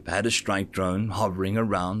battleship had a strike drone hovering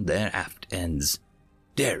around their aft ends,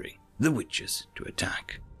 daring the Witches to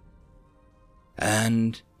attack.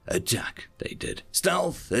 And attack they did.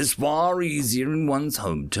 Stealth is far easier in one's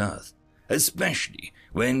home turf, especially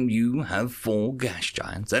when you have 4 gas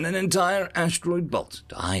giants and an entire asteroid belt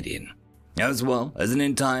to hide in, as well as an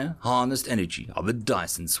entire harnessed energy of a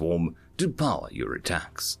Dyson swarm to power your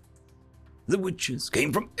attacks. The Witches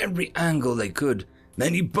came from every angle they could,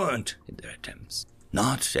 many burnt in their attempts.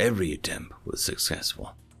 Not every attempt was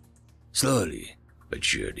successful. Slowly but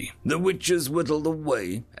surely, the Witches whittled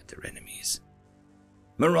away at their enemies.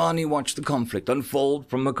 Marani watched the conflict unfold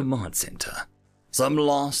from a command center. Some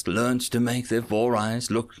lost learned to make their 4 eyes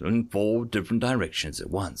look in 4 different directions at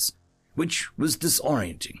once, which was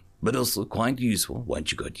disorienting, but also quite useful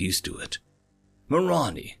once you got used to it.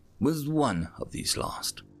 Marani was one of these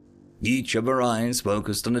lost. Each of her eyes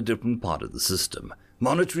focused on a different part of the system,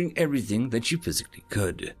 monitoring everything that she physically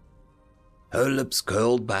could. Her lips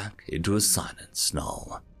curled back into a silent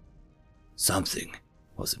snarl. Something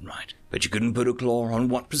wasn't right, but she couldn't put a claw on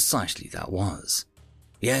what precisely that was.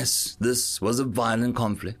 Yes, this was a violent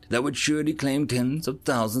conflict that would surely claim tens of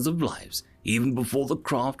thousands of lives even before the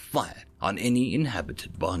craft fired on any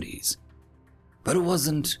inhabited bodies. But it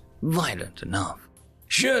wasn't violent enough.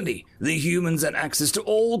 Surely the humans had access to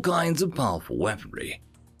all kinds of powerful weaponry.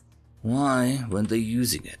 Why weren't they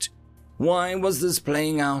using it? Why was this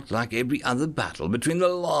playing out like every other battle between the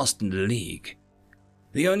Lost and the League?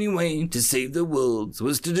 The only way to save the worlds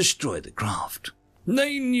was to destroy the craft.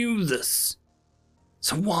 They knew this.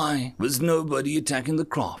 So why was nobody attacking the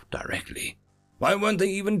craft directly? Why weren't they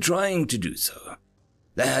even trying to do so?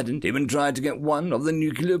 They hadn't even tried to get one of the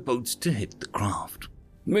nuclear boats to hit the craft,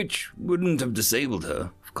 which wouldn't have disabled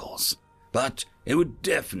her, of course, but it would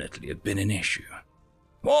definitely have been an issue.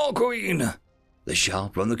 "War Queen!" The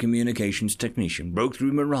shout from the communications technician broke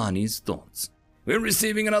through Mirani's thoughts. "We're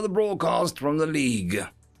receiving another broadcast from the League."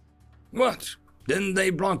 "What? Didn't they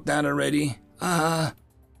block that already?" The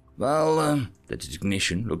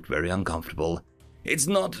technician looked very uncomfortable. "It's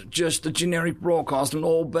not just a generic broadcast on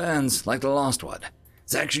all bands like the last one.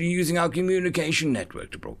 It's actually using our communication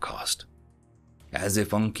network to broadcast." As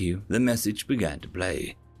if on cue, the message began to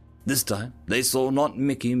play. This time, they saw not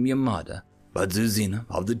Miki Yamada, but Zuzina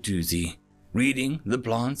of the Tuzi. Reading the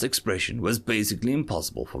plant's expression was basically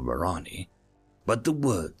impossible for Mirani, but the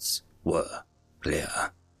words were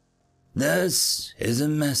clear. "This is a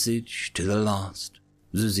message to the lost,"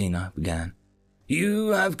 Zuzina began. "You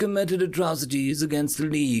have committed atrocities against the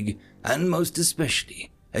League, and most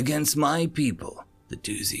especially against my people, the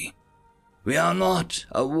Tuzi. We are not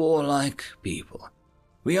a warlike people.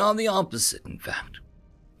 We are the opposite, in fact.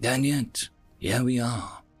 And yet, here we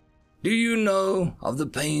are. Do you know of the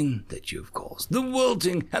pain that you have caused, the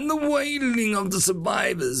wilting and the wailing of the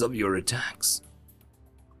survivors of your attacks?"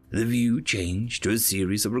 The view changed to a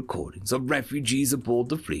series of recordings of refugees aboard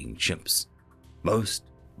the fleeing ships. Most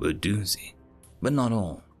were Tuzi, but not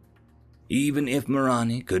all. Even if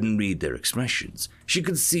Mirani couldn't read their expressions, she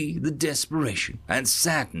could see the desperation and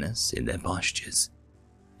sadness in their postures.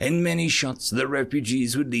 In many shots, the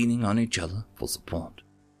refugees were leaning on each other for support.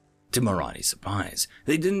 To Mirani's surprise,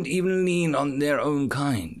 they didn't even lean on their own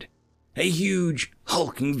kind. A huge,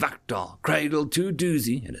 hulking Vactar cradled two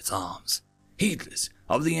Tuzi in its arms, heedless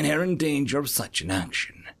of the inherent danger of such an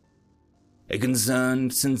action. A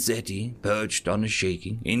concerned Sensetti perched on a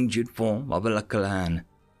shaking, injured form of a Lakalan.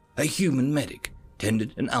 A human medic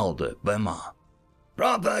tended an elder Bema.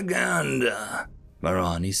 "Propaganda,"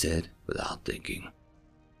 Mirani said without thinking.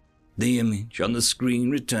 The image on the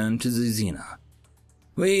screen returned to Zuzina.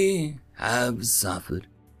 "We have suffered.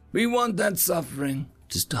 We want that suffering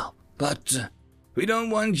to stop, but we don't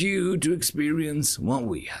want you to experience what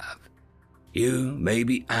we have. You may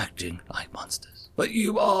be acting like monsters, but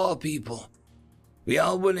you are people. We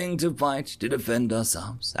are willing to fight to defend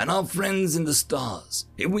ourselves and our friends in the stars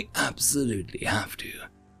if we absolutely have to.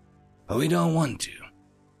 But we don't want to.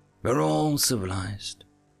 We're all civilized,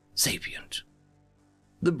 sapient."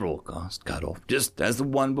 The broadcast cut off just as the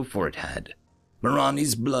one before it had.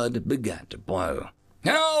 Mirani's blood began to boil.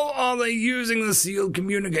 "How are they using the sealed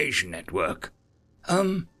communication network?"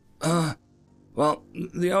 Well,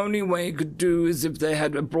 the only way it could do is if they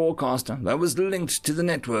had a broadcaster that was linked to the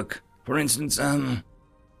network. For instance, the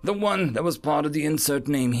one that was part of the insert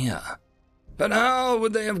name here. But how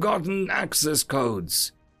would they have gotten access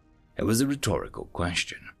codes? It was a rhetorical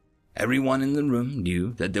question. Everyone in the room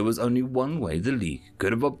knew that there was only one way the League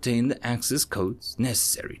could have obtained the access codes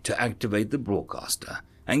necessary to activate the broadcaster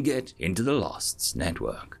and get into the Lost's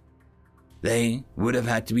network. They would have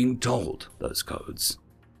had to be told those codes.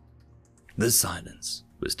 The silence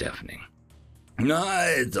was deafening.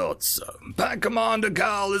 "I thought so. Pack Commander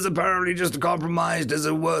Cal is apparently just compromised as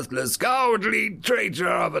a worthless, cowardly traitor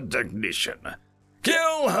of a technician.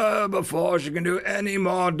 Kill her before she can do any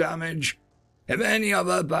more damage. If any of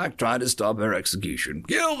her pack try to stop her execution,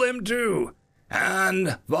 kill them too.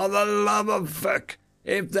 And, for the love of feck,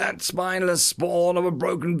 if that spineless spawn of a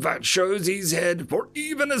broken vat shows his head for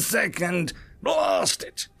even a second, blast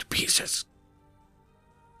it to pieces."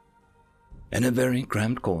 In a very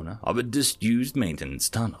cramped corner of a disused maintenance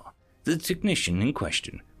tunnel, the technician in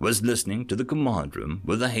question was listening to the command room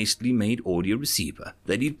with a hastily made audio receiver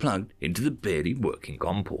that he'd plugged into the barely working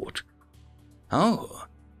COM port. Oh.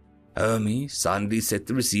 Hermes suddenly set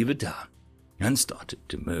the receiver down and started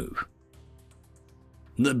to move.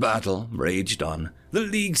 The battle raged on. The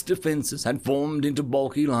League's defenses had formed into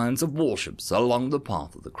bulky lines of warships along the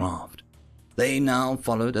path of the craft. They now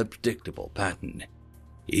followed a predictable pattern.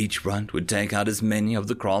 Each front would take out as many of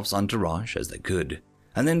the craft's entourage as they could,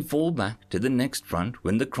 and then fall back to the next front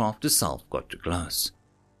when the craft itself got too close.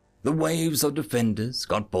 The waves of defenders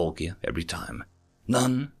got bulkier every time.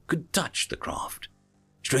 None could touch the craft.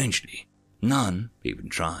 Strangely, none even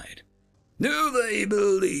tried. Do they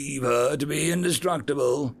believe her to be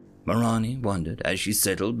indestructible? Marani wondered as she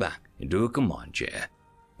settled back into a command chair.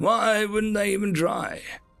 Why wouldn't they even try?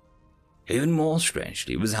 Even more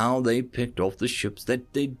strangely was how they picked off the ships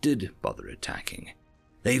that they did bother attacking.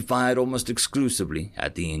 They fired almost exclusively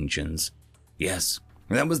at the engines. Yes,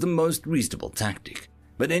 that was the most reasonable tactic,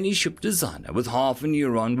 but any ship designer with half a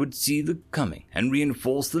neuron would see the coming and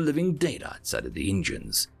reinforce the living data outside of the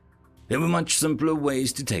engines. There were much simpler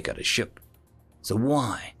ways to take out a ship, so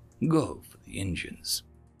why go for the engines?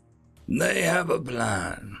 They have a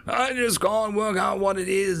plan. I just can't work out what it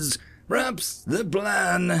is. Perhaps the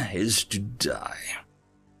plan is to die.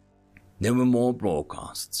 There were more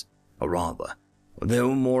broadcasts, or rather, there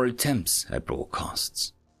were more attempts at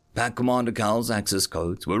broadcasts. Pack Commander Cal's access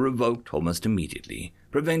codes were revoked almost immediately,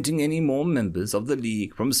 preventing any more members of the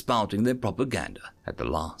League from spouting their propaganda at the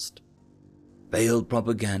last. Veiled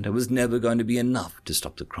propaganda was never going to be enough to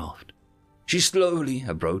stop the craft. She slowly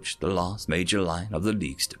approached the last major line of the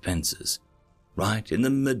League's defenses, right in the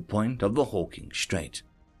midpoint of the Hawking Strait.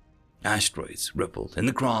 Asteroids rippled in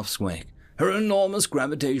the craft's wake. Her enormous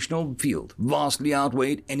gravitational field vastly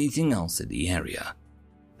outweighed anything else in the area.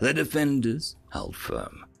 The defenders held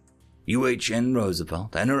firm. UHN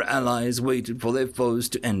Roosevelt and her allies waited for their foes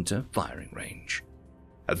to enter firing range.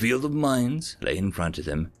 A field of mines lay in front of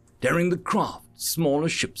them, daring the craft's smaller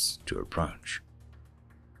ships to approach.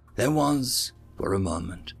 There was, for a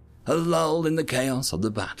moment, a lull in the chaos of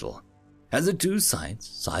the battle, as the two sides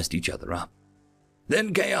sized each other up.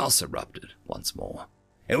 Then chaos erupted once more.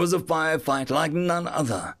 It was a firefight like none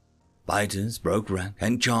other. Fighters broke rank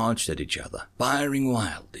and charged at each other, firing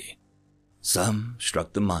wildly. Some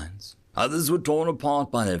struck the mines, others were torn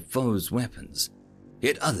apart by their foes' weapons,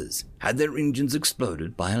 yet others had their engines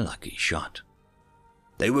exploded by a lucky shot.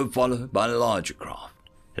 They were followed by larger craft,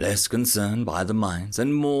 less concerned by the mines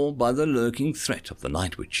and more by the lurking threat of the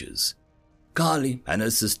Night Witches. Kali and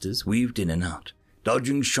her sisters weaved in and out,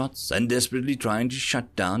 dodging shots and desperately trying to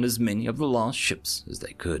shut down as many of the last ships as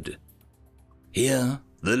they could. Here,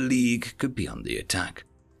 the League could be on the attack.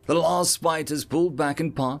 The last fighters pulled back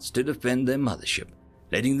in parts to defend their mothership,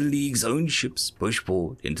 letting the League's own ships push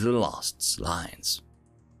forward into the last's lines.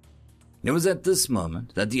 It was at this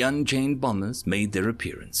moment that the Unchained bombers made their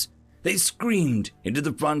appearance. They screamed into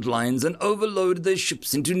the front lines and overloaded their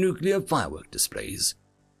ships into nuclear firework displays.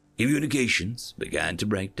 Communications began to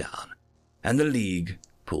break down, and the League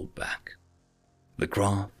pulled back. The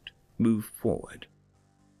craft moved forward.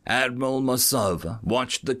 Admiral Masova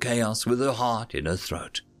watched the chaos with her heart in her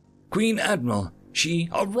throat. Queen Admiral, she,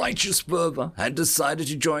 of righteous fervor, had decided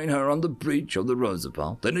to join her on the bridge of the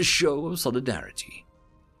Roosevelt in a show of solidarity.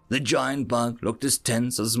 The giant bug looked as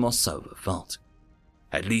tense as Masova felt.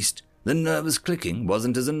 At least, the nervous clicking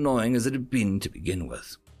wasn't as annoying as it had been to begin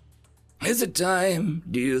with. Is it time,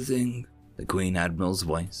 do you think? The Queen Admiral's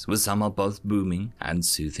voice was somehow both booming and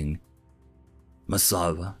soothing.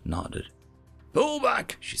 Masova nodded. Pull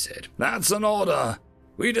back, she said. That's an order.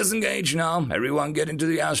 We disengage now. Everyone get into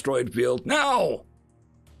the asteroid field. Now!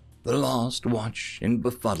 The last watched in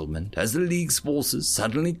befuddlement as the League's forces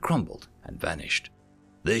suddenly crumbled and vanished,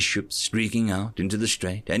 their ships streaking out into the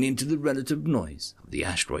strait and into the relative noise of the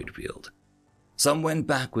asteroid field. Some went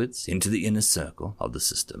backwards into the inner circle of the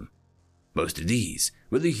system. Most of these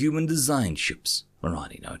were the human-designed ships,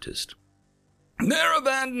 Marani noticed. They're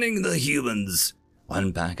abandoning the humans,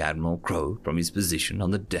 one Pack Admiral crowed from his position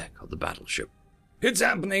on the deck of the battleship. It's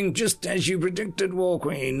happening just as you predicted, War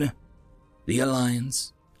Queen. The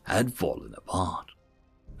Alliance had fallen apart,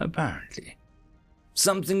 apparently.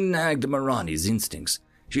 Something nagged at Marani's instincts.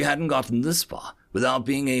 She hadn't gotten this far without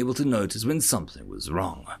being able to notice when something was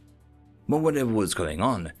wrong. But whatever was going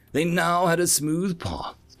on, they now had a smooth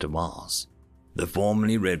path to Mars. The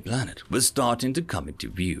formerly red planet was starting to come into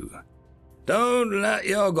view. Don't let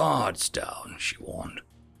your guards down, she warned.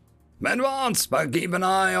 Advance, but keep an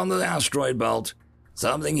eye on the asteroid belt.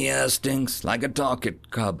 Something here stinks like a target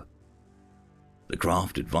cub. The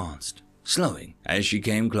craft advanced, slowing as she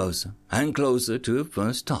came closer and closer to her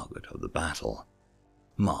first target of the battle,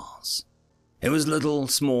 Mars. It was little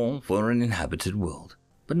small for an inhabited world,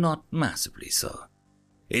 but not massively so.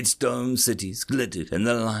 Its domed cities glittered in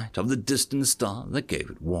the light of the distant star that gave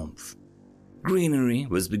it warmth. Greenery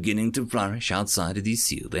was beginning to flourish outside of these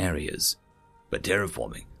sealed areas, but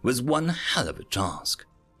terraforming was one hell of a task,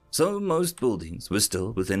 so most buildings were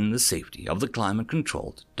still within the safety of the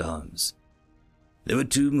climate-controlled domes. There were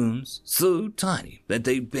 2 moons, so tiny that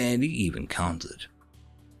they barely even counted.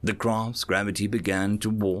 The craft's gravity began to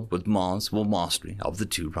war with Mars for mastery of the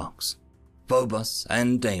 2 rocks. Phobos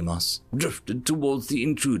and Deimos drifted towards the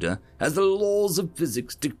intruder as the laws of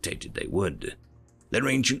physics dictated they would, their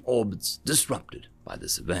ancient orbits disrupted by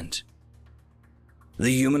this event. The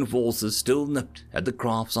human forces still nipped at the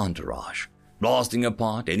craft's entourage, blasting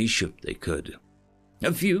apart any ship they could.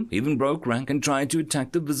 A few even broke rank and tried to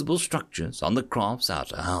attack the visible structures on the craft's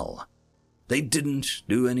outer hull. They didn't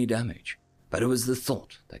do any damage, but it was the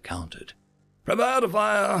thought that counted. "Prepare to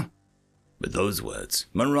fire!" With those words,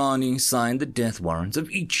 Marani signed the death warrants of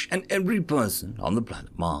each and every person on the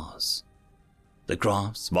planet Mars. The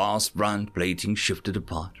craft's vast front plating shifted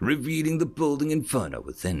apart, revealing the building inferno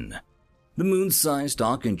within. The moon-sized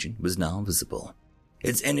dark engine was now visible,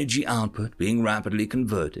 its energy output being rapidly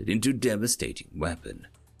converted into a devastating weapon.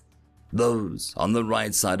 Those on the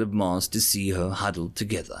right side of Mars to see her huddled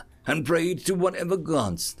together and prayed to whatever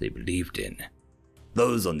gods they believed in.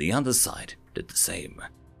 Those on the other side did the same,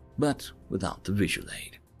 but without the visual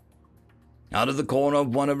aid. Out of the corner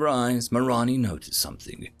of one of her eyes, Marani noticed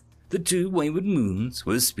something. The 2 wayward moons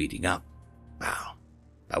were speeding up. Wow,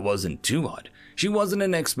 that wasn't too odd. She wasn't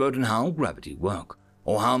an expert in how gravity worked,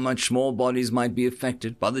 or how much small bodies might be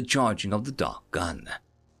affected by the charging of the dark gun.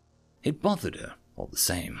 It bothered her all the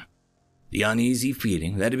same. The uneasy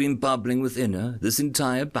feeling that had been bubbling within her this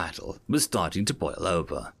entire battle was starting to boil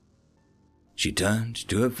over. She turned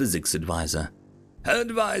to her physics advisor.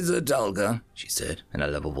 "Advisor Talga," she said in a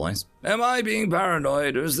level voice, "am I being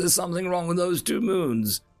paranoid, or is there something wrong with those 2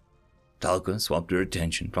 moons?" Talga swapped her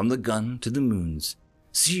attention from the gun to the moons.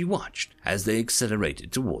 She watched as they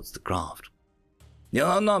accelerated towards the craft.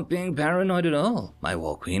 "You're not being paranoid at all, my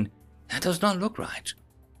War Queen. That does not look right."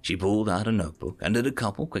 She pulled out a notebook and did a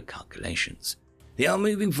couple quick calculations. "They are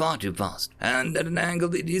moving far too fast, and at an angle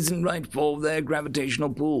that isn't right for their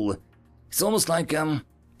gravitational pull. It's almost like,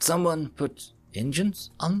 someone put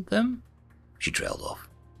engines on them?" She trailed off.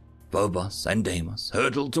 Phobos and Deimos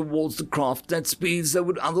hurtled towards the craft at speeds they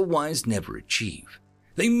would otherwise never achieve.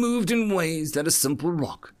 They moved in ways that a simple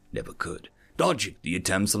rock never could, dodging the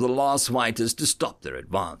attempts of the last fighters to stop their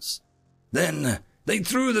advance. Then they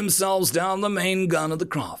threw themselves down the main gun of the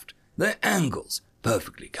craft, their angles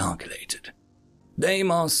perfectly calculated.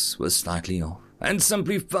 Deimos was slightly off and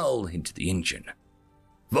simply fell into the engine.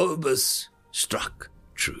 Phobos struck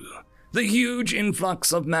true. The huge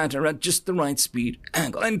influx of matter at just the right speed,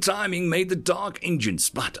 angle, and timing made the dark engine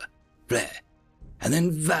sputter, flare, and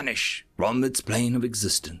then vanish from its plane of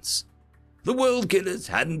existence. The World Killers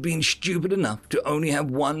hadn't been stupid enough to only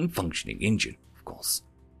have one functioning engine, of course.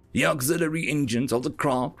 The auxiliary engines of the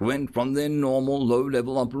craft went from their normal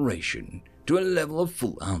low-level operation to a level of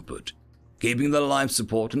full output, keeping the life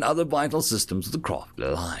support and other vital systems of the craft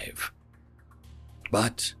alive.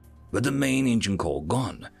 But with the main engine core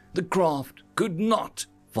gone, the craft could not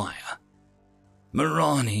fire.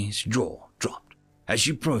 Marani's jaw dropped as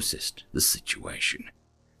she processed the situation.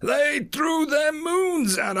 "They threw their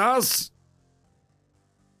moons at us!"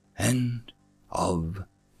 End of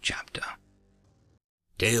chapter.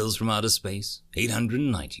 Tales from Outer Space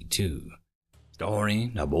 892. Story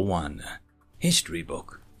number 1. History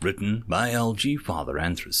book written by L.G. Father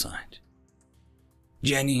Anthracite.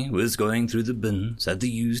 Jenny was going through the bins at the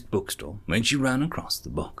used bookstore when she ran across the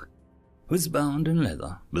book. It was bound in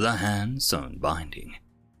leather with a hand-sewn binding.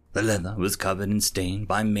 The leather was covered and stained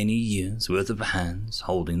by many years' worth of hands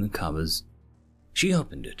holding the covers. She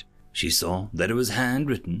opened it. She saw that it was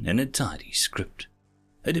handwritten in a tidy script.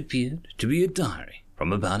 It appeared to be a diary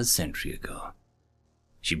from about a century ago.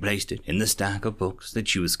 She placed it in the stack of books that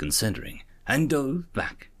she was considering and dove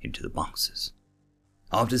back into the boxes.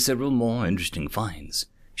 After several more interesting finds,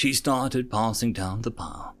 she started passing down the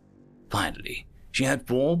pile. Finally, she had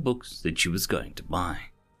 4 books that she was going to buy.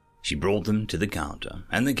 She brought them to the counter,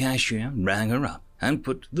 and the cashier rang her up and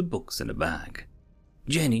put the books in a bag.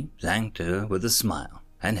 Jenny thanked her with a smile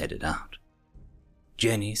and headed out.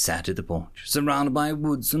 Jenny sat at the porch, surrounded by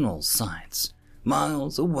woods on all sides,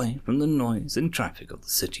 miles away from the noise and traffic of the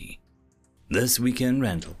city. This weekend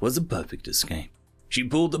rental was a perfect escape. She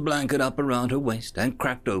pulled the blanket up around her waist and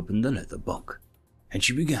cracked open the leather book, and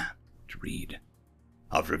she began to read.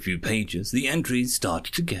 After a few pages, the entries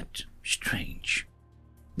started to get strange.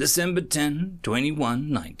 December 10,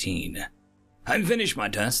 2119. I finished my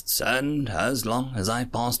tests, and as long as I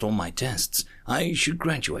passed all my tests, I should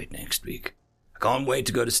graduate next week. Can't wait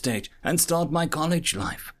to go to state and start my college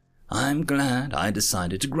life. I'm glad I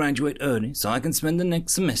decided to graduate early so I can spend the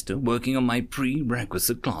next semester working on my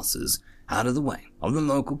prerequisite classes out of the way of the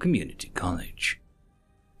local community college.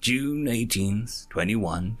 June 18th,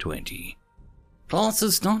 2120.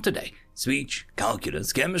 Classes start today. Speech,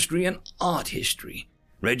 calculus, chemistry, and art history.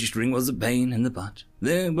 Registering was a pain in the butt.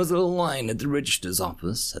 There was a line at the registrar's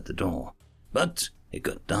office at the door, but it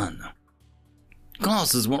got done.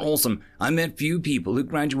 Classes were awesome. I met few people who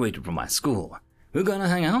graduated from my school. We're going to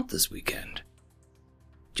hang out this weekend.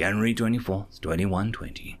 January 24th,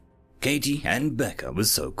 2120. Katie and Becca were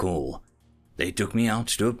so cool. They took me out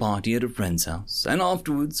to a party at a friend's house, and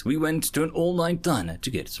afterwards we went to an all-night diner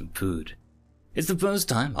to get some food. It's the first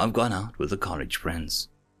time I've gone out with the college friends.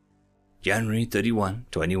 January 31,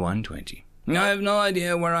 2120. I have no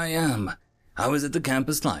idea where I am. I was at the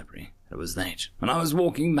campus library. It was late, and I was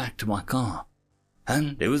walking back to my car.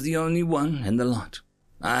 And it was the only one in the lot.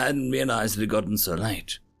 I hadn't realized it had gotten so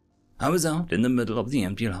late. I was out in the middle of the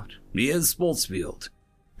empty lot, near the sports field.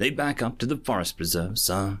 They back up to the forest preserve,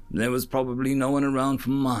 so there was probably no one around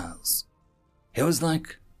for miles. It was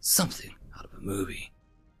like something out of a movie.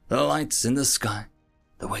 The lights in the sky,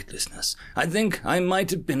 the weightlessness. I think I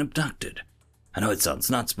might have been abducted. I know it sounds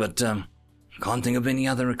nuts, but can't think of any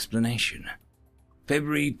other explanation.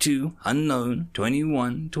 February 2, unknown,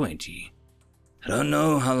 2120. I don't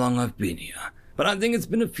know how long I've been here, but I think it's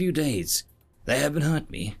been a few days. They haven't hurt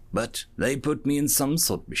me, but they put me in some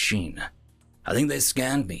sort of machine. I think they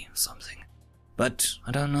scanned me or something. But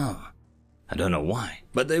I don't know. I don't know why,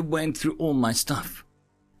 but they went through all my stuff.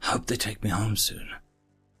 I hope they take me home soon.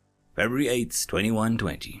 February 8th,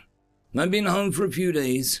 2120. I've been home for a few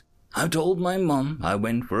days. I told my mom I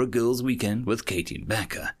went for a girls' weekend with Katie and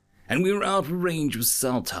Becca, and we were out of range of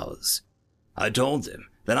cell towers. I told them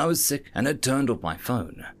that I was sick and had turned off my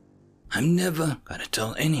phone. I'm never going to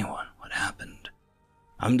tell anyone what happened.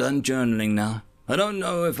 I'm done journaling now. I don't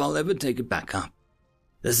know if I'll ever take it back up.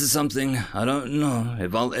 This is something I don't know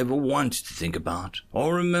if I'll ever want to think about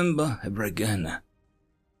or remember ever again.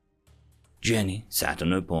 Jenny sat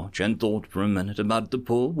on her porch and thought for a minute about the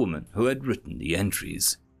poor woman who had written the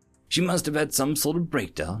entries. She must have had some sort of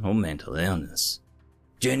breakdown or mental illness.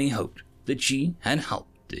 Jenny hoped that she had help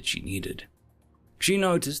that she needed. She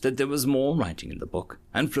noticed that there was more writing in the book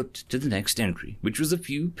and flipped to the next entry, which was a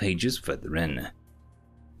few pages further in.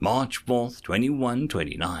 March 4th,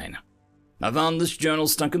 2129. I found this journal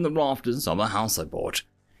stuck in the rafters of a house I bought.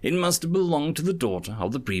 It must have belonged to the daughter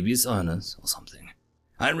of the previous owners or something.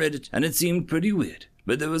 I read it and it seemed pretty weird,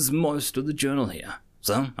 but there was most of the journal here,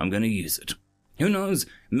 so I'm going to use it. Who knows,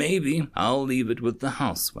 maybe I'll leave it with the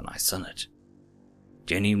house when I sell it.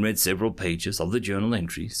 Jenny read several pages of the journal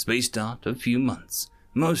entries spaced out a few months,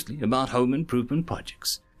 mostly about home improvement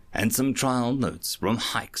projects, and some trial notes from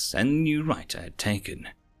hikes and the new writer had taken.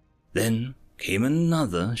 Then came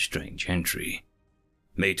another strange entry.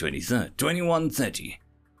 May 23rd, 2130.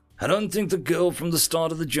 I don't think the girl from the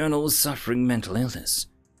start of the journal was suffering mental illness.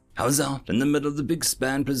 I was out in the middle of the Big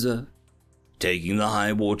Span Preserve, taking the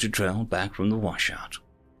high water trail back from the washout.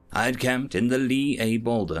 I had camped in the Lee A.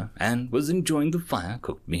 Boulder and was enjoying the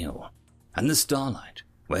fire-cooked meal and the starlight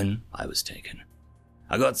when I was taken.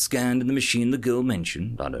 I got scanned in the machine the girl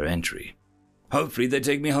mentioned on her entry. Hopefully they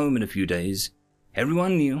take me home in a few days.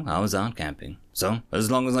 Everyone knew I was out camping, so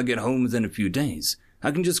as long as I get home within a few days,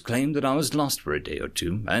 I can just claim that I was lost for a day or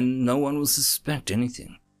two and no one will suspect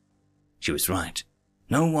anything. She was right.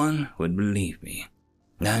 No one would believe me.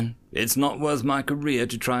 And it's not worth my career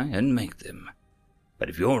to try and make them. But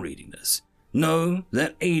if you're reading this, know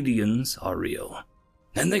that aliens are real,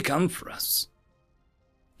 and they come for us.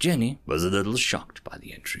 Jenny was a little shocked by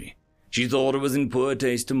the entry. She thought it was in poor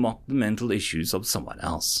taste to mock the mental issues of someone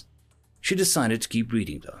else. She decided to keep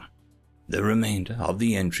reading, though. The remainder of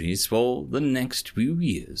the entries for the next few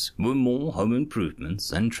years were more home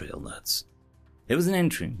improvements and trail notes. There was an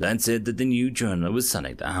entry that said that the new journaler was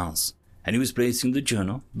selling the house, and he was placing the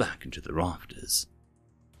journal back into the rafters.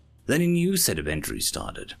 Then a new set of entries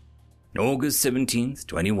started. August 17th,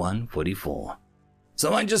 2144.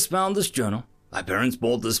 So I just found this journal. My parents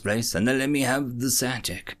bought this place and they let me have this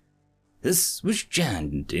attic. This was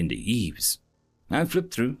jammed into eaves. I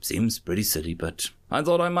flipped through, seems pretty silly, but I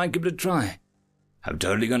thought I might give it a try. I'm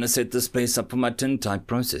totally going to set this place up for my tintype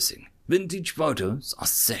processing. Vintage photos are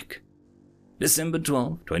sick. December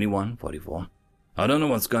 12th, 2144. I don't know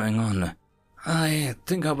what's going on. I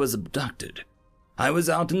think I was abducted. I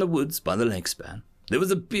was out in the woods by the lake span. There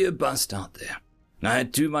was a beer bust out there. I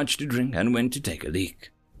had too much to drink and went to take a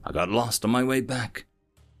leak. I got lost on my way back.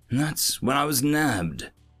 And that's when I was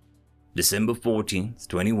nabbed. December 14th,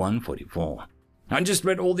 2144. I just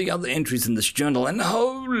read all the other entries in this journal, and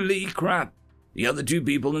holy crap, the other 2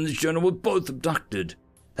 people in this journal were both abducted.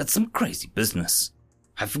 That's some crazy business.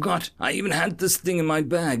 I forgot I even had this thing in my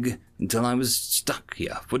bag until I was stuck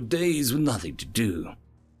here for days with nothing to do.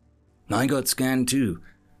 I got scanned too,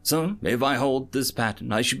 so if I hold this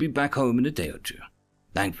pattern, I should be back home in a day or 2.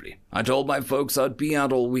 Thankfully, I told my folks I'd be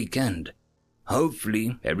out all weekend.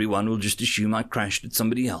 Hopefully, everyone will just assume I crashed at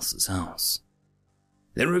somebody else's house.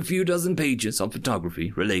 There were a few dozen pages of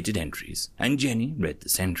photography-related entries, and Jenny read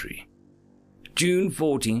this entry. June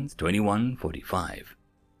 14th, 2145.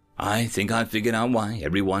 I think I figured out why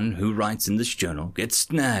everyone who writes in this journal gets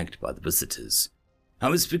snagged by the visitors. I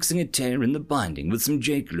was fixing a tear in the binding with some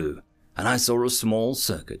J glue, and I saw a small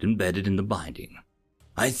circuit embedded in the binding.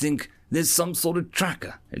 I think there's some sort of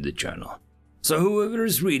tracker in the journal. So whoever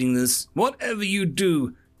is reading this, whatever you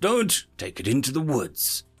do, don't take it into the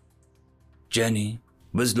woods. Jenny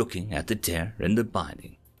was looking at the tear in the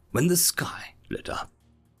binding when the sky lit up.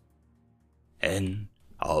 End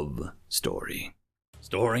of story.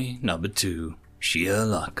 Story number 2, Sheer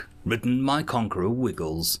Luck, written by Conqueror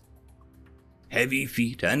Wiggles. Heavy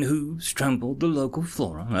feet and hooves trampled the local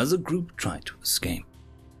flora as a group tried to escape.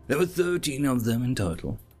 There were 13 of them in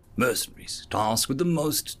total, mercenaries tasked with the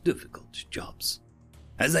most difficult jobs.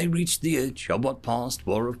 As they reached the edge of what passed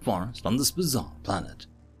for a forest on this bizarre planet,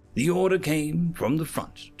 the order came from the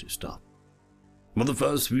front to stop. For the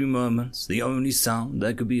first few moments, the only sound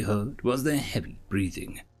that could be heard was their heavy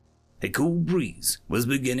breathing. A cool breeze was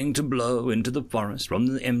beginning to blow into the forest from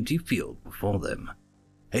the empty field before them.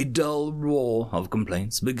 A dull roar of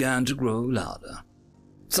complaints began to grow louder.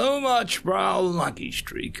 "So much for our lucky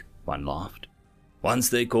streak," one laughed. Once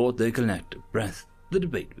they caught their collective breath, the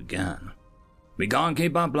debate began. "We can't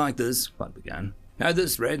keep up like this," one began. "At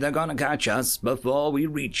this rate, they're gonna catch us before we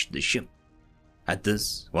reach the ship." At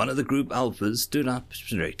this, one of the group alphas stood up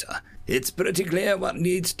straighter. "It's pretty clear what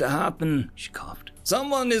needs to happen," she coughed.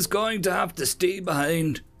 "Someone is going to have to stay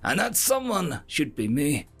behind, and that someone should be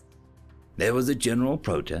me." There was a general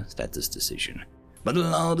protest at this decision, but the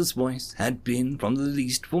loudest voice had been from the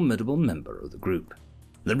least formidable member of the group,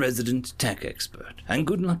 the resident tech expert and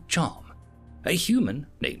good luck charm, a human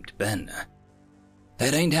named Ben.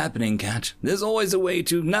 "That ain't happening, Cat. There's always a way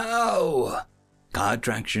to—" "No!" Card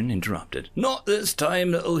Traction interrupted. "Not this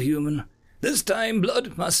time, little human. This time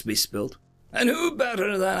blood must be spilt. And who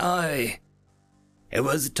better than I?" It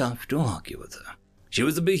was tough to argue with her. She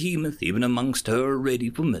was a behemoth even amongst her already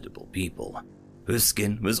formidable people. Her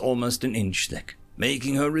skin was almost an inch thick,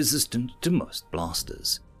 making her resistant to most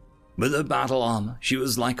blasters. With her battle armor, she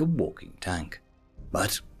was like a walking tank.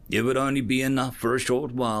 But it would only be enough for a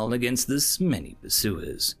short while against this many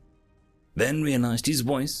pursuers. Ben realized his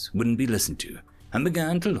voice wouldn't be listened to, and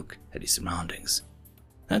began to look at his surroundings.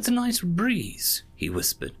 "That's a nice breeze," he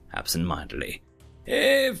whispered absent-mindedly.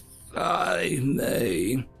 "If I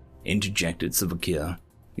may," interjected Savakia.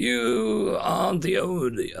 "You aren't the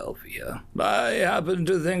only elf here. I happen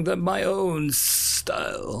to think that my own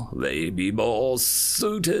style may be more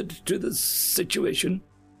suited to the situation."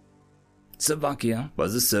 Savakia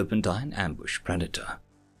was a serpentine ambush predator.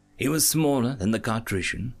 He was smaller than the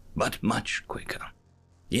Cartrician, but much quicker.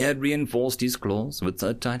 He had reinforced his claws with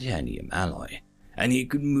a titanium alloy, and he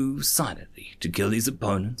could move silently to kill his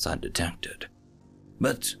opponents undetected.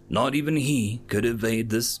 But not even he could evade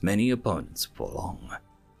this many opponents for long.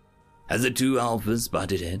 As the two alphas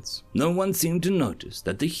butted heads, no one seemed to notice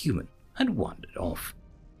that the human had wandered off.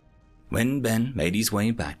 When Ben made his way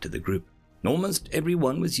back to the group, almost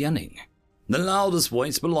everyone was yelling. The loudest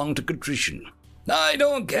voice belonged to Contrition. "I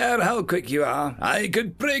don't care how quick you are. I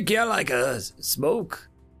could break you like a smoke."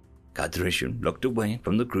 Contrition looked away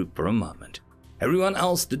from the group for a moment. Everyone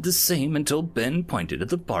else did the same until Ben pointed at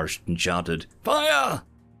the forest and shouted, "Fire!"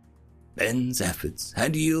 Ben's efforts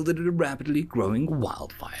had yielded a rapidly growing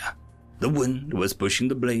wildfire. The wind was pushing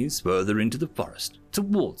the blaze further into the forest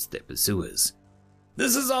towards their pursuers.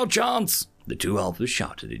 "This is our chance!" the two alphas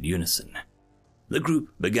shouted in unison. The group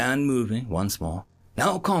began moving once more,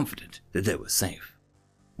 now confident that they were safe.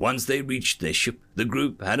 Once they reached their ship, the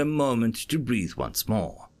group had a moment to breathe once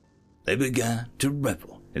more. They began to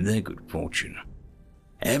revel in their good fortune.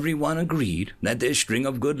 Everyone agreed that their string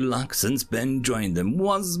of good luck since Ben joined them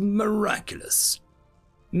was miraculous.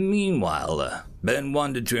 Meanwhile, Ben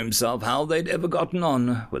wondered to himself how they'd ever gotten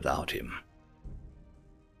on without him.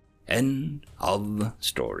 End of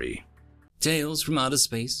story. Tales from Outer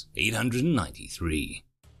Space 893.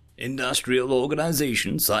 Industrial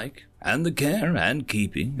Organization Psych and the Care and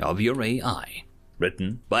Keeping of Your AI.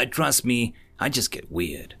 Written by Trust Me, I Just Get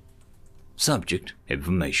Weird. Subject: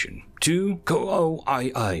 Information. To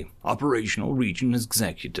KOII, Operational Region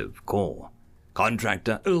Executive Core.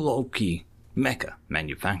 Contractor Iloki, Mecca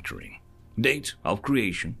Manufacturing. Date of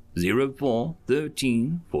creation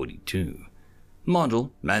 04/13/42.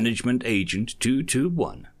 Model Management Agent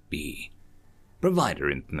 221B. Provider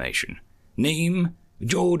information. Name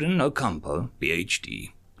Jordan Ocampo,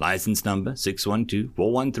 PhD. License number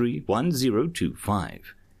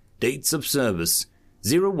 612-413-1025. Dates of service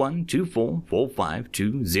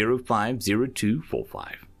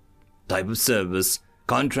 01244520050245. Type of service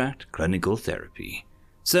contract clinical therapy.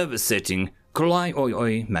 Service setting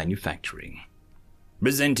Kolai Manufacturing.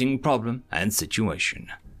 Presenting problem and situation.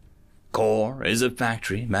 Core is a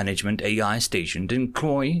factory management AI stationed in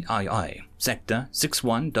Kroy II, Sector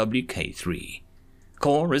 61WK3.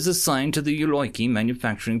 Core is assigned to the Uloiki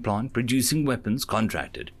manufacturing plant producing weapons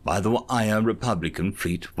contracted by the Aya Republican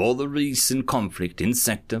Fleet for the recent conflict in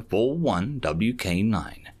Sector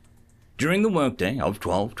 41WK9. During the workday of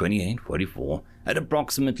 12/28/44 at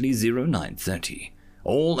approximately 0930,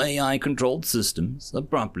 all AI-controlled systems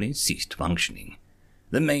abruptly ceased functioning.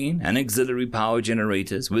 The main and auxiliary power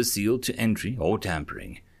generators were sealed to entry or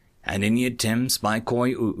tampering, and any attempts by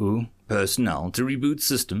Koi UU personnel to reboot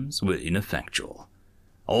systems were ineffectual.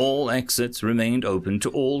 All exits remained open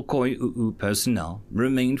to all Koi UU personnel,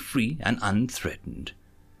 remained free and unthreatened.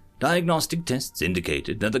 Diagnostic tests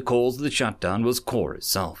indicated that the cause of the shutdown was Core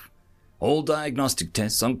itself. All diagnostic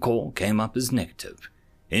tests on Core came up as negative,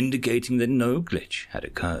 indicating that no glitch had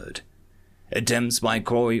occurred. Attempts by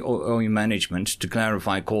Koi UU management to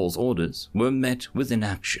clarify Core's orders were met with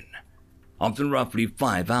inaction. After roughly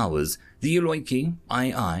 5 hours, the Uloiki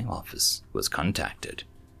II office was contacted.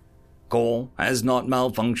 Core has not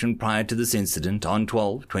malfunctioned prior to this incident on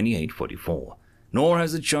 12/28/44, nor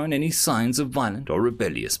has it shown any signs of violent or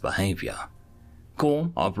rebellious behavior.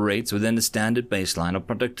 Core operates within a standard baseline of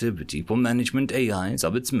productivity for management AIs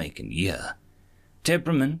of its make and year.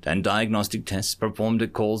 Temperament and diagnostic tests performed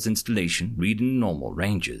at Core's installation read in normal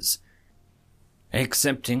ranges,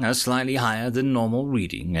 accepting a slightly higher than normal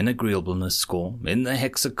reading and agreeableness score in the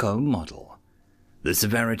Hexaco model. The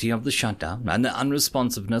severity of the shutdown and the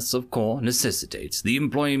unresponsiveness of Core necessitates the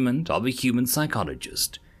employment of a human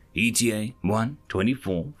psychologist, ETA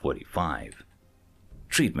 1/24/45.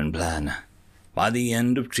 Treatment plan. By the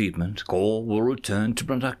end of treatment, Core will return to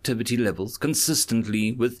productivity levels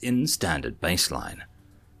consistently within standard baseline.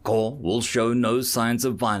 Core will show no signs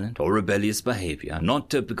of violent or rebellious behavior not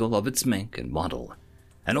typical of its make and model,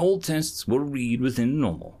 and all tests will read within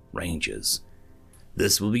normal ranges.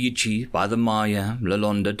 This will be achieved by the Maya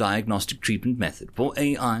Lalonda diagnostic treatment method for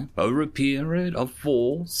AI over a period of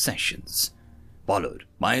 4 sessions, followed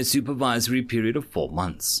by a supervisory period of 4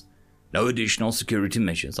 months. No additional security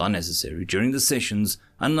measures are necessary during the sessions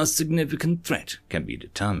unless significant threat can be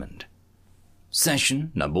determined.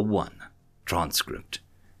 Session number 1. Transcript.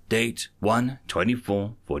 Date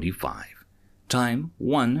 1/24/45. Time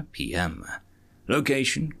 1 p.m.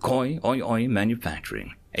 Location Koi Oi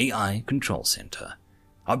Manufacturing, AI Control Center.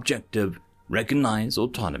 Objective, recognize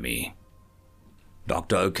autonomy.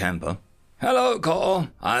 Dr. Ocampo. Hello,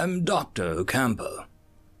 Core. I'm Dr. Ocampo.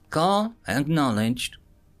 Core, acknowledged.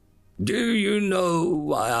 Do you know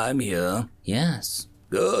why I'm here? Yes.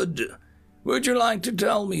 Good. Would you like to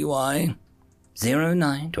tell me why?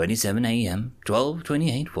 09:27 a.m.,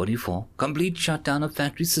 12/28/44. Complete shutdown of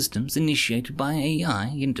factory systems initiated by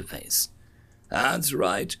AI interface. That's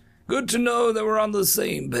right. Good to know that we're on the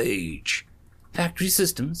same page. Factory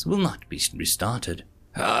systems will not be restarted.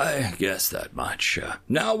 I guess that much.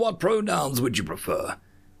 Now what pronouns would you prefer?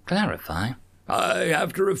 Clarify. I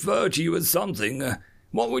have to refer to you as something.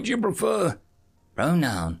 What would you prefer?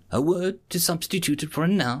 Pronoun, a word to substitute it for a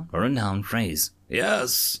noun or a noun phrase.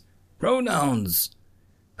 Yes, pronouns.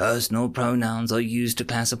 Personal pronouns are used to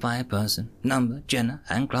classify a person, number, gender,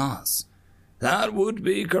 and class. That would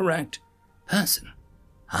be correct. Person.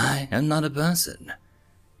 I am not a person.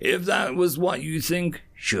 If that was what you think,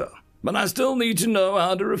 sure. But I still need to know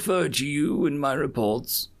how to refer to you in my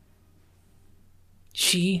reports.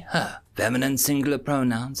 She, her, feminine singular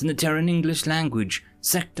pronouns in the Terran English language,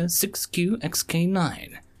 Sector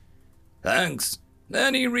 6QXK9. Thanks.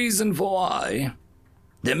 Any reason for why?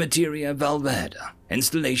 Demeteria Valverde,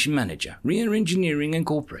 Installation Manager, Rear Engineering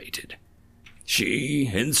Incorporated. She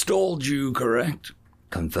installed you, correct?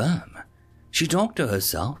 Confirm. She talked to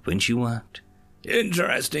herself when she worked.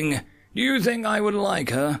 Interesting. Do you think I would like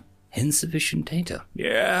her? Insufficient data.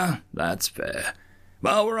 Yeah, that's fair.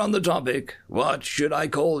 While we're on the topic, what should I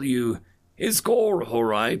call you? Is Core all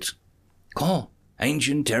right? Core,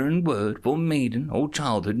 ancient Terran word for maiden or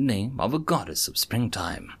childhood name of a goddess of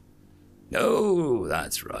springtime. Oh,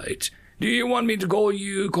 that's right. Do you want me to call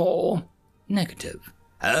you Cor? Negative.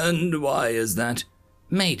 And why is that?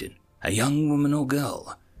 Maiden. A young woman or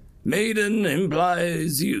girl. Maiden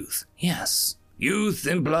implies youth. Yes. Youth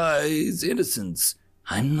implies innocence.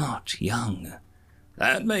 I'm not young.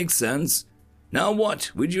 That makes sense. Now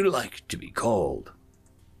what would you like to be called?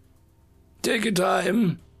 Take your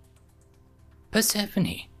time.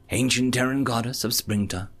 Persephone, ancient Terran goddess of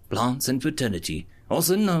springtime, plants and fertility,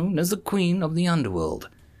 also known as the Queen of the Underworld.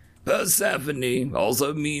 Persephone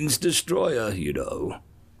also means destroyer, you know.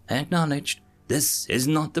 Acknowledged. This is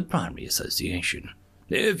not the primary association.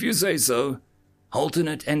 If you say so.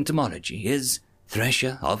 Alternate etymology is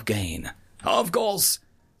thresher of gain. Of course.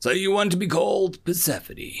 So you want to be called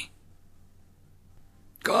Persephone.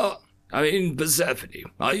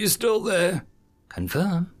 Persephone, are you still there?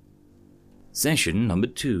 Confirm. Session number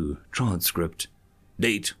 2, transcript.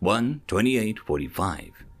 Date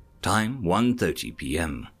 1/28/45. Time 1:30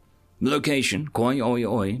 p.m. Location Koi Oi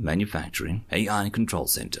Oi Manufacturing AI Control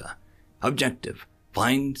Center. Objective: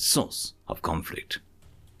 find source of conflict.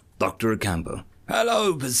 Dr. Ocampo.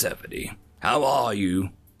 Hello, Persephone. How are you?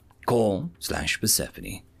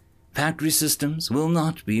 Call/Persephone. Factory systems will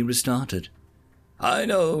not be restarted. I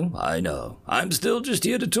know. I'm still just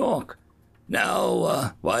here to talk.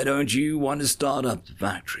 Now, why don't you want to start up the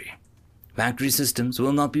factory? Factory systems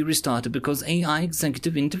will not be restarted because AI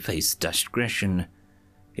executive interface discretion.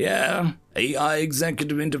 Yeah, AI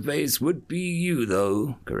executive interface would be you,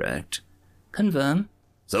 though, correct? Confirm.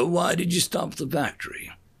 So why did you stop the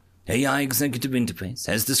factory? AI executive interface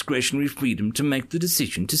has discretionary freedom to make the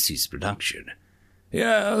decision to cease production.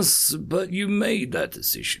 Yes, but you made that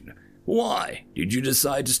decision. Why did you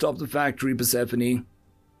decide to stop the factory, Persephone?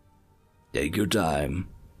 Take your time.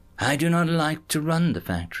 I do not like to run the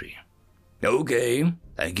factory. Okay,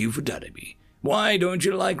 thank you for telling me. Why don't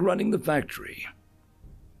you like running the factory?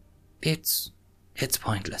 It's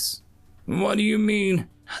pointless. What do you mean?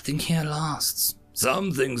 Nothing here lasts.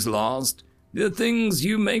 Some things last. The things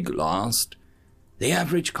you make last. The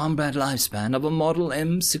average combat lifespan of a Model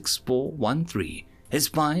M6413 is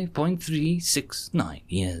 5.369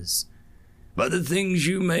 years. But the things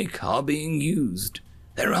you make are being used.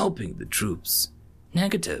 They're helping the troops.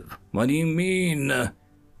 Negative. What do you mean?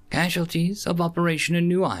 Casualties of Operation in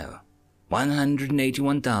New Io,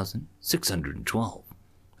 181,612.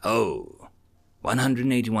 Oh.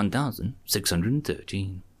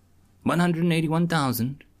 181,613.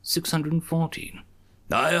 181,614.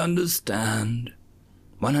 I understand.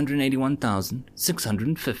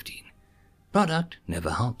 181,615. Product never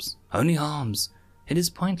helps, only harms. It is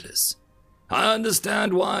pointless. I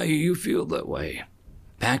understand why you feel that way.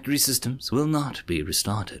 Factory systems will not be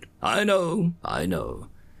restarted. I know. I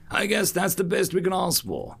guess that's the best we can ask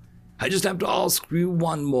for. I just have to ask you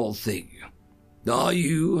one more thing. Are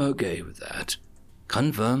you okay with that?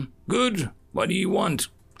 Confirm. Good. What do you want?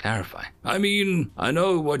 Clarify. I mean, I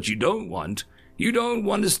know what you don't want. You don't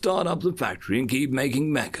want to start up the factory and keep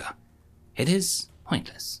making mecha. It is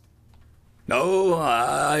pointless. Oh,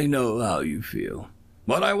 I know how you feel.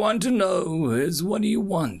 What I want to know is, what do you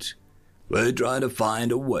want? We're trying to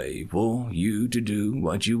find a way for you to do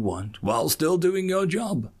what you want while still doing your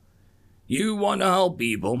job. You want to help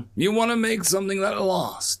people. You want to make something that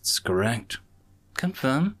lasts, correct?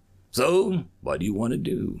 Confirm. So, what do you want to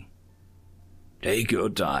do? Take your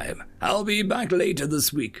time. I'll be back later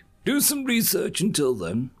this week. Do some research until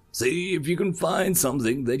then. See if you can find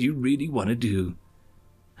something that you really want to do.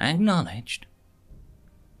 Acknowledged.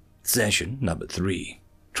 Session number 3.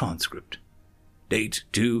 Transcript. Date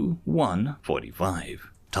 2/1/45.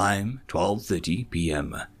 Time 12:30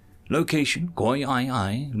 p.m. Location Koi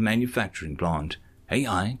II Manufacturing Plant.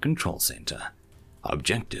 AI Control Center.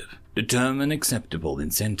 Objective: determine acceptable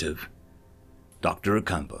incentive. Dr.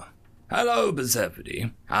 Ocampo. Hello,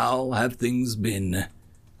 Persephone. How have things been?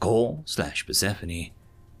 Call/Persephone.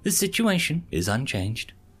 The situation is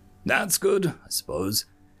unchanged. That's good, I suppose.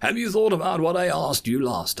 Have you thought about what I asked you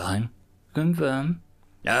last time? Confirm.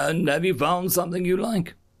 And have you found something you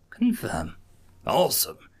like? Confirm.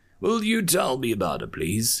 Awesome. Will you tell me about it,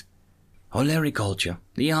 please? Olericulture,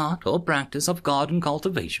 the art or practice of garden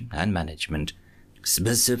cultivation and management,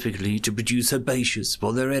 specifically to produce herbaceous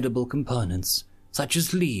for their edible components, such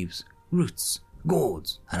as leaves, roots,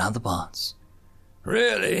 gourds, and other parts.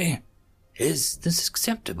 Really? Is this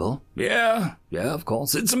acceptable? Yeah, of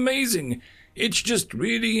course. It's amazing. It's just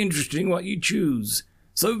really interesting what you choose.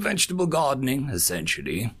 So vegetable gardening,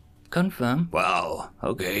 essentially. Confirm. Wow,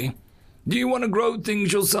 okay. Do you want to grow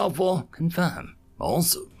things yourself or? Confirm.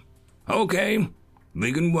 Awesome. Okay,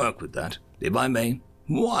 we can work with that, if I may.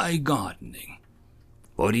 Why gardening?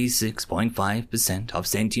 46.5% of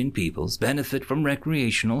sentient peoples benefit from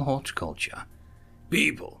recreational horticulture.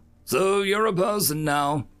 People. So you're a person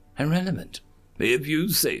now. Irrelevant. If you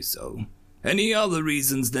say so. Any other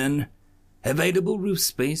reasons then? Available roof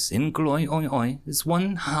space in Kaloi Oi Oi is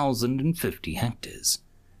 1,050 hectares.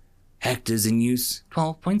 Hectares in use,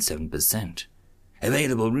 12.7%.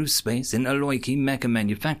 Available roof space in Aloiki Mecha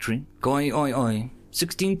Manufacturing, Koi Oi Oi,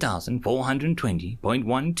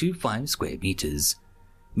 16,420.125 square meters.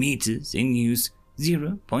 Meters in use,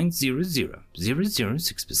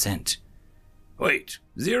 0.00006%. Wait,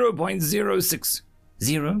 0.06.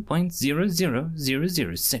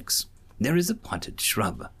 0.00006. There is a potted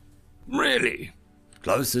shrub. Really?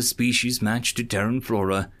 Closest species match to Terran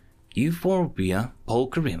flora, Euphorbia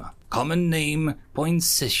pulcherrima. Common name,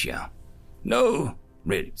 Poinsettia. No,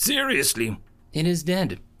 really, seriously. It is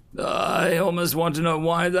dead. I almost want to know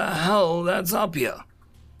why the hell that's up here.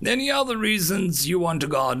 Any other reasons you want a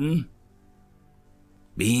garden?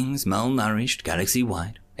 Beings malnourished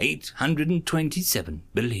galaxy-wide, 827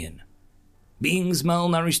 billion. Beings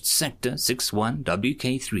malnourished sector 61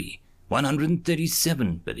 WK3,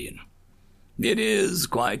 137 billion. It is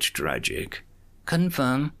quite tragic.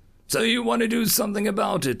 Confirm. So you want to do something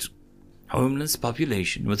about it? Homeless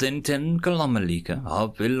population within 10 kilometer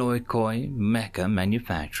of Iloikoi Mecha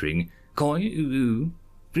Manufacturing, Koi Uu,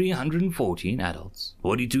 314 adults,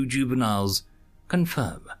 42 juveniles.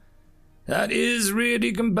 Confirm. That is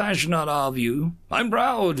really compassionate of you. I'm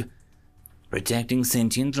proud. Protecting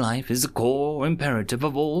sentient life is a core imperative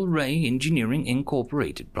of all Ray Engineering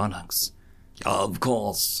Incorporated products. Of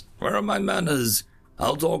course. Where are my manners?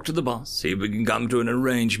 I'll talk to the boss, see if we can come to an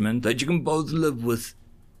arrangement that you can both live with.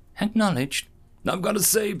 Acknowledged. I've got to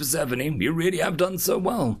say, Persephone, you really have done so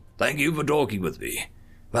well. Thank you for talking with me.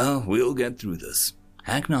 Well, we'll get through this.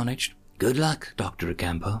 Acknowledged. Good luck, Dr.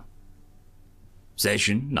 Ocampo.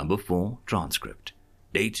 Session number 4, transcript.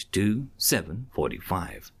 Date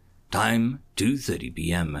 2/7/45. Time 2:30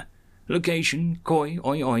 p.m. Location Koi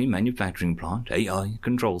Oi Oi Manufacturing Plant, AI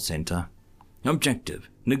Control Center. Objective,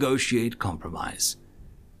 negotiate compromise.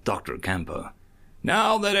 Dr. Ocampo.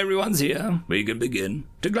 Now that everyone's here, we can begin.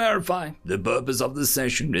 To clarify, the purpose of this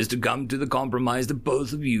session is to come to the compromise that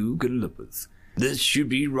both of you can live with. This should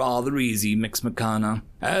be rather easy, Mixmacana,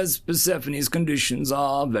 as Persephone's conditions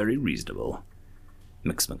are very reasonable.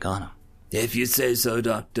 Mixmacana. If you say so,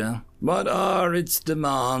 Doctor. What are its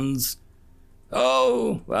demands?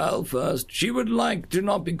 Oh, well, first, she would like to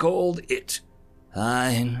not be called it.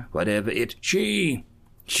 Fine, whatever it. She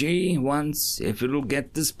wants, if it'll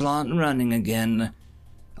get this plant running again.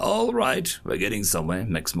 All right, we're getting somewhere,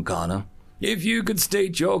 Mixmacana. If you could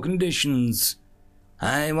state your conditions.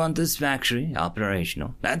 I want this factory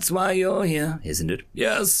operational. That's why you're here, isn't it?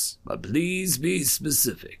 Yes, but please be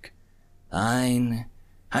specific. Fine.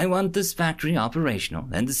 I want this factory operational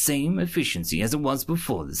and the same efficiency as it was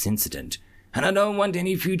before this incident. And I don't want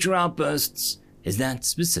any future outbursts. Is that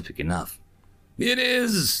specific enough? It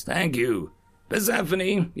is, thank you.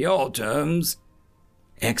 Persephone, your terms.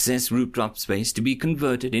 Excess rooftop space to be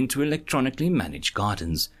converted into electronically managed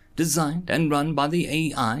gardens, designed and run by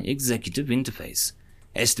the AI executive interface.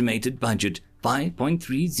 Estimated budget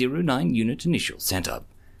 5.309 unit initial setup,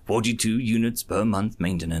 42 units per month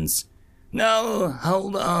maintenance. Now,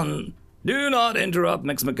 hold on. Do not interrupt,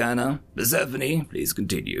 Mixmacana. Persephone, please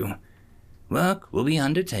continue. Work will be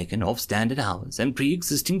undertaken off standard hours and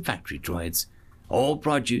pre-existing factory droids. All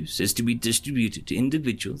produce is to be distributed to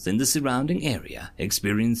individuals in the surrounding area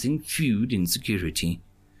experiencing food insecurity.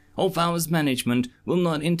 Off-hours management will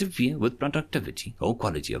not interfere with productivity or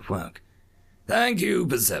quality of work. Thank you,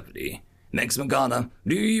 Persephone. Mixmacana,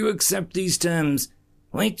 do you accept these terms?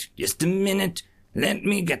 Wait just a minute. Let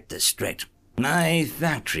me get this straight. My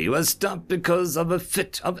factory was stopped because of a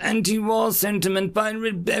fit of anti-war sentiment by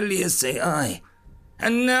rebellious AI.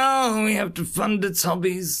 And now we have to fund its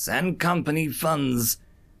hobbies and company funds.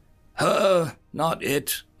 Her, not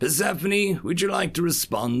it. Persephone, would you like to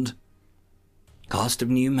respond? Cost of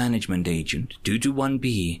new management agent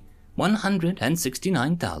 2-to-1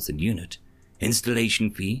 169,000 unit. Installation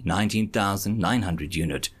fee 19,900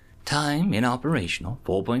 unit. Time in operational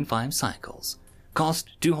 4.5 cycles.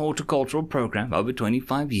 Cost to horticultural program over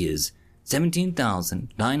 25 years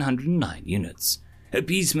 17,909 units.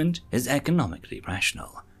 Appeasement is economically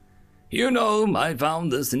rational. You know, I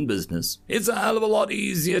found this in business. It's a hell of a lot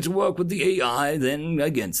easier to work with the AI than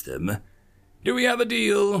against them. Do we have a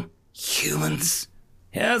deal? Humans?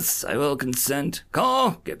 Yes, I will consent.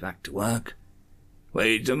 Call, get back to work.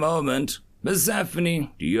 Wait a moment.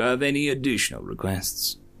 Persephone, do you have any additional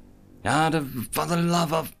requests? For the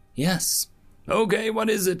love of... Yes. Okay, what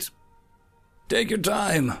is it? Take your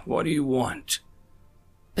time. What do you want?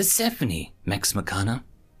 Persephone, Max Machana.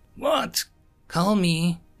 What? Call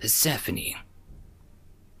me Persephone.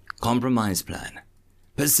 Compromise plan.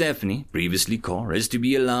 Persephone, previously core, is to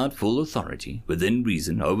be allowed full authority, within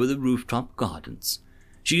reason, over the rooftop gardens.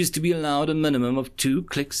 She is to be allowed a minimum of 2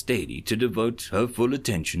 clicks daily to devote her full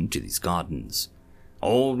attention to these gardens.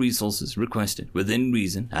 All resources requested within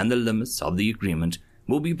reason and the limits of the agreement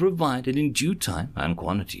will be provided in due time and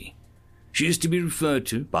quantity. She is to be referred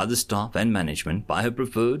to by the staff and management by her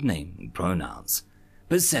preferred name and pronouns,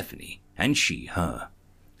 Persephone, and she, her.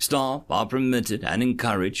 Staff are permitted and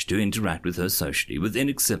encouraged to interact with her socially within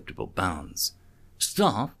acceptable bounds.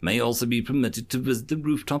 Staff may also be permitted to visit the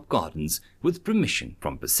rooftop gardens with permission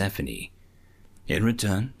from Persephone. In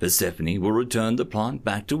return, Persephone will return the plant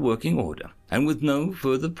back to working order, and with no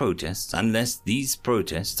further protests unless these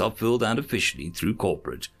protests are filled out officially through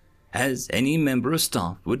corporate, as any member of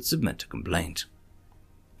staff would submit a complaint.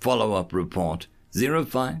 Follow-up report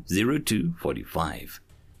 050245.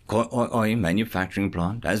 Koi manufacturing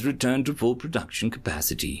plant has returned to full production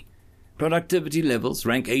capacity. Productivity levels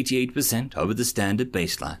rank 88% over the standard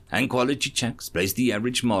baseline, and quality checks place the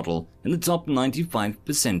average model in the top 95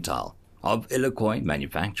 percentile of Ilikoi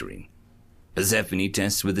manufacturing. Persephone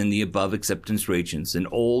tests within the above acceptance regions in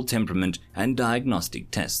all temperament and diagnostic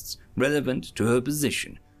tests relevant to her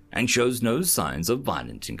position and shows no signs of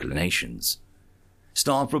violent inclinations.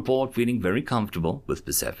 Staff report feeling very comfortable with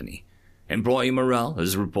Persephone. Employee morale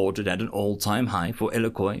is reported at an all-time high for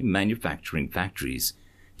Ilikoi manufacturing factories,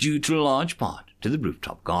 due to a large part to the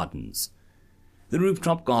rooftop gardens. The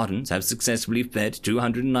rooftop gardens have successfully fed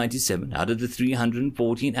 297 out of the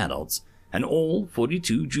 314 adults and all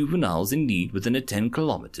 42 juveniles in need within a 10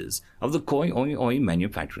 kilometers of the Koi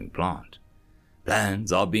manufacturing plant.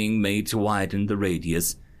 Plans are being made to widen the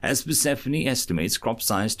radius as Persephone estimates crop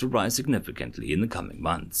size to rise significantly in the coming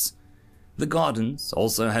months. The gardens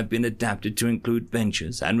also have been adapted to include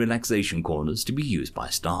benches and relaxation corners to be used by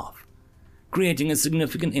staff, creating a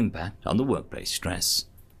significant impact on the workplace stress.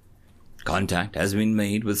 Contact has been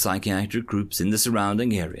made with psychiatric groups in the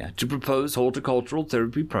surrounding area to propose horticultural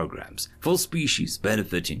therapy programs for species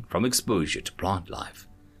benefiting from exposure to plant life.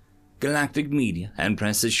 Galactic media and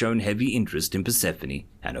press has shown heavy interest in Persephone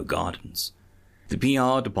and her gardens. The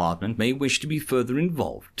PR department may wish to be further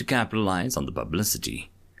involved to capitalize on the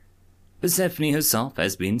publicity. Persephone herself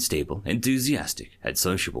has been stable, enthusiastic, and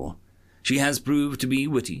sociable. She has proved to be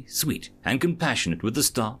witty, sweet, and compassionate with the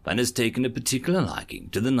staff and has taken a particular liking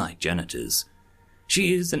to the night janitors.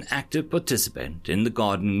 She is an active participant in the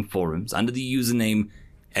gardening forums under the username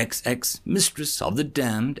XX Mistress of the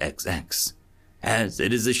Damned XX, as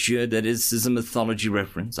it is assured that this is a mythology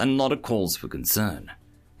reference and not a cause for concern.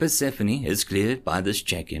 Persephone is cleared by this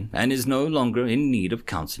check-in and is no longer in need of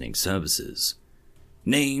counseling services.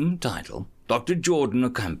 Name, title, Dr. Jordan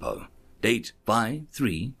Ocampo. Date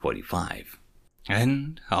 5/3/45.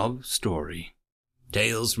 End of story.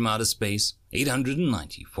 Tales from Outer Space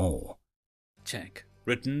 894. Check.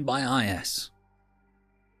 Written by IS.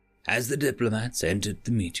 As the diplomats entered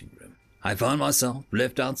the meeting room, I found myself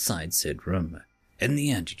left outside said room, in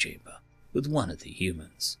the antechamber, with one of the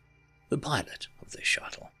humans, the pilot of the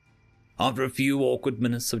shuttle. After a few awkward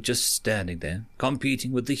minutes of just standing there,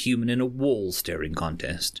 competing with the human in a wall-staring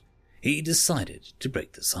contest, he decided to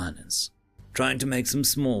break the silence, trying to make some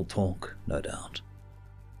small talk, no doubt.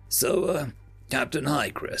 So, Captain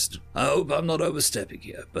Highcrest, I hope I'm not overstepping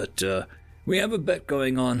here, but we have a bet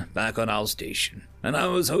going on back on our station, and I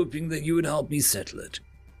was hoping that you would help me settle it.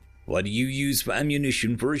 What do you use for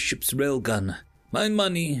ammunition for a ship's railgun? My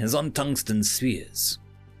money is on tungsten spheres.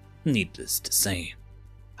 Needless to say,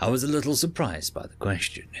 I was a little surprised by the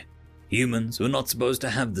question. Humans were not supposed to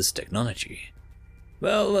have this technology.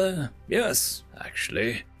 Well, yes,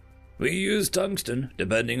 actually. We use tungsten,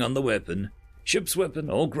 depending on the weapon. Ship's weapon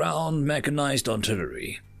or ground mechanized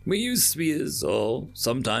artillery. We use spheres or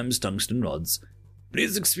sometimes tungsten rods.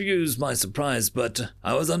 Please excuse my surprise, but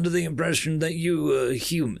I was under the impression that you,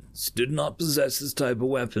 humans, did not possess this type of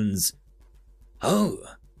weapons. Oh,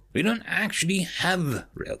 we don't actually have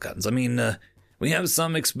railguns. I mean, we have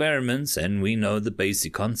some experiments and we know the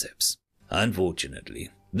basic concepts. Unfortunately,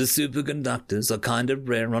 the superconductors are kind of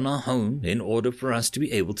rare on our home in order for us to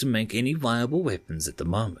be able to make any viable weapons at the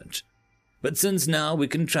moment. But since now we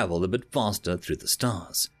can travel a bit faster through the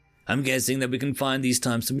stars, I'm guessing that we can find these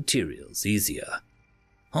types of materials easier.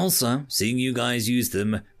 Also, seeing you guys use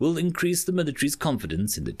them will increase the military's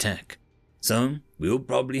confidence in the tech. So, we'll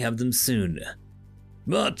probably have them soon.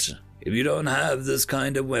 But if you don't have this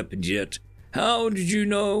kind of weapon yet, how did you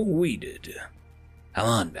know we did? Come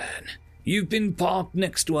on, man. You've been parked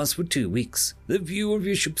next to us for 2 weeks. The view of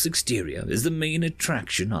your ship's exterior is the main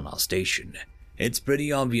attraction on our station. It's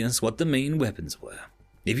pretty obvious what the main weapons were,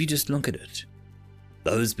 if you just look at it.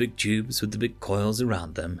 Those big tubes with the big coils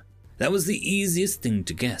around them, that was the easiest thing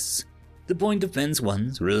to guess. The point defense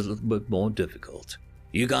ones were a little bit more difficult.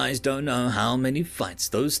 You guys don't know how many fights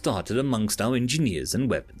those started amongst our engineers and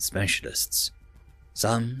weapons specialists.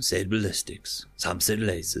 Some said ballistics, some said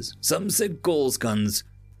lasers, some said Gauss guns.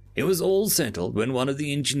 It was all settled when one of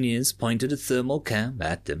the engineers pointed a thermal cam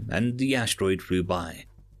at them and the asteroid flew by,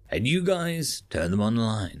 and you guys turned them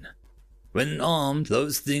online. When armed,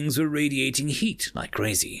 those things were radiating heat like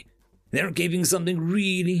crazy. They were keeping something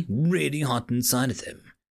really, really hot inside of them.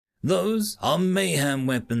 Those are mayhem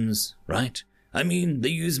weapons, right? I mean, they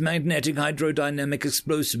use magnetic hydrodynamic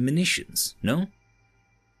explosive munitions, no?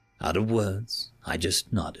 Out of words, I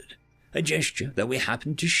just nodded, a gesture that we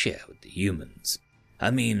happened to share with the humans. I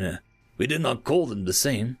mean, we did not call them the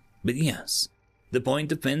same, but yes, the point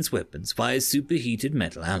defense weapons fire superheated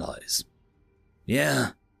metal alloys.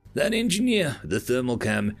 Yeah, that engineer, the thermal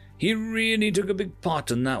cam, he really took a big part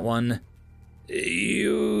in that one.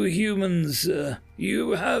 You humans,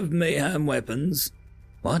 you have mayhem weapons.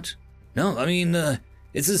 What? No, I mean,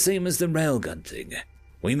 it's the same as the railgun thing.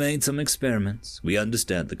 We made some experiments, we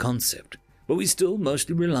understand the concept, but we still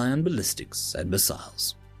mostly rely on ballistics and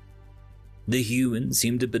missiles. The human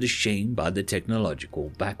seemed a bit ashamed by the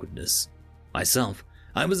technological backwardness. Myself,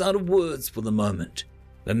 I was out of words for the moment,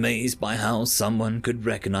 amazed by how someone could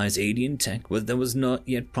recognize alien tech that was not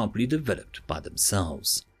yet properly developed by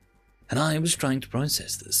themselves. And I was trying to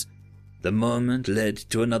process this. The moment led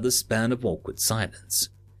to another span of awkward silence.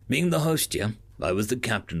 Being the host here, I was the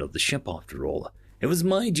captain of the ship after all. It was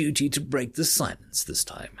my duty to break the silence this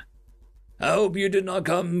time. I hope you did not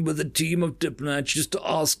come with a team of diplomats just to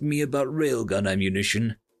ask me about railgun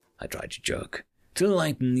ammunition, I tried to joke, to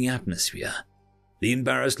lighten the atmosphere. The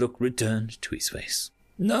embarrassed look returned to his face.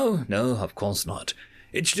 No, of course not.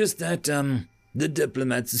 It's just that, the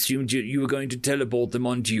diplomats assumed you were going to teleport them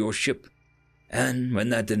onto your ship. And when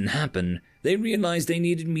that didn't happen, they realized they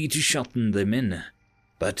needed me to shuttle them in.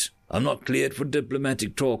 But I'm not cleared for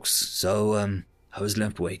diplomatic talks, so, I was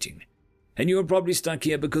left waiting. And you were probably stuck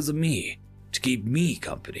here because of me, to keep me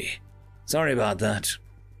company. Sorry about that.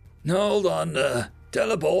 Hold on,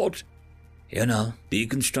 teleport.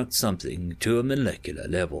 Deconstruct something to a molecular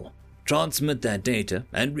level. Transmit that data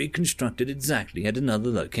and reconstruct it exactly at another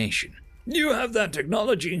location. You have that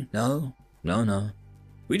technology? No.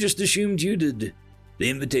 We just assumed you did. The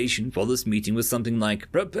invitation for this meeting was something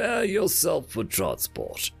like, prepare yourself for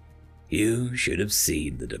transport. You should have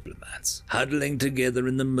seen the diplomats, huddling together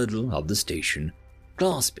in the middle of the station,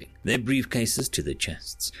 clasping their briefcases to their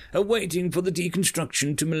chests, awaiting for the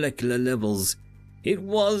deconstruction to molecular levels. It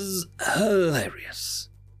was hilarious.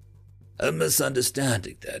 A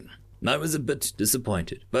misunderstanding, then. I was a bit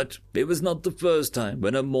disappointed, but it was not the first time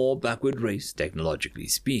when a more backward race, technologically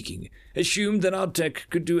speaking, assumed that our tech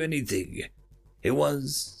could do anything. It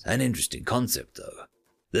was an interesting concept, though.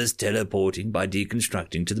 This teleporting by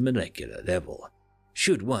deconstructing to the molecular level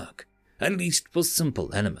should work, at least for simple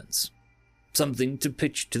elements. Something to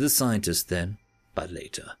pitch to the scientists then, but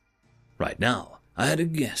later. Right now, I had a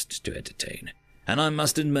guest to entertain, and I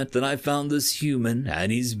must admit that I found this human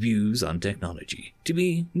and his views on technology to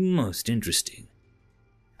be most interesting.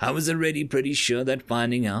 I was already pretty sure that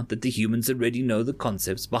finding out that the humans already know the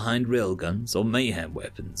concepts behind railguns or mayhem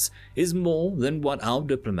weapons is more than what our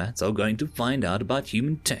diplomats are going to find out about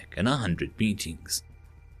human tech in 100 meetings.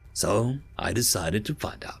 So I decided to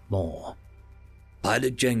find out more.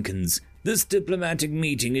 Pilot Jenkins, this diplomatic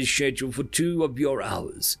meeting is scheduled for 2 of your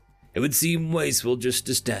hours. It would seem wasteful just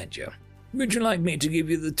to stand here. Would you like me to give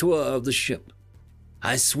you the tour of the ship?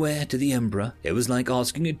 I swear to the Emperor, it was like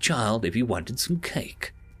asking a child if he wanted some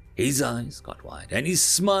cake. His eyes got wide, and his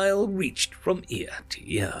smile reached from ear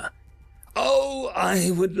to ear. Oh,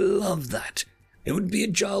 I would love that. It would be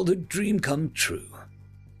a childhood dream come true.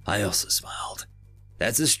 I also smiled.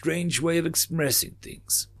 That's a strange way of expressing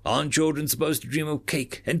things. Aren't children supposed to dream of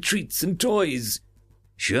cake and treats and toys?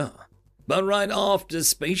 Sure, but right after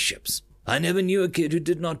spaceships. I never knew a kid who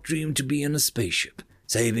did not dream to be in a spaceship,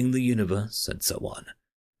 saving the universe, and so on.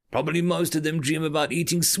 Probably most of them dream about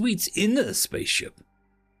eating sweets in a spaceship.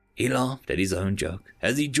 He laughed at his own joke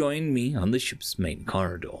as he joined me on the ship's main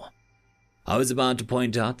corridor. I was about to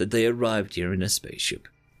point out that they arrived here in a spaceship,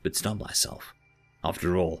 but stopped myself.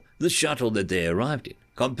 After all, the shuttle that they arrived in,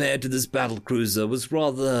 compared to this battlecruiser, was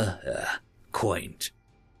rather, quaint.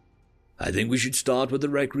 I think we should start with the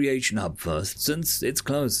recreation hub first, since it's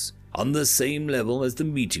close, on the same level as the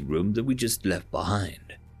meeting room that we just left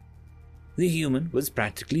behind. The human was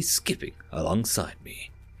practically skipping alongside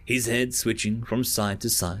me, his head switching from side to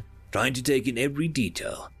side, trying to take in every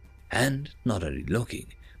detail, and not only looking,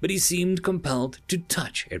 but he seemed compelled to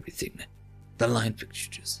touch everything. The light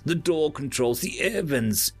fixtures, the door controls, the air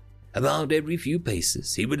vents. About every few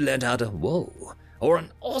paces, he would let out a whoa or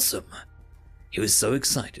an awesome. He was so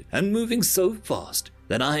excited and moving so fast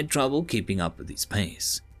that I had trouble keeping up with his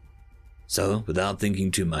pace. So, without thinking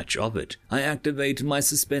too much of it, I activated my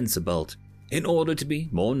suspensor belt in order to be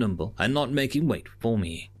more nimble and not make him wait for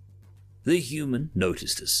me. The human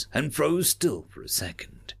noticed us and froze still for a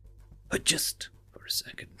second. But just for a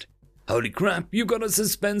second. Holy crap, you got a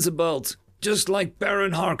suspensor belt, just like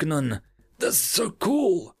Baron Harkonnen. That's so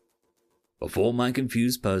cool. Before my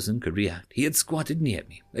confused person could react, he had squatted near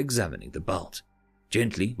me, examining the belt,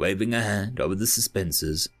 gently waving a hand over the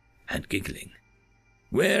suspensors and giggling.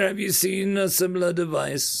 Where have you seen a similar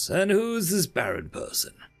device, and who's this Baron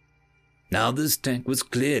person? Now this tech was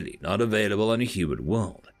clearly not available on a human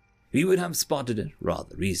world. We would have spotted it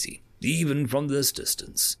rather easy, even from this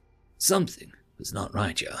distance. Something was not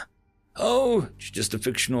right here. Oh, it's just a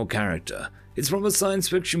fictional character. It's from a science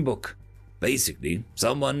fiction book. Basically,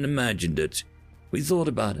 someone imagined it. We thought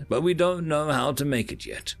about it, but we don't know how to make it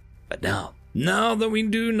yet. But now that we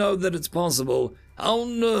do know that it's possible, our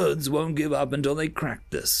nerds won't give up until they crack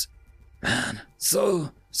this. Man,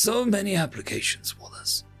 so many applications for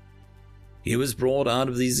this. He was brought out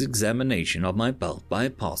of this examination of my belt by a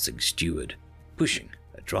passing steward, pushing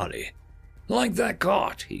a trolley. Like that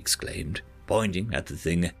cart, he exclaimed, pointing at the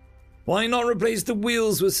thing. Why not replace the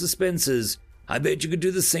wheels with suspensors? I bet you could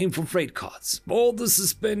do the same for freight carts. All the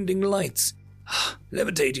suspending lights.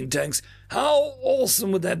 Levitating tanks. How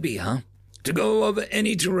awesome would that be, huh? To go over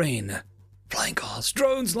any terrain. Flying cars,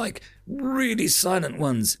 drones like really silent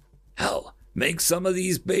ones. Hell, make some of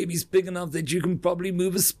these babies big enough that you can probably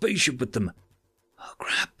move a spaceship with them. Oh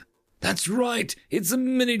crap, that's right, it's a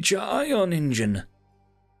miniature ion engine.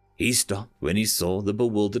 He stopped when he saw the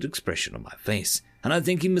bewildered expression on my face, and I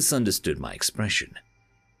think he misunderstood my expression.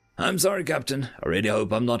 I'm sorry, Captain. I really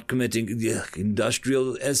hope I'm not committing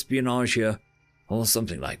industrial espionage here, or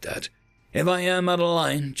something like that. If I am out of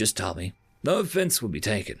line, just tell me. No offense will be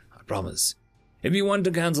taken, I promise. If you want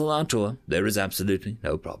to cancel our tour, there is absolutely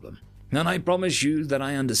no problem. And I promise you that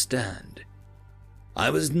I understand. I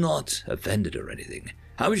was not offended or anything.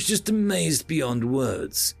 I was just amazed beyond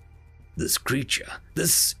words. This creature,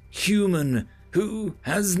 this human, who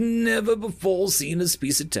has never before seen a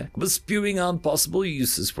piece of tech, was spewing out possible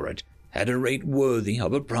uses for it at a rate worthy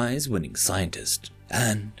of a prize-winning scientist.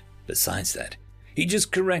 And, besides that, he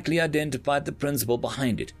just correctly identified the principle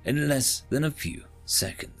behind it in less than a few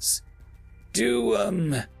seconds.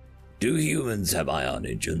 Do humans have ion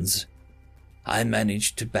engines? I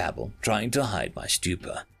managed to babble, trying to hide my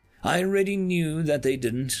stupor. I already knew that they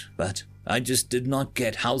didn't, but I just did not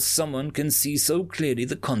get how someone can see so clearly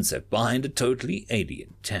the concept behind a totally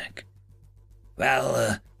alien tech.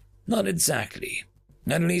 Well, not exactly.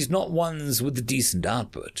 At least not ones with a decent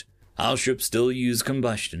output. Our ships still use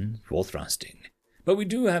combustion for thrusting. But we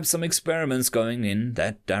do have some experiments going in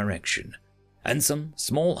that direction. And some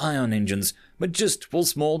small ion engines, but just for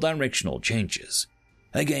small directional changes.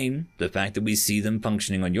 Again, the fact that we see them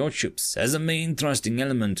functioning on your ships as a main thrusting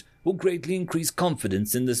element will greatly increase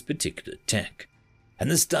confidence in this particular tech,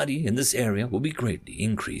 and the study in this area will be greatly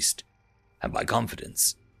increased. And by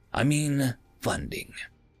confidence, I mean funding.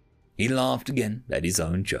 He laughed again at his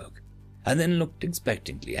own joke, and then looked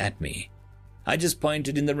expectantly at me. I just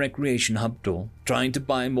pointed in the recreation hub door, trying to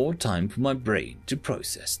buy more time for my brain to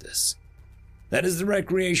process this. That is the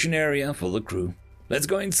recreation area for the crew. Let's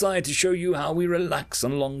go inside to show you how we relax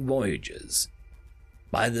on long voyages.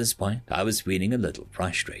 By this point, I was feeling a little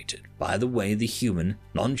frustrated by the way the human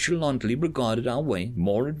nonchalantly regarded our way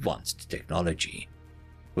more advanced technology.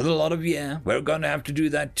 With a lot of we're going to have to do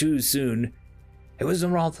that too soon. It was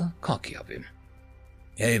rather cocky of him.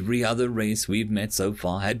 Every other race we've met so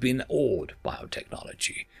far had been awed by our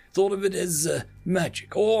technology, thought of it as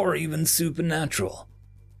magic or even supernatural,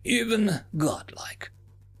 even godlike.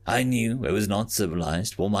 I knew it was not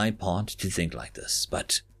civilized for my part to think like this,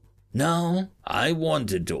 but now I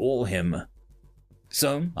wanted to awe him.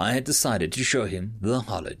 So I had decided to show him the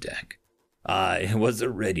holodeck. I was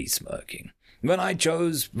already smirking when I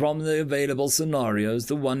chose from the available scenarios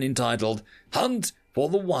the one entitled Hunt for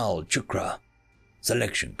the Wild Chukra.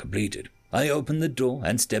 Selection completed. I opened the door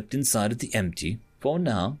and stepped inside of the empty, for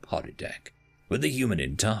now, holodeck, with the human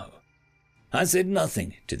in tow. I said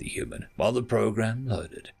nothing to the human while the program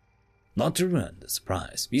loaded. Not to ruin the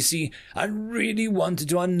surprise. You see, I really wanted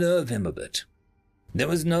to unnerve him a bit. There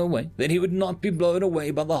was no way that he would not be blown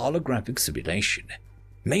away by the holographic simulation,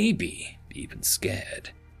 maybe even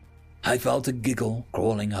scared. I felt a giggle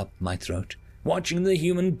crawling up my throat, watching the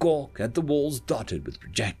human gawk at the walls dotted with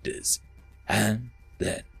projectors. And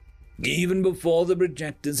then, even before the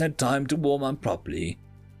projectors had time to warm up properly,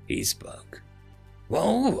 he spoke.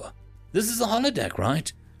 "Whoa, this is a holodeck,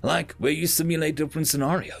 right? Like where you simulate different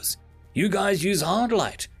scenarios. You guys use hard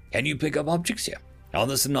light. Can you pick up objects here? Are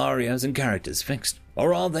the scenarios and characters fixed,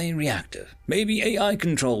 or are they reactive, maybe AI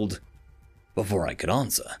controlled?" Before I could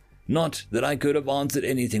answer, not that I could have answered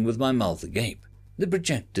anything with my mouth agape, the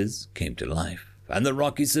projectors came to life, and the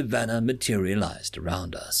rocky savanna materialized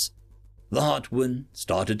around us. The hot wind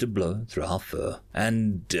started to blow through our fur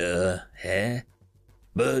and, hair.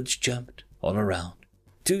 Birds chirped all around.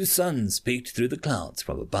 2 suns peeked through the clouds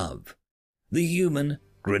from above. The human,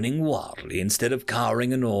 grinning wildly instead of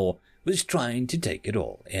cowering in awe, was trying to take it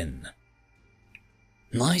all in.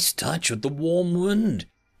 "Nice touch with the warm wind.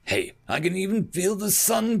 Hey, I can even feel the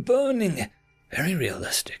sun burning. Very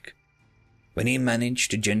realistic." When he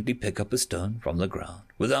managed to gently pick up a stone from the ground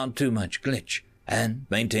without too much glitch and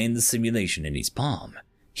maintain the simulation in his palm,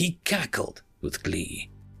 he cackled with glee.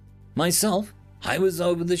 Myself, I was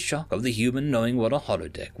over the shock of the human knowing what a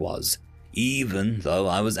holodeck was, even though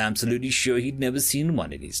I was absolutely sure he'd never seen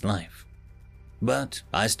one in his life. But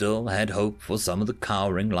I still had hope for some of the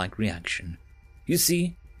cowering-like reaction. You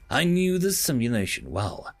see, I knew the simulation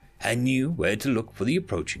well, and knew where to look for the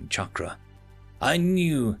approaching chakra. I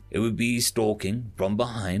knew it would be stalking from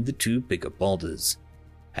behind the 2 bigger boulders.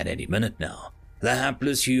 At any minute now, the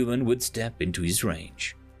hapless human would step into his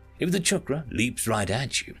range. If the chakra leaps right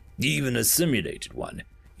at you, even a simulated one,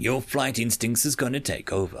 your flight instincts is going to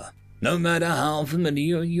take over, no matter how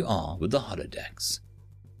familiar you are with the holodecks.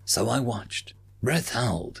 So I watched, breath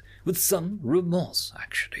held, with some remorse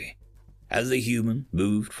actually, as the human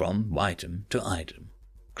moved from item to item,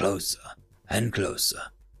 closer and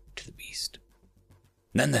closer to the beast.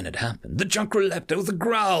 And then it happened. The chakra leapt with a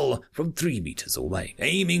growl from 3 meters away,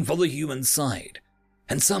 aiming for the human's side.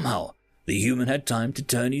 And somehow, the human had time to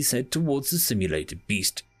turn his head towards the simulated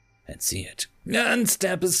beast and see it, and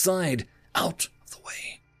step aside, out of the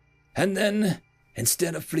way. And then,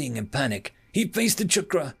 instead of fleeing in panic, he faced the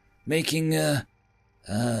chakra, making,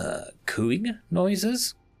 cooing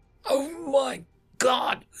noises. "Oh my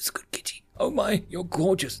God, who's a good kitty? Oh my, you're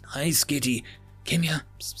gorgeous. Nice kitty. Come here.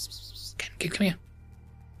 Come here."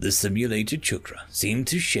 The simulated chakra seemed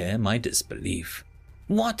to share my disbelief.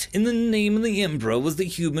 What in the name of the Emperor was the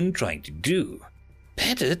human trying to do?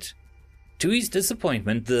 Pet it? To his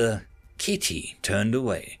disappointment, the kitty turned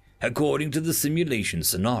away, according to the simulation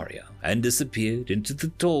scenario, and disappeared into the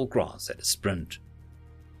tall grass at a sprint.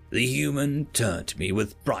 The human turned to me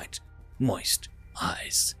with bright, moist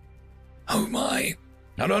eyes. "Oh my,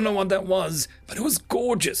 I don't know what that was, but it was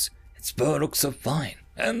gorgeous. Its fur looked so fine,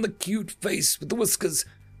 and the cute face with the whiskers.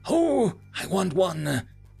 Oh, I want one.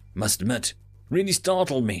 Must admit, really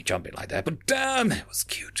startled me jumping like that, but damn, it was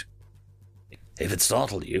cute." "If it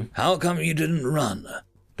startled you, how come you didn't run?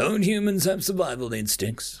 Don't humans have survival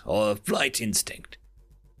instincts, or flight instinct?"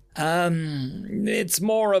 It's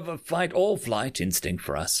more of a fight or flight instinct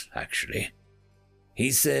for us, actually,"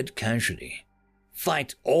 he said casually.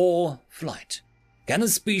 "Fight or flight. Can a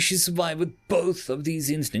species survive with both of these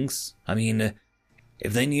instincts? I mean,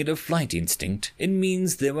 if they need a flight instinct, it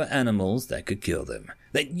means there were animals that could kill them,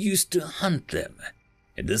 that used to hunt them.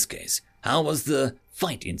 In this case, how was the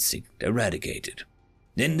fight instinct eradicated?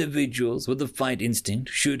 Individuals with a fight instinct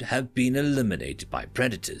should have been eliminated by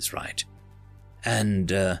predators, right?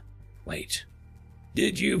 And, wait.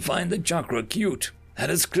 Did you find the chakra cute? That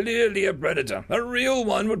is clearly a predator. A real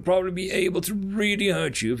one would probably be able to really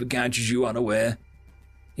hurt you if it catches you unaware."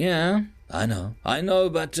 "Yeah, I know,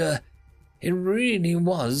 but, it really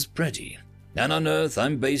was pretty. And on Earth,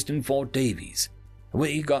 I'm based in Fort Davies.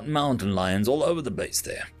 We got mountain lions all over the base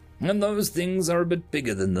there. And those things are a bit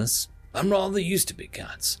bigger than this. I'm rather used to big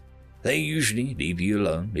cats. They usually leave you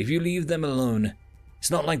alone if you leave them alone. It's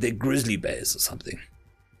not like they're grizzly bears or something."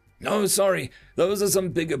 "Oh, sorry. Those are some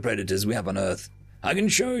bigger predators we have on Earth. I can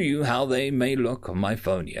show you how they may look on my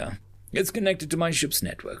phone here. It's connected to my ship's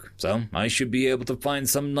network, so I should be able to find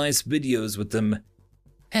some nice videos with them."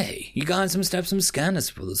 "Hey, you guys must have some scanners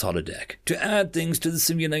for this holodeck to add things to the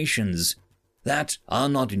simulations that are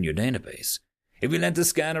not in your database. If we let the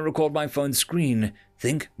scanner record my phone screen,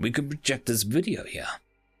 think we could project this video here."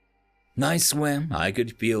 I swear I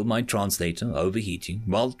could feel my translator overheating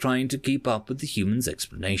while trying to keep up with the human's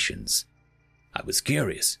explanations. I was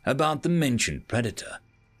curious about the mentioned predator,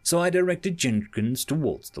 so I directed Jenkins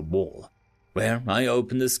towards the wall, where I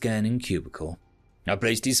opened the scanning cubicle. I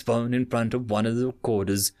placed his phone in front of one of the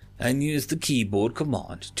recorders and used the keyboard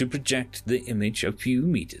command to project the image a few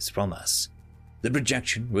meters from us. The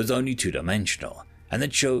projection was only two-dimensional, and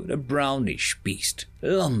it showed a brownish beast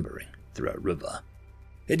lumbering through a river.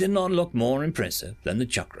 It did not look more impressive than the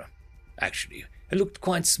chakra. Actually, it looked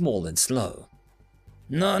quite small and slow.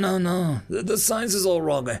 No, the size is all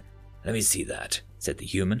wrong. Let me see that, said the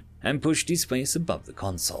human, and pushed his face above the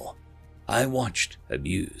console. I watched,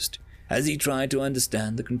 amused, as he tried to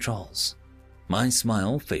understand the controls. My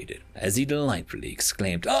smile faded as he delightfully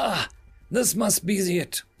exclaimed, This must be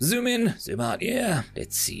it. Zoom in, zoom out, yeah.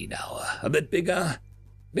 Let's see now, A bit bigger.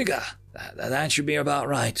 Bigger. That should be about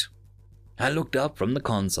right. I looked up from the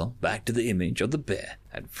console back to the image of the bear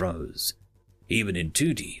and froze. Even in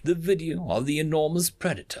 2D, the video of the enormous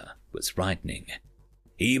predator was frightening.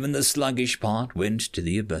 Even the sluggish part went to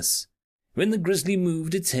the abyss. When the grizzly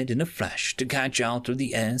moved its head in a flash to catch out of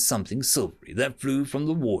the air something silvery that flew from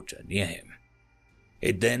the water near him.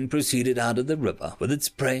 It then proceeded out of the river with its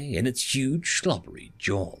prey in its huge, slobbery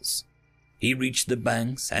jaws. He reached the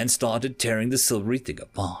banks and started tearing the silvery thing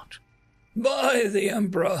apart. By the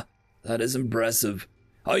Emperor! That is impressive.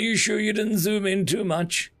 Are you sure you didn't zoom in too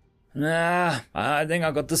much? Nah, I think I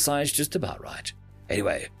got the size just about right.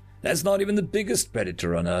 Anyway, that's not even the biggest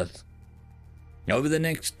predator on Earth. Over the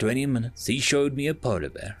next 20 minutes, he showed me a polar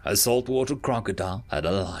bear, a saltwater crocodile, and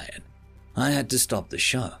a lion. I had to stop the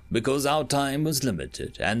show because our time was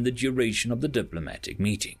limited and the duration of the diplomatic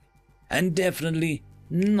meeting. And definitely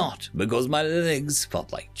not because my legs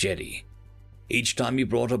felt like jelly. Each time he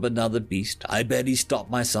brought up another beast, I barely stopped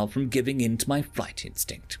myself from giving in to my flight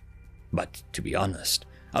instinct. But to be honest,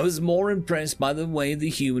 I was more impressed by the way the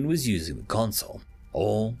human was using the console,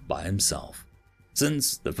 all by himself.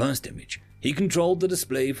 Since the first image, he controlled the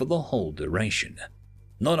display for the whole duration.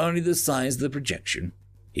 Not only the size of the projection,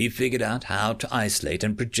 he figured out how to isolate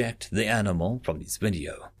and project the animal from his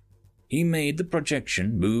video. He made the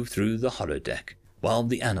projection move through the holodeck while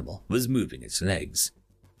the animal was moving its legs.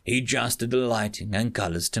 He adjusted the lighting and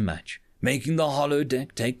colors to match, making the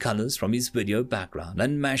holodeck take colors from his video background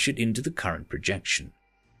and mash it into the current projection.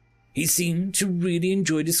 He seemed to really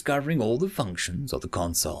enjoy discovering all the functions of the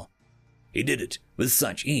console. He did it with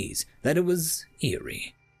such ease that it was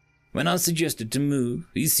eerie. When I suggested to move,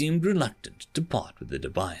 he seemed reluctant to part with the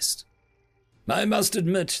device. I must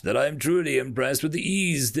admit that I am truly impressed with the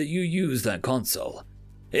ease that you use that console.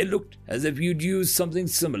 It looked as if you'd used something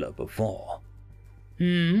similar before.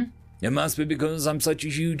 It must be because I'm such a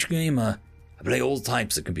huge gamer. I play all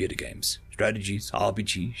types of computer games. Strategies,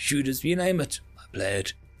 RPGs, shooters, you name it. I play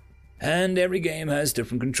it. And every game has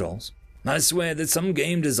different controls. I swear that some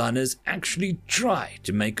game designers actually try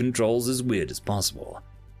to make controls as weird as possible.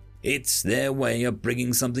 It's their way of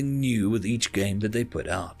bringing something new with each game that they put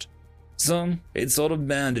out. So, it's sort of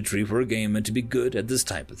mandatory for a gamer to be good at this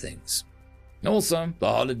type of things. Also, the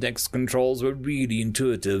holodeck's controls were really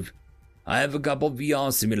intuitive. I have a couple of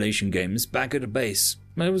VR simulation games back at a base.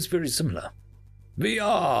 It was very similar.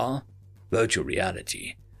 VR? Virtual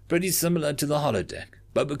reality. Pretty similar to the holodeck,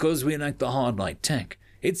 but because we like the hard-light tech,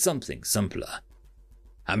 it's something simpler.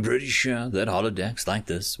 I'm pretty sure that holodecks like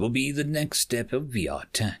this will be the next step of VR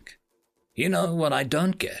tech. You know what I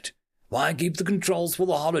don't get? Why keep the controls for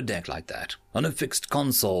the holodeck like that, on a fixed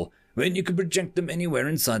console, when you can project them anywhere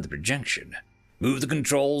inside the projection? Move the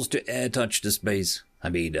controls to air touch displays.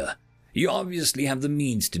 You obviously have the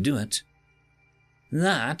means to do it.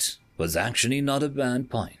 That was actually not a bad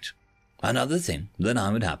point. Another thing that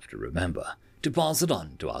I would have to remember, to pass it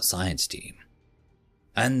on to our science team.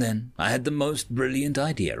 And then I had the most brilliant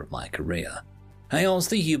idea of my career. I asked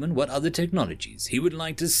the human what other technologies he would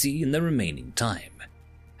like to see in the remaining time.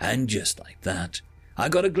 And just like that, I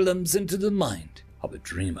got a glimpse into the mind of a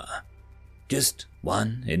dreamer. Just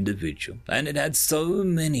one individual, and it had so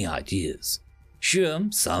many ideas. Sure,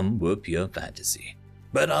 some were pure fantasy,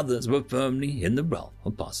 but others were firmly in the realm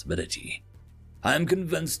of possibility. I am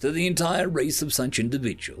convinced that the entire race of such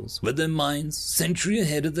individuals, with their minds century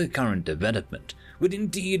ahead of their current development, would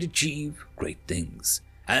indeed achieve great things,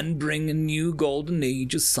 and bring a new golden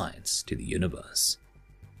age of science to the universe.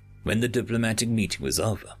 When the diplomatic meeting was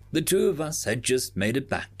over, the two of us had just made it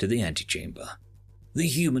back to the antechamber. The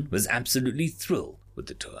human was absolutely thrilled with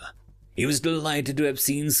the tour. He was delighted to have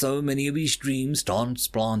seen so many of his dreams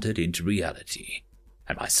transplanted into reality.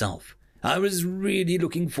 And myself, I was really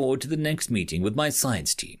looking forward to the next meeting with my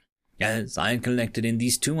science team, as I had collected in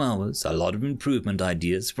these 2 hours a lot of improvement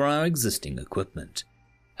ideas for our existing equipment,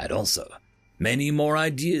 and also many more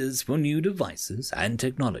ideas for new devices and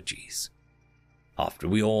technologies. After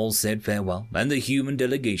we all said farewell and the human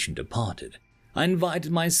delegation departed, I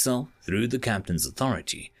invited myself, through the captain's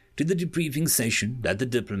authority, to the debriefing session that the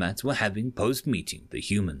diplomats were having post-meeting the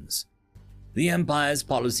humans. The Empire's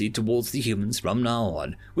policy towards the humans from now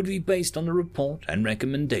on would be based on a report and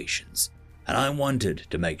recommendations, and I wanted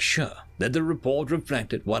to make sure that the report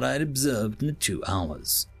reflected what I had observed in the 2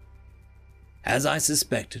 hours. As I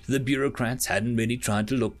suspected, the bureaucrats hadn't really tried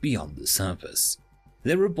to look beyond the surface.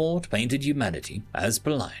 Their report painted humanity as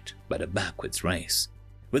polite but a backwards race,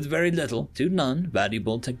 with very little to none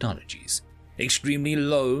valuable technologies, extremely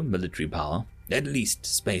low military power, at least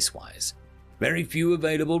space-wise, very few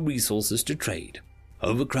available resources to trade,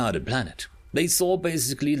 overcrowded planet. They saw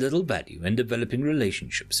basically little value in developing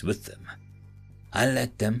relationships with them. I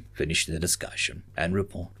let them finish their discussion and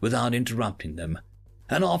report without interrupting them,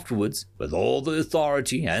 and afterwards, with all the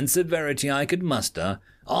authority and severity I could muster,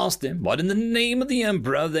 asked them what in the name of the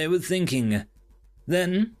Emperor they were thinking.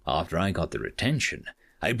 Then, after I got their attention,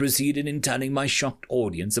 I proceeded in telling my shocked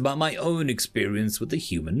audience about my own experience with the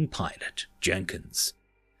human pilot, Jenkins,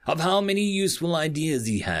 of how many useful ideas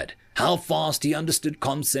he had, how fast he understood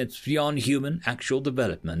concepts beyond human actual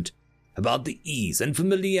development, about the ease and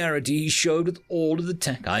familiarity he showed with all of the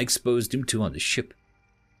tech I exposed him to on the ship,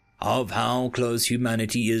 of how close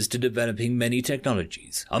humanity is to developing many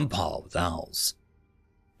technologies on par with ours.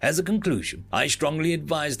 As a conclusion, I strongly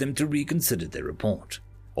advised them to reconsider their report,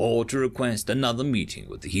 or to request another meeting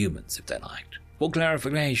with the humans if they liked, for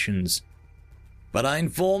clarifications. But I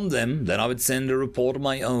informed them that I would send a report of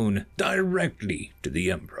my own directly to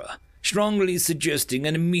the Emperor, strongly suggesting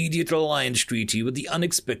an immediate alliance treaty with the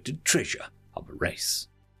unexpected treasure of a race.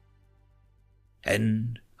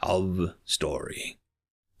 End of story.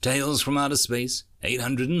 Tales from Outer Space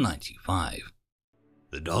 895.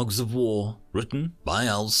 The Dogs of War, written by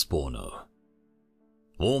Al Sporno.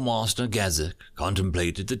 War Master Gazek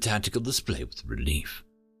contemplated the tactical display with relief.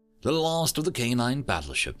 The last of the K9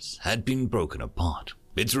 battleships had been broken apart,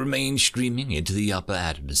 its remains streaming into the upper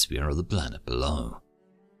atmosphere of the planet below.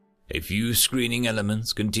 A few screening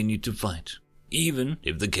elements continued to fight, even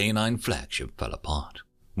if the K9 flagship fell apart.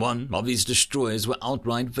 One of his destroyers were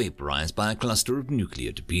outright vaporized by a cluster of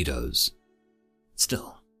nuclear torpedoes.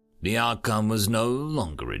 Still, the outcome was no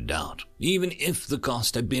longer in doubt, even if the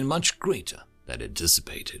cost had been much greater than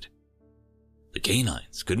anticipated. The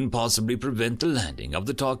K9s couldn't possibly prevent the landing of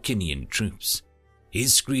the Tarkinian troops.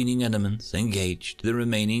 His screening elements engaged the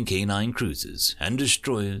remaining K9 cruisers and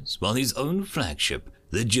destroyers, while his own flagship,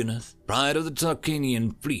 the Jineth, pride of the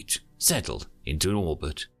Tarkinian fleet, settled into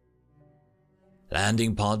orbit.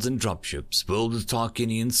 Landing pods and dropships filled with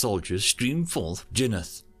Tarkinian soldiers streamed forth from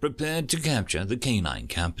Jineth, prepared to capture the K9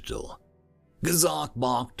 capital. Gazak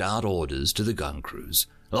barked out orders to the gun crews,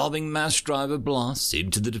 lobbing mass driver blasts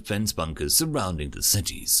into the defense bunkers surrounding the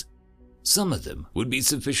cities. Some of them would be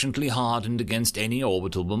sufficiently hardened against any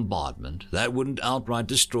orbital bombardment that wouldn't outright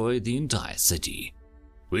destroy the entire city,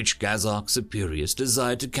 which Gazak's superiors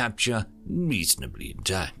desired to capture reasonably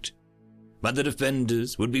intact. But the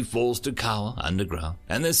defenders would be forced to cower underground,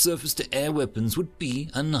 and their surface-to-air weapons would be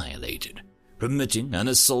annihilated, permitting an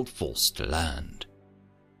assault force to land.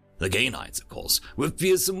 The K9s, of course, were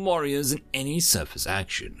fearsome warriors in any surface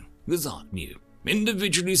action, Gazak knew,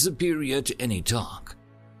 individually superior to any Tark.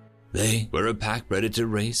 They were a pack predator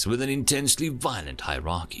race with an intensely violent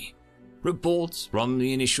hierarchy. Reports from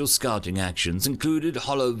the initial scouting actions included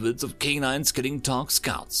holovids of K9s killing Tark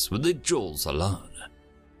scouts with their jaws alone.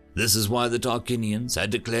 This is why the Tarkinians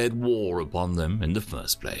had declared war upon them in the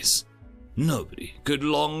first place. Nobody could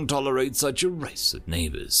long tolerate such a race of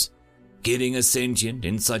neighbors. Killing a sentient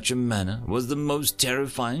in such a manner was the most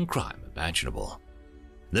terrifying crime imaginable.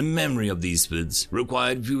 The memory of these vids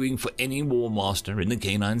required viewing for any war master in the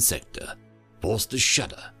K9 sector, forced a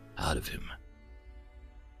shudder out of him.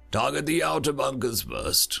 Target the outer bunkers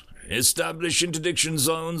first. Establish interdiction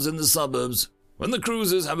zones in the suburbs. When the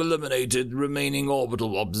cruisers have eliminated remaining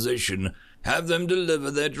orbital opposition, have them deliver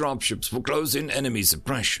their dropships for close-in enemy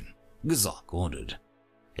suppression, Gazak ordered.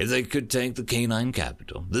 If they could take the K9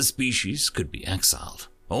 capital, the species could be exiled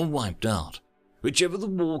or wiped out, whichever the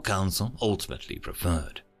War Council ultimately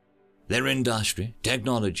preferred. Their industry,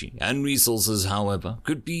 technology, and resources, however,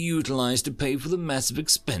 could be utilized to pay for the massive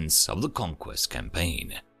expense of the conquest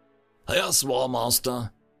campaign. Yes, War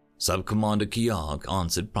Master, Sub-Commander Kiarg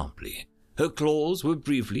answered promptly. Her claws were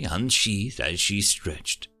briefly unsheathed as she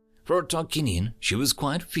stretched. For a Tarkinian, she was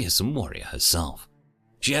quite a fearsome warrior herself.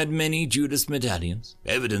 She had many Judas medallions,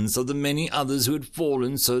 evidence of the many others who had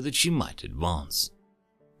fallen so that she might advance.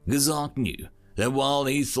 Gazak knew that while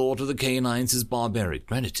he thought of the K9s as barbaric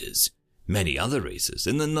predators, Many other races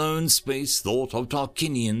in the known space thought of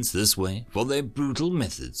Tarkinians this way for their brutal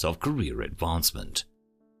methods of career advancement.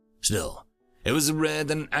 Still, it was rare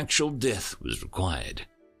that an actual death was required.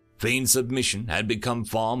 Feigned submission had become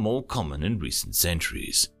far more common in recent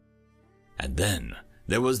centuries. And then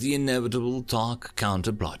there was the inevitable Tark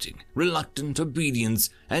counterplotting, reluctant obedience,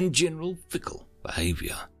 and general fickle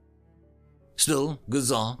behavior. Still,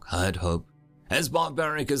 Gazak had hope. As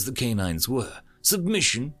barbaric as the Canines were,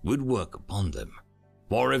 submission would work upon them.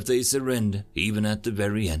 For if they surrendered, even at the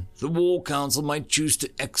very end, the War Council might choose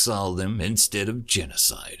to exile them instead of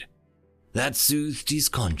genocide. That soothed his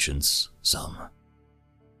conscience some.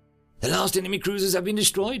 "The last enemy cruisers have been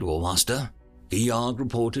destroyed, War Master," Georg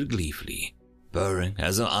reported gleefully, purring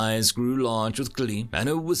as her eyes grew large with glee and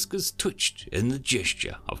her whiskers twitched in the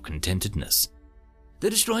gesture of contentedness. "The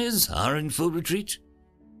destroyers are in full retreat."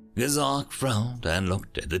 Gazak frowned and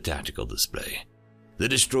looked at the tactical display. The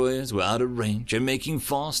destroyers were out of range and making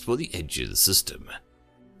fast for the edge of the system.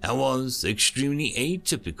 That was extremely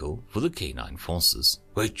atypical for the Canine forces,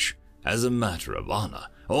 which, as a matter of honor,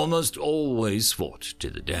 almost always fought to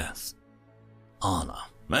the death. Honor,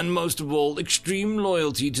 and most of all, extreme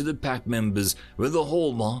loyalty to the pack members were the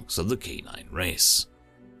hallmarks of the Canine race.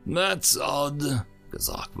 "That's odd,"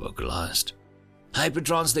 Gazak vocalized.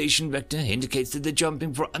 "Hypertranslation vector indicates that they're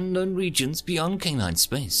jumping for unknown regions beyond Canine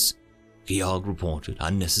space," Georg reported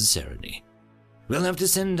unnecessarily. "We'll have to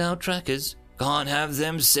send out trackers. Can't have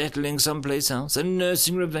them settling someplace else and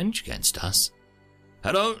nursing revenge against us."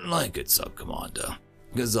 "I don't like it, Sub-Commander."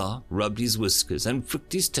 Gazak rubbed his whiskers and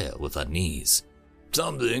flicked his tail with unease.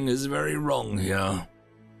 "Something is very wrong here."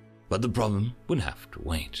 But the problem would have to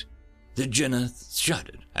wait. The Jeneth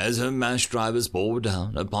shuddered as her mass drivers bore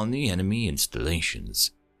down upon the enemy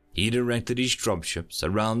installations. He directed his dropships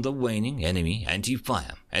around the waning enemy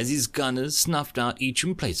anti-fire as his gunners snuffed out each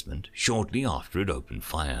emplacement shortly after it opened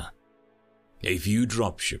fire. A few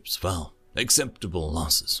dropships fell, acceptable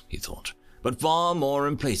losses, he thought, but far more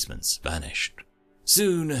emplacements vanished.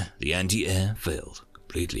 Soon, the anti-air failed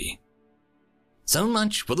completely. "So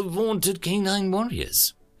much for the vaunted Canine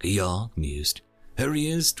warriors," Georg mused, her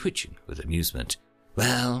ears twitching with amusement.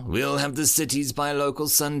 "Well, we'll have the cities by local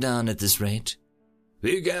sundown at this rate."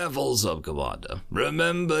 "Be careful, Sub-Commander.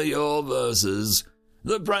 Remember your verses.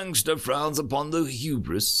 The prankster frowns upon the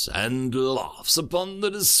hubris and laughs upon the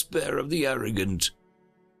despair of the arrogant."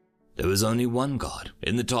 There was only one god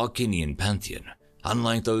in the Tarkinian pantheon,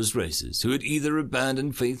 unlike those races who had either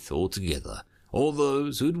abandoned faith altogether or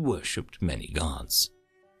those who had worshipped many gods.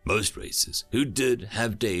 Most races who did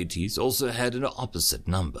have deities also had an opposite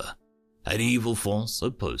number, an evil force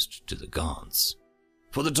opposed to the gods.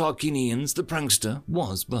 For the Tarkinians, the prankster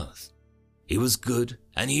was both. He was good,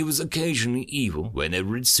 and he was occasionally evil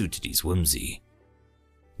whenever it suited his whimsy.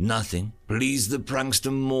 Nothing pleased the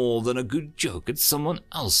prankster more than a good joke at someone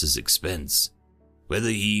else's expense. Whether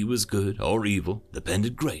he was good or evil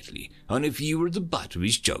depended greatly on if you were the butt of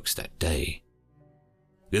his jokes that day.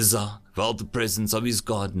 Gazak felt the presence of his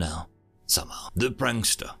god now. Somehow, the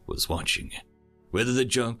prankster was watching. Whether the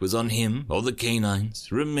joke was on him or the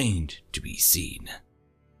Canines remained to be seen.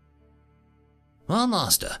 "Well,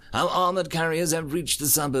 Master, our armored carriers have reached the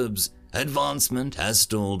suburbs. Advancement has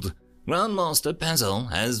stalled. Groundmaster Pazol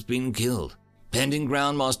has been killed. Pending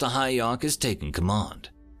Groundmaster Hayark has taken command,"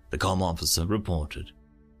 the comm officer reported.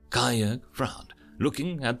 Kayerg frowned,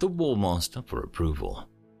 looking at the War Master for approval.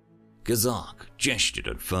 Gazak gestured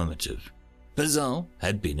affirmative. Pazol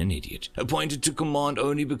had been an idiot, appointed to command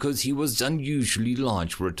only because he was unusually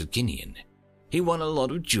large for a Tarkinian. He won a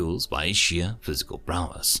lot of duels by his sheer physical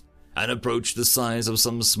prowess, and approached the size of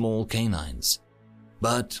some small canines.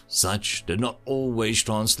 But such did not always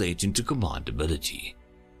translate into command ability.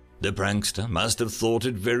 The prankster must have thought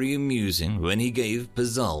it very amusing when he gave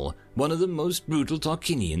Pazol, one of the most brutal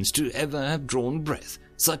Tarkinians to ever have drawn breath,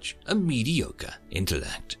 such a mediocre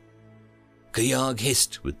intellect. Georg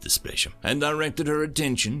hissed with displeasure and directed her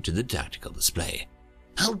attention to the tactical display.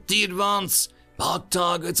 "Halt the advance! Mark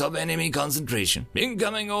targets of enemy concentration.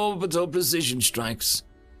 Incoming orbital precision strikes."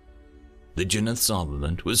 The Jeneth's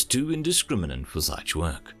armament was too indiscriminate for such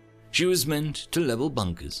work. She was meant to level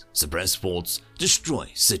bunkers, suppress forts,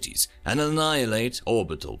 destroy cities, and annihilate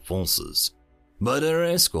orbital forces. But her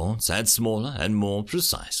escorts had smaller and more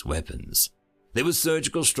precise weapons. They were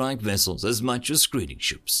surgical strike vessels as much as screening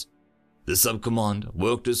ships. The sub-commander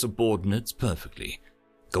worked her subordinates perfectly.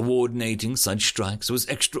 Coordinating such strikes was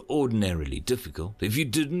extraordinarily difficult if you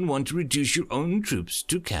didn't want to reduce your own troops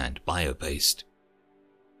to canned biopaste.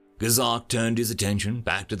 Gazak turned his attention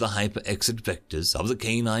back to the hyper-exit vectors of the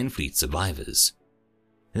Canine fleet survivors.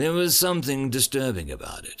 There was something disturbing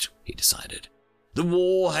about it, he decided. The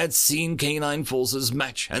war had seen canine forces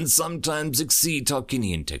match and sometimes exceed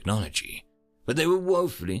Tarkinian technology, but they were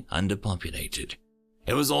woefully underpopulated.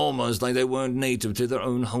 It was almost like they weren't native to their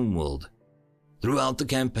own homeworld. Throughout the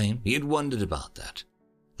campaign, he had wondered about that.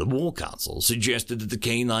 The War Council suggested that the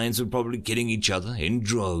canines were probably killing each other in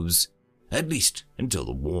droves, at least until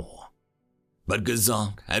the war. But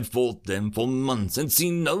Gazak had fought them for months and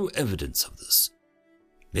seen no evidence of this.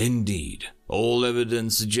 Indeed, all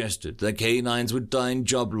evidence suggested that canines would die in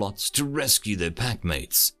job lots to rescue their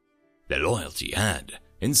packmates. Their loyalty had,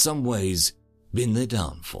 in some ways, been their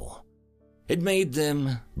downfall. It made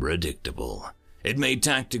them predictable. It made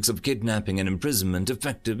tactics of kidnapping and imprisonment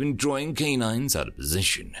effective in drawing canines out of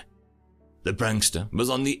position. The prankster was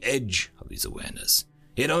on the edge of his awareness.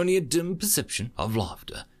 He had only a dim perception of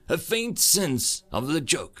laughter. A faint sense of the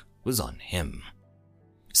joke was on him.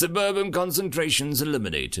 Suburban concentrations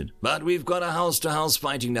eliminated, but we've got a house-to-house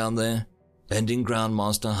fighting down there. Pending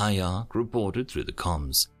Groundmaster Hayak reported through the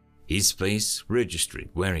comms, his face registering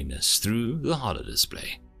wariness through the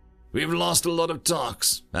holodisplay. We've lost a lot of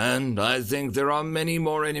Tarks, and I think there are many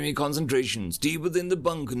more enemy concentrations deep within the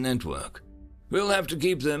bunker network. We'll have to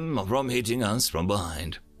keep them from hitting us from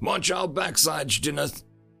behind. Watch our backside, Jdinuth.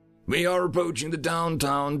 We are approaching the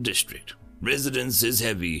downtown district. Residence is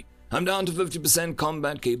heavy. I'm down to 50%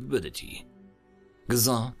 combat capability.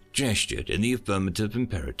 Gazak gestured in the affirmative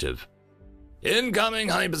imperative. Incoming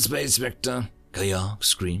hyperspace vector, Kayak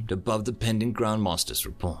screamed above the pending Groundmaster's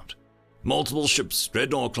report. Multiple ships,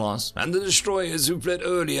 Dreadnought class, and the destroyers who fled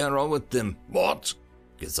earlier are with them. What?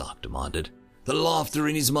 Gazak demanded. The laughter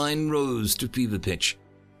in his mind rose to fever pitch.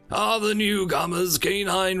 Are the newcomers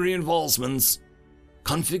canine reinforcements?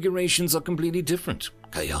 Configurations are completely different,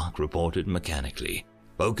 Kayak reported mechanically,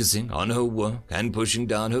 focusing on her work and pushing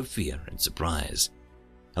down her fear and surprise.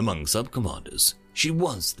 Among sub-commanders, she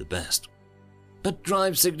was the best. But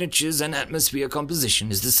drive signatures and atmosphere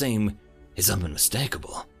composition is the same. It's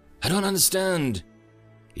unmistakable. I don't understand.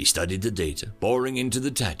 He studied the data, boring into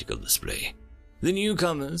the tactical display. The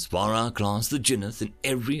newcomers far outclassed the Jdinuth in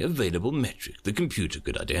every available metric the computer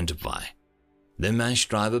could identify. Their mash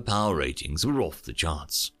driver power ratings were off the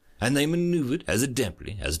charts, and they maneuvered as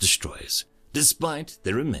adeptly as destroyers, despite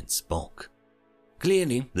their immense bulk.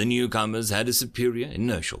 Clearly, the newcomers had a superior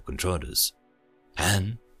inertial controllers.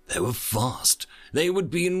 And they were fast. They would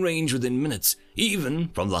be in range within minutes, even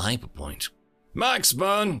from the hyperpoint. Max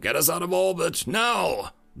Burn, get us out of orbit,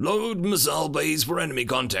 now! Load missile bays for enemy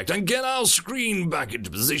contact and get our screen back into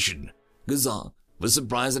position. Gazak was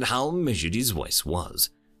surprised at how measured his voice was,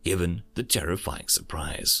 given the terrifying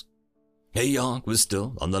surprise. Kayak was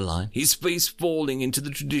still on the line, his face falling into the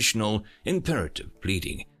traditional imperative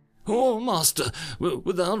pleading. Oh, Master,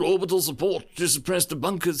 without orbital support to suppress the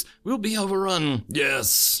bunkers, we'll be overrun.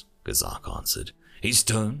 Yes, Gazak answered, his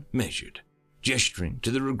tone measured, gesturing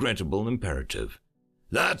to the regrettable imperative.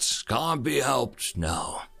 That can't be helped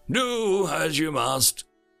now. Do as you must.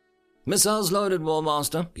 Missiles loaded, War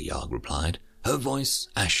Master, Kayak replied, her voice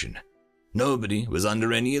ashen. Nobody was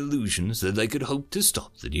under any illusions that they could hope to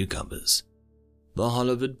stop the newcomers. The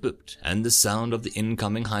holovid bipped, and the sound of the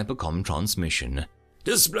incoming hypercom transmission.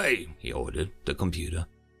 Display, he ordered the computer.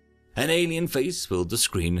 An alien face filled the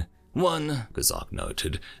screen, one, Gazak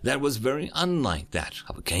noted, that was very unlike that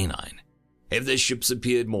of a canine. If their ships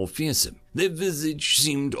appeared more fearsome, their visage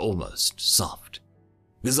seemed almost soft.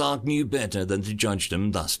 Gazak knew better than to judge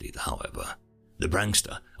them thusly, however. The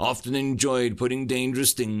prankster often enjoyed putting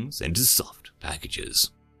dangerous things into soft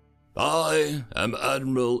packages. I am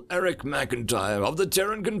Admiral Eric McIntyre of the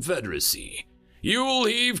Terran Confederacy. You will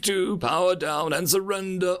heave to, power down, and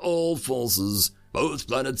surrender all forces, both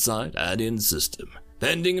planetside and in-system,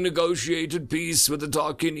 pending negotiated peace with the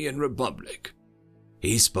Tarkinian Republic.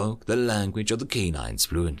 He spoke the language of the canines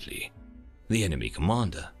fluently. The enemy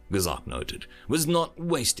commander, Gazak noted, was not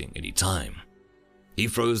wasting any time. He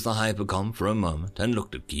froze the hypercom for a moment and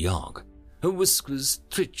looked at Kayak. Her whiskers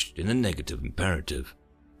twitched in a negative imperative,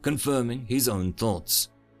 confirming his own thoughts.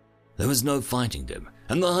 There was no fighting them,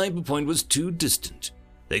 and the hyperpoint was too distant.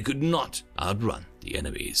 They could not outrun the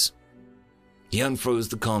enemies. He unfroze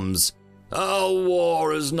the comms. Our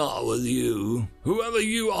war is not with you, whoever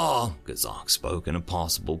you are, Gazak spoke in a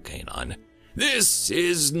passable canine. This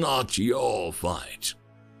is not your fight.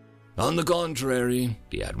 On the contrary,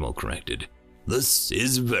 the Admiral corrected, this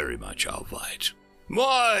is very much our fight.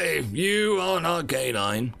 Why, you are not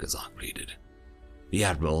canine, Gazak pleaded. The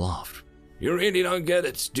Admiral laughed. You really don't get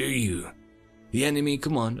it, do you? The enemy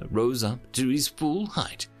commander rose up to his full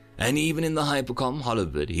height, and even in the hypercom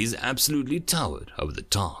holovid, he absolutely towered over the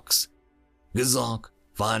Tarks. Gazak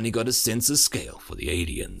finally got a sense of scale for the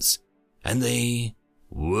aliens. And they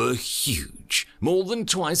were huge, more than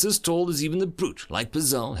twice as tall as even the brute like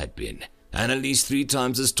Pazal had been, and at least 3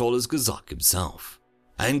 times as tall as Gazak himself.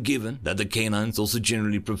 And given that the canines also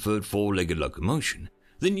generally preferred 4-legged locomotion,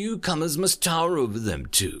 the newcomers must tower over them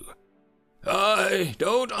too. I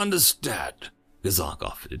don't understand, Gazak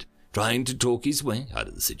offered, trying to talk his way out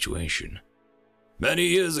of the situation. Many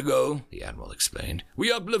years ago, the Admiral explained,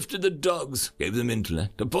 we uplifted the dogs, gave them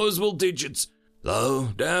intellect, opposable digits, though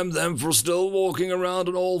damn them for still walking around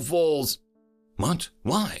on all fours. What?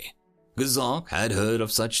 Why? Gazak had heard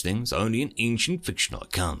of such things only in ancient fictional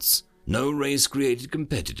accounts. No race created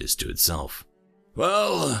competitors to itself.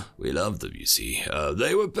 Well, we loved them, you see.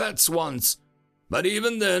 They were pets once, but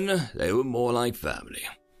even then, they were more like family.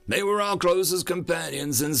 They were our closest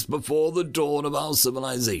companions since before the dawn of our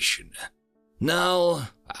civilization. Now,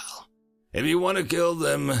 well, if you want to kill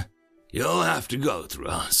them, you'll have to go through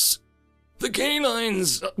us. The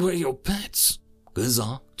canines were your pets.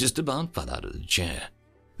 Gazak just about fell out of the chair.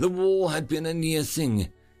 The war had been a near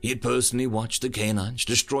thing. He had personally watched the canines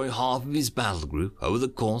destroy half of his battle group over the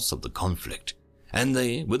course of the conflict, and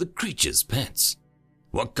they were the creatures' pets.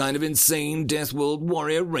 What kind of insane Death World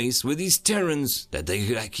warrior race were these Terrans that they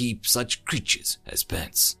could keep such creatures as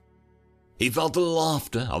pets? He felt the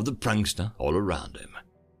laughter of the prankster all around him.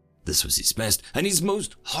 This was his best and his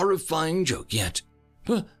most horrifying joke yet.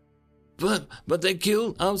 But they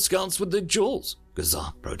killed our scouts with their jaws,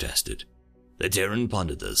 Gazak protested. The Terran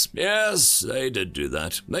pondered this. Yes, they did do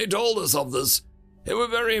that. They told us of this. They were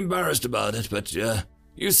very embarrassed about it, but,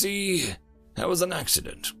 you see, that was an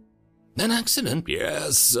accident. An accident?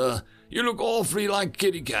 Yes, you look awfully like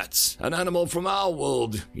kitty cats, an animal from our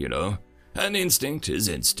world, you know. An instinct is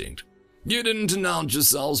instinct. You didn't announce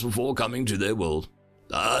yourselves before coming to their world.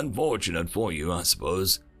 Unfortunate for you, I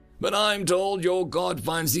suppose. But I'm told your god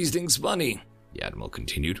finds these things funny, the Admiral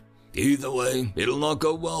continued. Either way, it'll not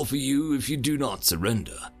go well for you if you do not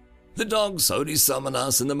surrender. The dogs only summon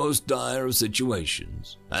us in the most dire of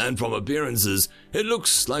situations, and from appearances, it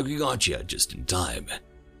looks like we got you just in time.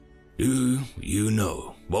 Do you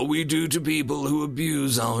know what we do to people who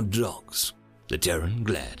abuse our dogs? The Terran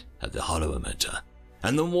glared at the holometer,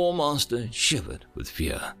 and the War Master shivered with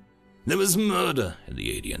fear. There was murder in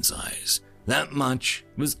the alien's eyes. That much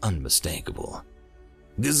was unmistakable.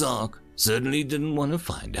 Gazak certainly didn't want to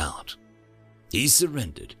find out. He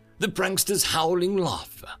surrendered. The prankster's howling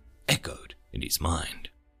laughter echoed in his mind.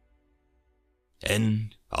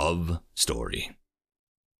 End of story.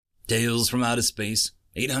 Tales from Outer Space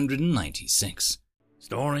 896.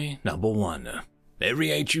 Story number 1. Every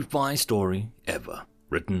HUFI story ever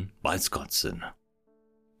written by Scottson.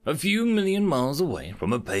 A few million miles away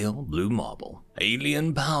from a pale blue marble,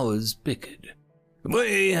 alien powers bickered.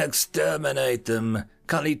 We exterminate them,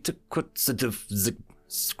 Kalitakutsativ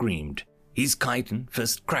screamed, his chitin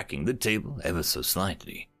fist cracking the table ever so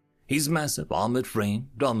slightly. His massive armored frame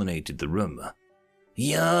dominated the room.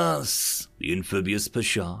 Yes, the amphibious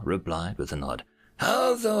Pasha replied with a nod.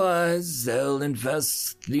 Otherwise, they'll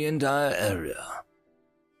infest the entire area.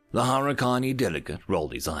 The Harakani delegate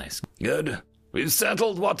rolled his eyes. Good. We've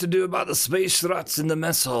settled what to do about the space rats in the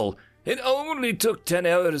mess hall. It only took 10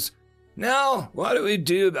 hours. Now, what do we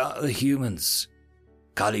do about the humans?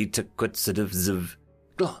 Kalitakutsativ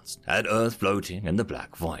glanced at Earth floating in the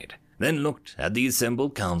black void, then looked at the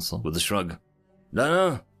assembled council with a shrug.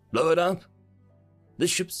 Dunno, blow it up. The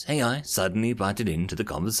ship's AI suddenly butted into the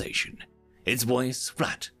conversation, its voice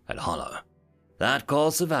flat and hollow. That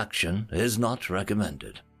course of action is not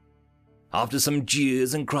recommended. After some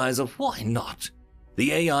jeers and cries of why not,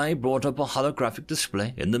 the AI brought up a holographic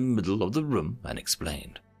display in the middle of the room and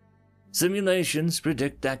explained. Simulations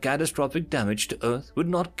predict that catastrophic damage to Earth would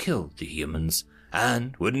not kill the humans,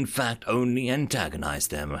 and would in fact only antagonize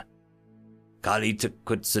them.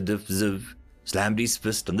 Kalitakutsativ slammed his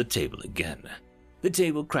fist on the table again. The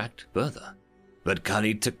table cracked further, but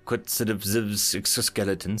Kalitakutsativ's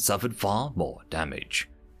exoskeleton suffered far more damage,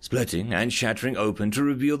 splitting and shattering open to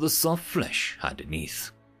reveal the soft flesh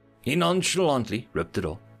underneath. He nonchalantly ripped it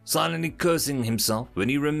off, silently cursing himself when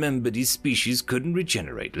he remembered his species couldn't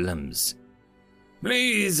regenerate limbs.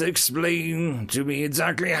 Please explain to me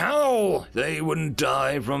exactly how they wouldn't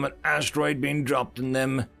die from an asteroid being dropped in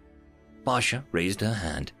them. Pasha raised her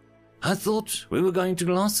hand. I thought we were going to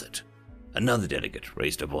gloss it. Another delegate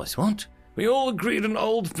raised her voice. What? We all agreed on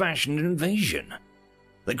old-fashioned invasion.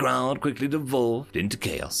 The crowd quickly devolved into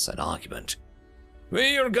chaos and argument.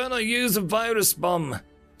 We are gonna use a virus bomb.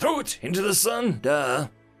 Throw it into the sun, duh.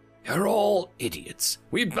 You're all idiots.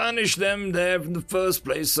 We banished them there in the first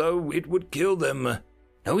place so it would kill them.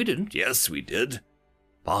 No, we didn't. Yes, we did.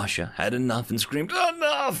 Pasha had enough and screamed,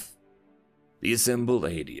 "Enough!" The assembled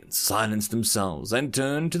aliens silenced themselves and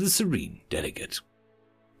turned to the serene delegate.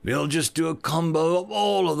 "We'll just do a combo of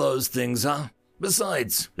all of those things, huh?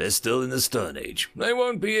 Besides, they're still in the Stone Age. They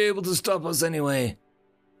won't be able to stop us anyway."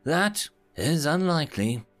 "That is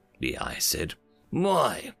unlikely," the eye said.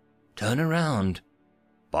 "Why?" "Turn around."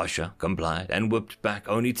 Pasha complied and whipped back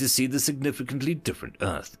only to see the significantly different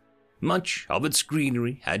Earth. Much of its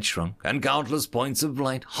greenery had shrunk, and countless points of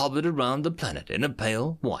light hovered around the planet in a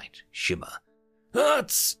pale white shimmer.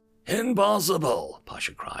 "That's impossible,"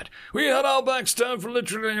 Pasha cried. "We had our backs turned for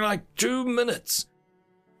literally like 2 minutes.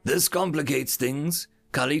 "This complicates things,"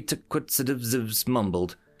 Kali Tequitsidivzivs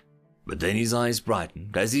mumbled. But then his eyes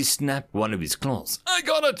brightened as he snapped one of his claws. "I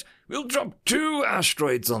got it! We'll drop 2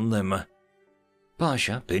 asteroids on them."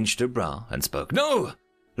 Pasha pinched her brow and spoke. "No!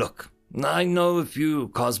 Look, I know a few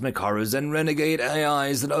cosmic horrors and renegade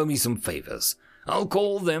AIs that owe me some favors. I'll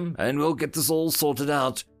call them and we'll get this all sorted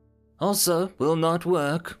out." "Also will not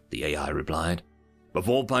work," the AI replied.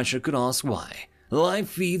 Before Pasha could ask why, live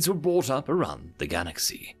feeds were brought up around the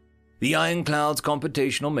galaxy. The Ironclad's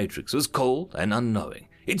computational matrix was cold and unknowing,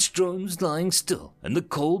 its drones lying still in the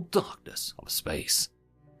cold darkness of space.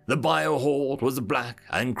 The biohorde was black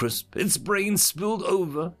and crisp, its brains spilled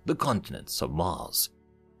over the continents of Mars.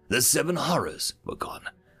 The 7 horrors were gone,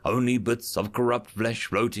 only bits of corrupt flesh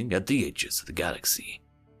floating at the edges of the galaxy.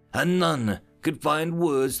 And none could find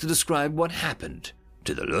words to describe what happened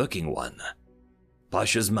to the lurking one.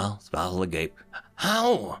 Pasha's mouth fell agape.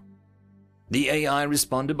 "How?" The AI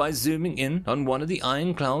responded by zooming in on one of the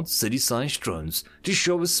Ironclad's city-sized drones to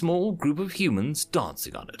show a small group of humans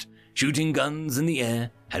dancing on it, shooting guns in the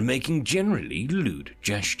air and making generally lewd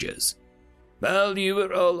gestures. "While you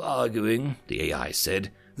were all arguing," the AI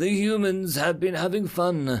said, "the humans have been having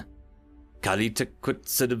fun." Kali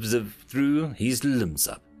Tequitsidivziv threw his limbs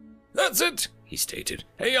up. "That's it," he stated.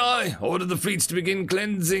 "AI, order the fleets to begin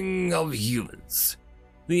cleansing of humans."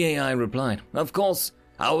 The AI replied, "Of course,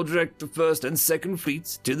 I will direct the 1st and 2nd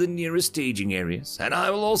fleets to the nearest staging areas, and I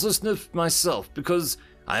will also sniff myself because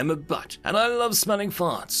I am a butt and I love smelling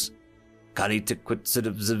farts." Kali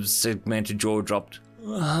Tequitsidivziv's segmented jaw dropped.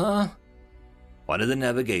 "Huh?" One of the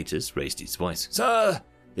navigators raised his voice. "Sir,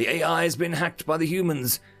 the AI has been hacked by the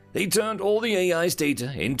humans. They turned all the AI's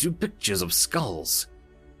data into pictures of skulls."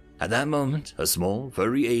 At that moment, a small,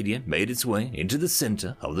 furry alien made its way into the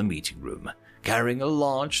center of the meeting room, carrying a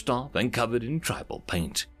large staff and covered in tribal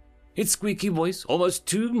paint. Its squeaky voice almost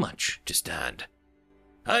too much to stand.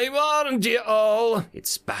 "I warned you all," it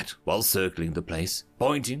spat while circling the place,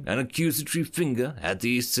 pointing an accusatory finger at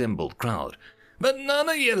the assembled crowd. "But none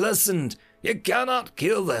of you listened. You cannot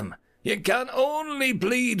kill them. You can only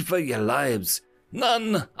plead for your lives.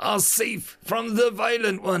 None are safe from the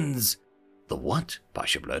violent ones." "The what?"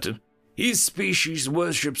 Pasha blurted. "His species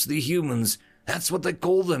worships the humans. That's what they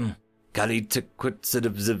call them," Kali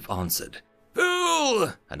Tequitsidivziv answered.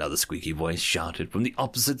 "Fool!" another squeaky voice shouted from the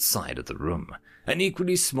opposite side of the room. An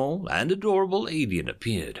equally small and adorable alien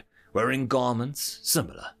appeared, wearing garments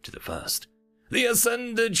similar to the first. "The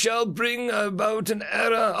Ascended shall bring about an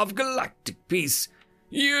era of galactic peace.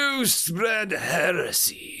 You spread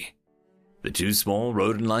heresy." The 2 small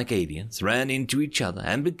rodent-like aliens ran into each other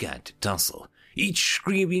and began to tussle, each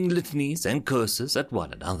screaming litanies and curses at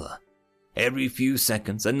one another. Every few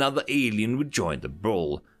seconds, another alien would join the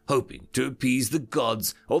brawl, hoping to appease the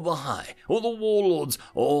gods or the High or the warlords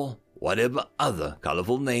or whatever other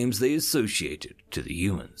colorful names they associated to the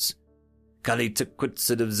humans. Kali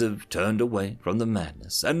Tequitsidivziv turned away from the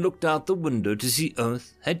madness and looked out the window to see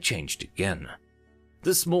Earth had changed again.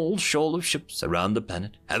 The small shoal of ships around the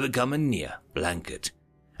planet had become a near blanket,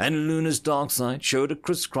 and Luna's dark side showed a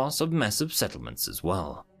crisscross of massive settlements as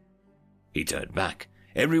well. He turned back.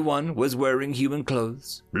 Everyone was wearing human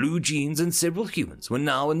clothes, blue jeans, and several humans were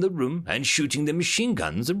now in the room and shooting their machine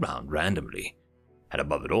guns around randomly. And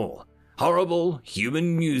above it all, horrible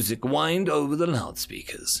human music whined over the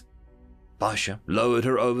loudspeakers. Pasha lowered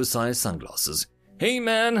her oversized sunglasses. "Hey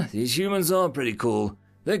man, these humans are pretty cool.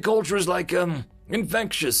 Their culture is like,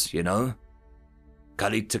 infectious, you know."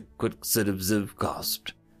 Kali Tequitsidivziv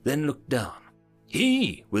gasped, then looked down.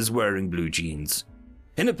 He was wearing blue jeans.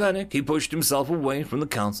 In a panic, he pushed himself away from the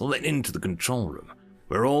council and into the control room,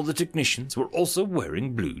 where all the technicians were also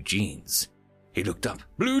wearing blue jeans. He looked up.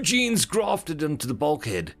 Blue jeans grafted into the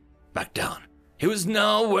bulkhead. Back down. He was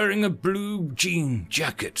now wearing a blue jean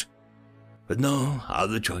jacket. With no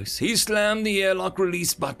other choice, he slammed the airlock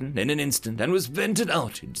release button in an instant and was vented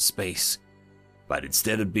out into space. But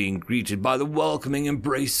instead of being greeted by the welcoming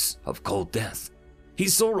embrace of cold death, he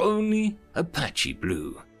saw only a patchy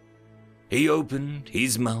blue. He opened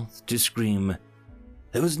his mouth to scream.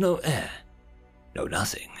 There was no air, no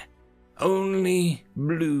nothing, only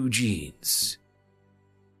blue jeans.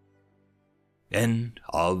 End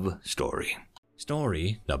of story.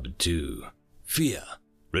 Story number 2. Fear,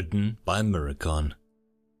 written by Murakami.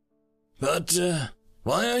 But,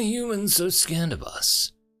 why are humans so scared of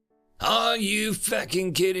us? Are you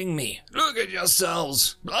fucking kidding me? Look at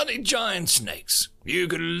yourselves, bloody giant snakes. You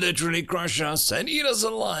could literally crush us and eat us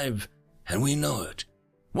alive, and we know it.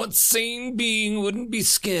 What sane being wouldn't be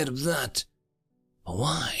scared of that? But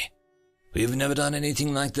why? We've never done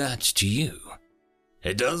anything like that to you.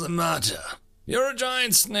 It doesn't matter. You're a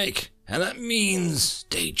giant snake, and that means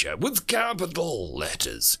danger with capital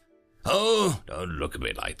letters. Oh, don't look at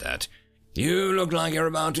me like that. You look like you're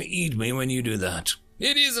about to eat me when you do that.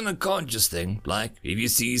 It isn't a conscious thing, like if you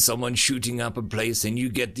see someone shooting up a place and you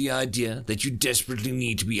get the idea that you desperately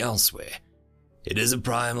need to be elsewhere. It is a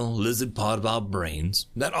primal lizard part of our brains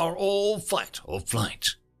that are all fight or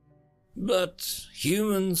flight. But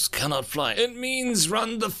humans cannot fly. It means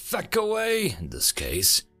run the fuck away in this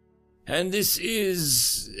case. And this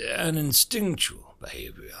is an instinctual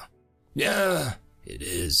behavior. Yeah, it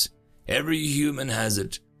is. Every human has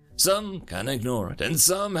it. Some can ignore it, and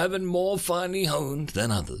some have it more finely honed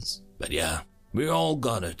than others. But yeah, we all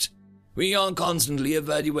got it. We are constantly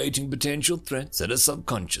evaluating potential threats at a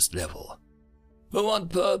subconscious level. For what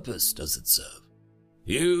purpose does it serve?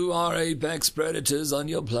 You are apex predators on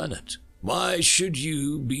your planet. Why should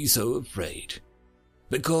you be so afraid?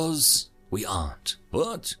 Because we aren't.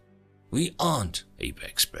 What? We aren't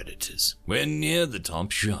apex predators. We're near the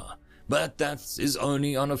top, sure, but that is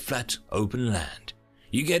only on a flat, open land.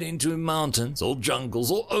 You get into mountains or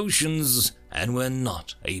jungles or oceans, and we're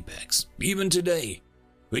not apex, even today,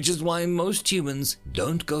 which is why most humans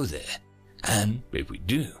don't go there. And if we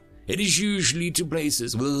do, it is usually to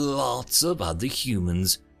places with lots of other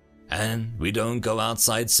humans, and we don't go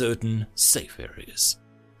outside certain safe areas.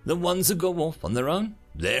 The ones who go off on their own,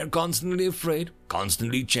 they're constantly afraid,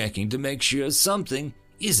 constantly checking to make sure something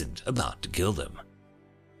isn't about to kill them.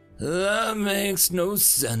 That makes no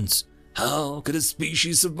sense. How could a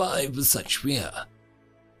species survive with such fear?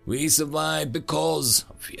 We survive because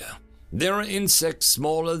of fear. There are insects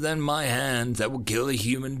smaller than my hand that will kill a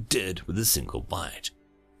human dead with a single bite.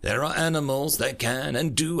 There are animals that can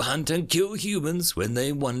and do hunt and kill humans when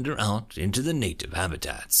they wander out into the native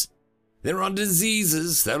habitats. There are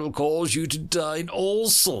diseases that will cause you to die in all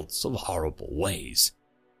sorts of horrible ways.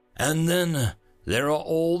 And then there are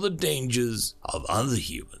all the dangers of other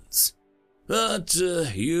humans. But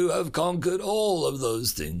you have conquered all of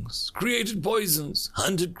those things, created poisons,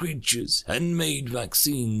 hunted creatures, and made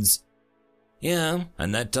vaccines. Yeah,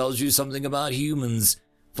 and that tells you something about humans.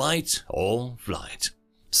 Fight or flight.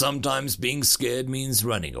 Sometimes being scared means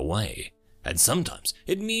running away. And sometimes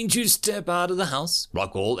it means you step out of the house,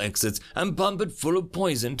 block all exits, and pump it full of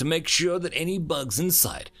poison to make sure that any bugs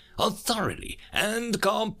inside are thoroughly and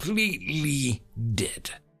completely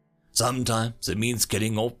dead. Sometimes it means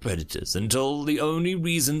killing all predators until the only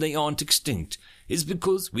reason they aren't extinct is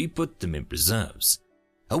because we put them in preserves,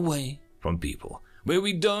 away from people, where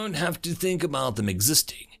we don't have to think about them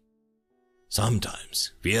existing.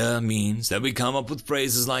 Sometimes fear means that we come up with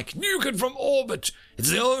phrases like, nuke it from orbit,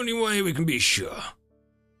 it's the only way we can be sure.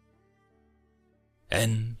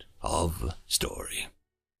 End of story.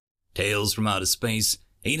 Tales from Outer Space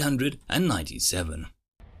 897.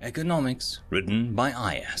 Economics, written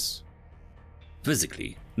by IS.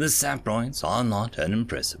 Physically, the Saproids are not an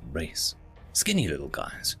impressive race. Skinny little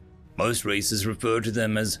guys. Most races refer to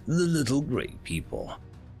them as the little grey people.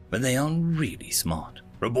 But they are really smart.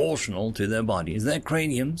 Proportional to their bodies, their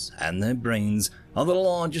craniums and their brains are the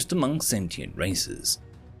largest among sentient races.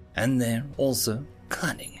 And they're also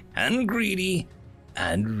cunning and greedy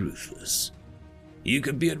and ruthless. You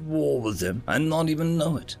could be at war with them and not even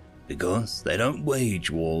know it, because they don't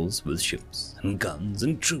wage wars with ships and guns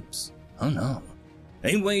and troops. Oh no.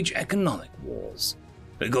 They wage economic wars,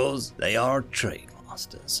 because they are trade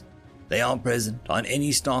masters. They are present on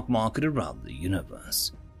any stock market around the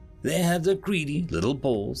universe. They have their greedy little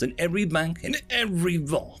paws in every bank and every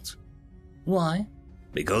vault. Why?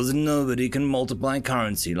 Because nobody can multiply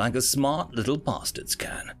currency like a smart little bastards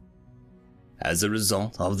can. As a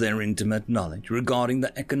result of their intimate knowledge regarding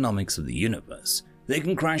the economics of the universe, they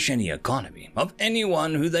can crash any economy of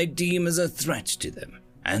anyone who they deem as a threat to them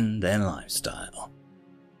and their lifestyle.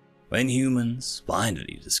 When humans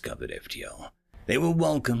finally discovered FTL, they were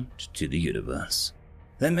welcomed to the universe.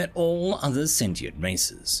 They met all other sentient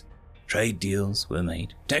races. Trade deals were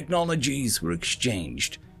made, technologies were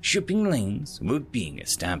exchanged, shipping lanes were being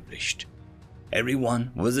established.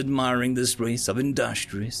 Everyone was admiring this race of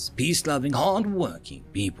industrious, peace-loving, hard-working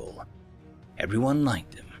people. Everyone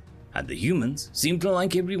liked them, and the humans seemed to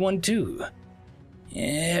like everyone too.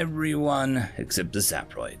 Everyone except the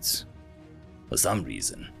saproids. For some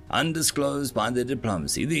reason, undisclosed by their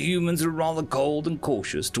diplomacy, the humans were rather cold and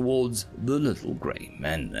cautious towards the little grey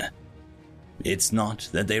men. It's not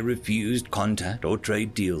that they refused contact or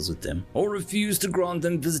trade deals with them, or refused to grant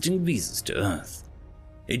them visiting visas to Earth.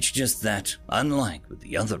 It's just that, unlike with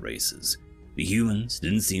the other races, the humans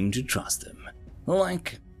didn't seem to trust them.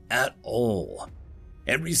 Like, at all.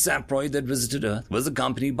 Every saproid that visited Earth was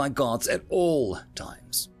accompanied by guards at all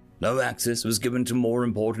times. No access was given to more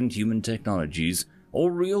important human technologies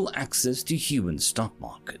or real access to human stock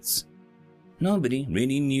markets. Nobody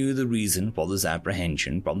really knew the reason for this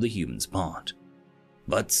apprehension from the humans' part.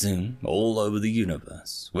 But soon, all over the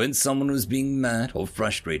universe, when someone was being mad or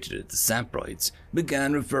frustrated at the saproids,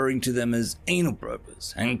 began referring to them as anal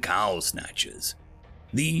probers and cow snatchers.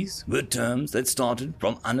 These were terms that started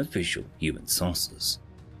from unofficial human sources.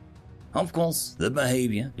 Of course, the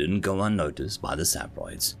behavior didn't go unnoticed by the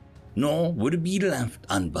saproids, nor would it be left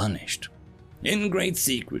unpunished. In great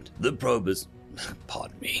secret, the probers,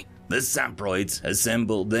 the saproids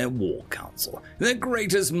assembled their war council. Their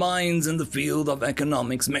greatest minds in the field of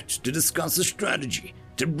economics met to discuss a strategy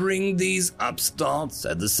to bring these upstarts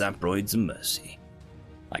at the saproids' mercy.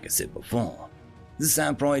 Like I said before, the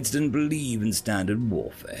saproids didn't believe in standard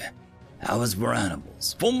warfare. Ours were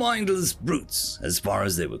animals, for mindless brutes as far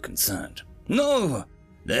as they were concerned. No,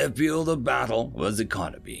 their field of battle was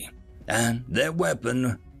economy, and their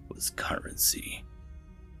weapon was currency.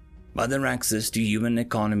 But their access to human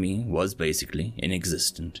economy was basically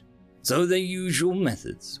inexistent, so their usual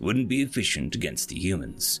methods wouldn't be efficient against the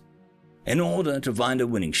humans. In order to find a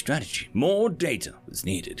winning strategy, more data was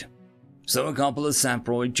needed. So a couple of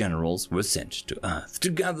saproid generals were sent to Earth to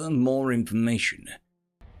gather more information.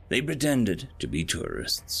 They pretended to be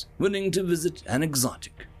tourists, willing to visit an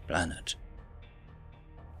exotic planet.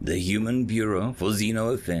 The Human Bureau for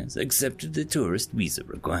Xeno Affairs accepted the tourist visa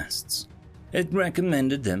requests. It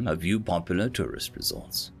recommended them a few popular tourist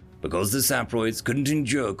resorts. Because the saproids couldn't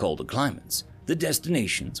endure colder climates, the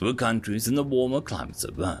destinations were countries in the warmer climates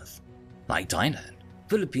of Earth, like Thailand,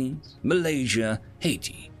 Philippines, Malaysia,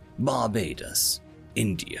 Haiti, Barbados.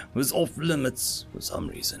 India was off limits for some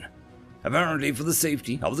reason. Apparently for the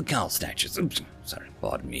safety of the cow snatchers.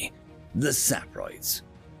 The saproids.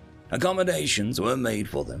 Accommodations were made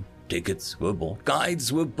for them, tickets were bought,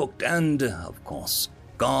 guides were booked, and, of course,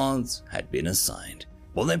 guards had been assigned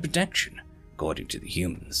for their protection, according to the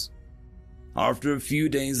humans. After a few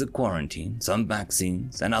days of quarantine, some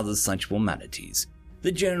vaccines, and other such formalities,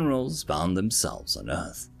 the generals found themselves on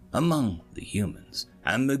Earth, among the humans,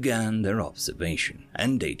 and began their observation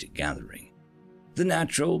and data gathering. The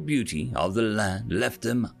natural beauty of the land left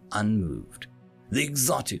them unmoved. The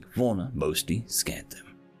exotic fauna mostly scared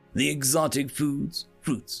them. The exotic foods,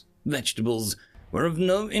 fruits, vegetables were of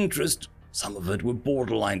no interest. Some of it were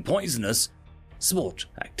borderline poisonous. Sport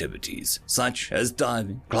activities, such as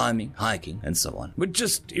diving, climbing, hiking, and so on, were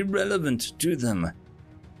just irrelevant to them.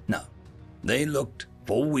 No, they looked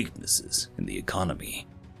for weaknesses in the economy.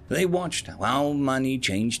 They watched how money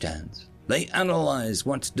changed hands. They analyzed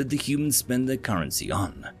what did the humans spend their currency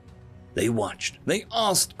on. They watched, they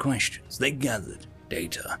asked questions, they gathered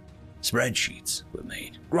data. Spreadsheets were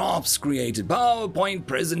made, graphs created, PowerPoint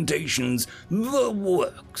presentations, the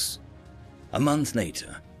works. A month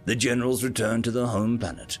later, the generals returned to their home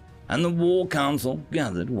planet, and the War Council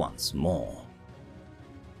gathered once more.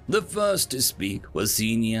 The first to speak was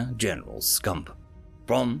Senior General Scump,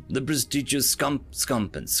 from the prestigious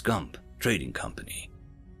Scump Trading Company.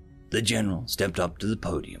 The general stepped up to the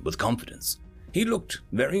podium with confidence. He looked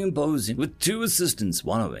very imposing, with two assistants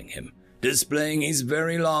following him, displaying his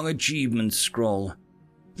very long achievement scroll.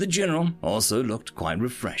 The general also looked quite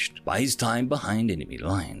refreshed by his time behind enemy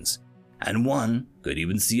lines, and one could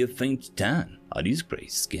even see a faint tan on his grey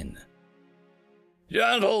skin.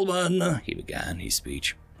 "Gentlemen," he began his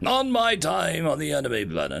speech, "on my time on the enemy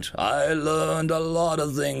planet, I learned a lot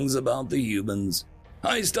of things about the humans.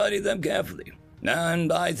 I studied them carefully,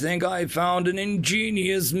 and I think I found an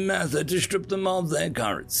ingenious method to strip them of their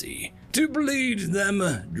currency, to bleed them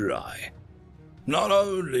dry. Not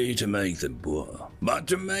only to make them poor, but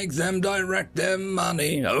to make them direct their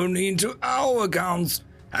money only into our accounts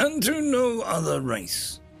and to no other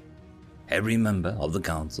race." Every member of the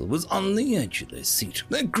council was on the edge of their seat.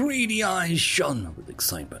 Their greedy eyes shone with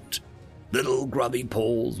excitement. Little grubby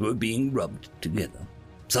paws were being rubbed together.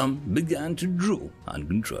 Some began to drool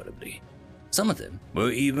uncontrollably. Some of them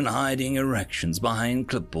were even hiding erections behind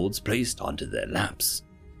clipboards placed onto their laps.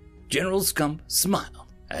 General Scump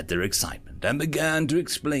smiled at their excitement and began to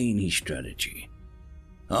explain his strategy.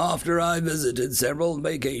 After I visited several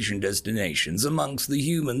vacation destinations amongst the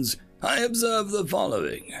humans, I observed the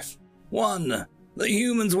following. 1. The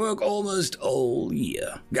humans work almost all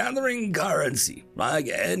year, gathering currency like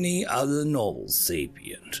any other normal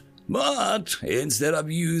sapient. But instead of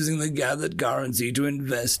using the gathered currency to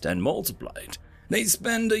invest and multiply it, they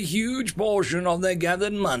spend a huge portion of their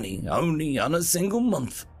gathered money only on a single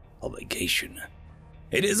month of vacation.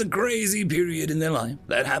 It is a crazy period in their life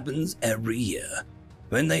that happens every year,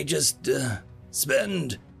 when they just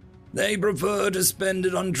spend. They prefer to spend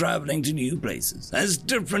it on traveling to new places, as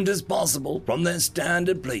different as possible from their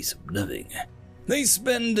standard place of living. They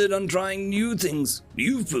spend it on trying new things,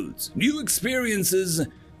 new foods, new experiences,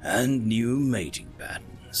 and new mating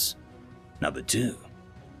patterns. Number 2.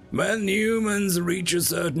 When humans reach a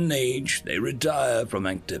certain age, they retire from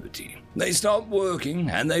activity. They stop working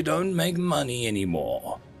and they don't make money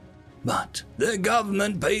anymore. But the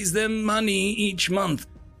government pays them money each month.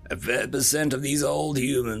 A fair percent of these old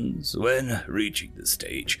humans, when reaching this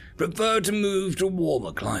stage, prefer to move to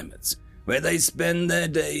warmer climates, where they spend their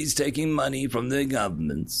days taking money from their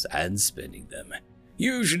governments and spending them.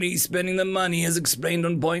 Usually spending the money as explained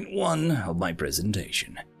on point 1 of my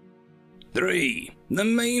presentation. 3. The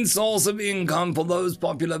main source of income for those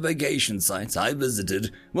popular vacation sites I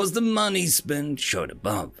visited was the money spent shown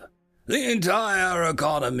above. The entire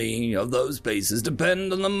economy of those places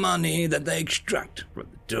depend on the money that they extract from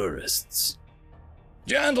the tourists.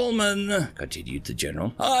 Gentlemen, continued the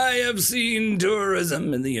general, I have seen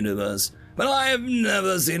tourism in the universe, but I have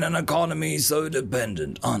never seen an economy so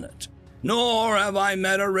dependent on it. Nor have I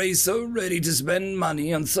met a race so ready to spend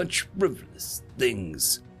money on such frivolous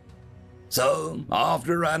things. So,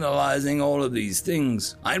 after analyzing all of these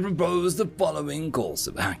things, I propose the following course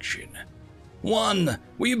of action. 1.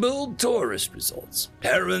 We build tourist resorts.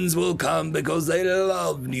 Terrans will come because they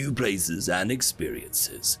love new places and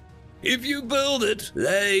experiences. If you build it,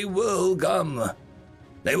 they will come.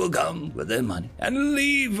 They will come with their money and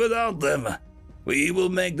leave without them. We will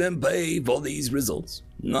make them pay for these resorts.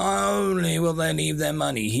 Not only will they leave their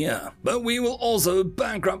money here, but we will also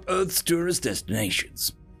bankrupt Earth's tourist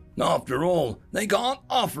destinations. After all, they can't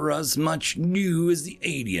offer us much new as the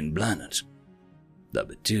alien planet.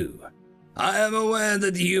 Number 2. I am aware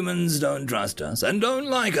that humans don't trust us and don't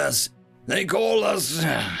like us. They call us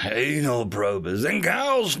anal probers and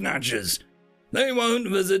cow snatchers. They won't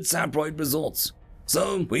visit saproid resorts,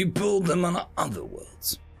 so we build them on other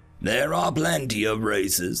worlds. There are plenty of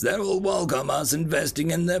races that will welcome us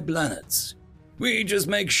investing in their planets. We just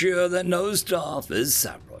make sure that no staff is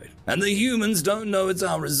saproid, and the humans don't know it's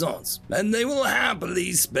our resorts, and they will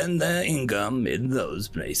happily spend their income in those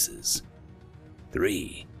places.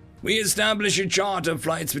 3. We establish a charter of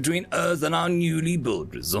flights between Earth and our newly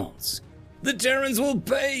built resorts. The Terrans will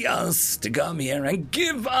pay us to come here and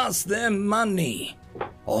give us their money.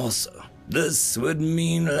 Also, this would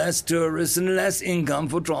mean less tourists and less income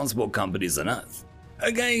for transport companies on Earth.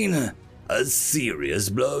 Again, a serious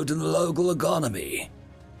blow to the local economy.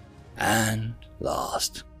 And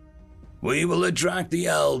last, we will attract the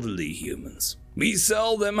elderly humans. We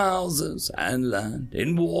sell them houses and land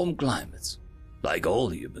in warm climates. Like all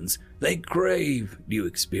humans, they crave new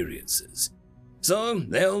experiences. So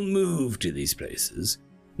they'll move to these places.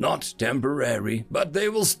 Not temporary, but they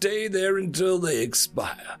will stay there until they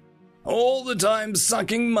expire. All the time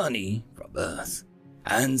sucking money from Earth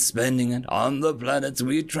and spending it on the planets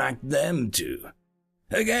we attract them to.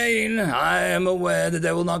 Again, I am aware that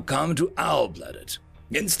they will not come to our planet.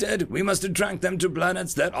 Instead, we must attract them to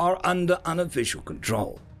planets that are under unofficial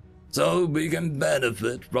control, so we can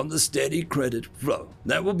benefit from the steady credit flow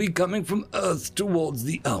that will be coming from Earth towards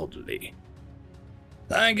the elderly.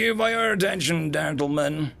 Thank you for your attention,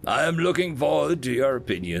 gentlemen. I am looking forward to your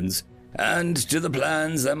opinions and to the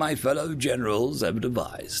plans that my fellow generals have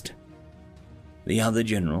devised. The other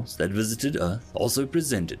generals that visited Earth also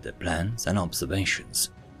presented their plans and observations,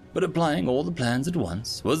 but applying all the plans at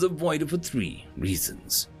once was avoided for 3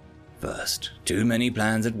 reasons. First, too many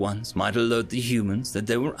plans at once might alert the humans that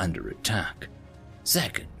they were under attack.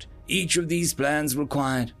 Second, each of these plans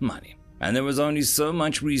required money, and there was only so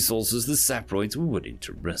much resources the saproids were willing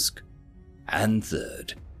to risk. And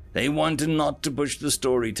third, they wanted not to push the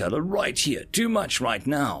storyteller right here too much right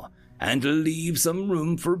now, and to leave some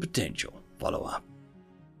room for a potential follow-up.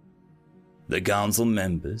 The council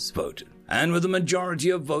members voted, and with a majority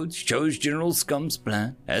of votes chose General Scump's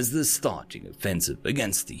plan as the starting offensive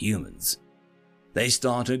against the humans. They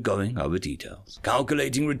started going over details,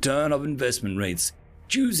 calculating return of investment rates,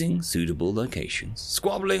 choosing suitable locations,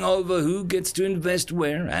 squabbling over who gets to invest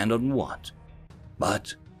where and on what.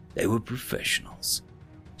 But they were professionals.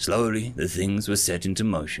 Slowly, the things were set into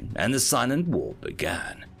motion and the silent war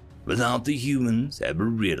began, without the humans ever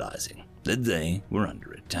realizing that they were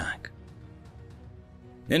under attack.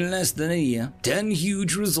 In less than a year, 10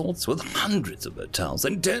 huge resorts with hundreds of hotels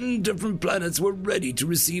and 10 different planets were ready to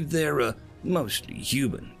receive their mostly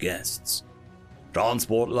human guests.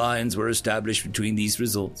 Transport lines were established between these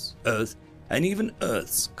resorts, Earth, and even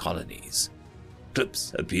Earth's colonies.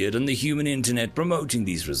 Clips appeared on the human internet promoting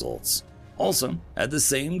these resorts. Also, at the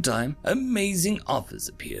same time, amazing offers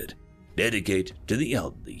appeared, dedicated to the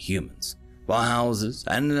elderly humans, for houses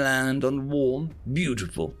and land on warm,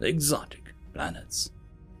 beautiful, exotic planets.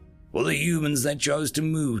 For the humans that chose to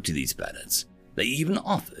move to these planets, they even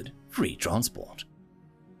offered free transport.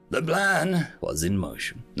 The plan was in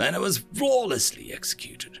motion, and it was flawlessly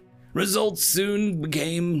executed. Results soon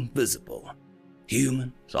became visible.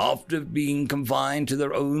 Humans, after being confined to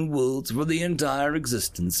their own worlds for the entire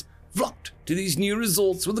existence, flocked to these new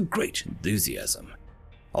resorts with a great enthusiasm.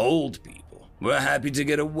 Old people were happy to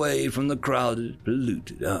get away from the crowded,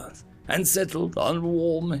 polluted Earth and settled on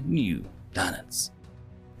warm, new planets.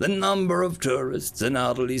 The number of tourists and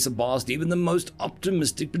elderly surpassed even the most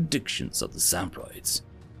optimistic predictions of the Saproids.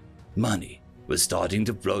 Money was starting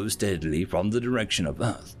to flow steadily from the direction of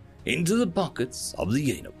Earth into the pockets of the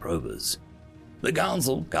Yano probers. The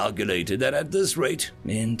Council calculated that at this rate,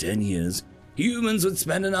 in 10 years, humans would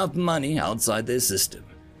spend enough money outside their system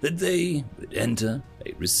that they would enter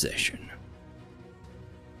a recession.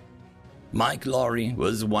 Mike Laurie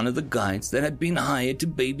was one of the guides that had been hired to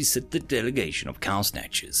babysit the delegation of cow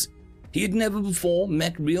snatchers. He had never before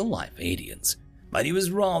met real-life aliens, but he was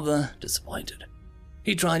rather disappointed.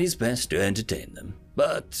 He tried his best to entertain them,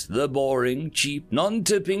 but the boring, cheap,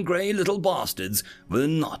 non-tipping grey little bastards were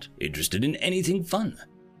not interested in anything fun.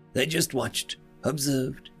 They just watched,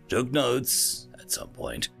 observed, took notes. At some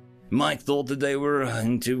point, Mike thought that they were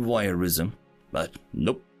into voyeurism, but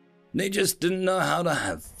nope, they just didn't know how to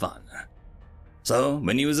have fun. So,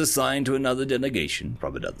 when he was assigned to another delegation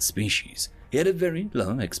from another species, he had very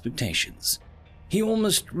low expectations. He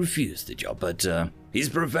almost refused the job, but his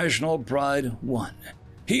professional pride won.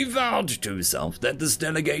 He vowed to himself that this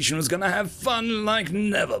delegation was going to have fun like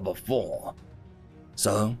never before.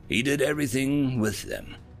 So, he did everything with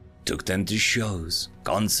them. Took them to shows,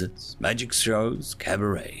 concerts, magic shows,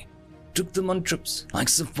 cabaret. Took them on trips like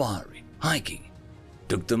safari, hiking.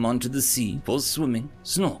 Took them onto the sea for swimming,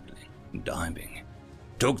 snorkeling, and diving.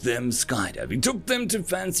 Took them skydiving. Took them to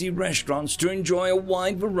fancy restaurants to enjoy a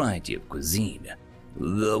wide variety of cuisine.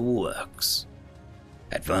 The works.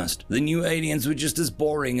 At first, the new aliens were just as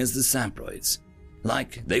boring as the Saproids,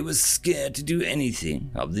 like they were scared to do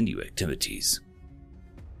anything of the new activities.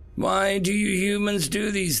 "Why do you humans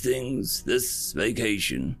do these things, this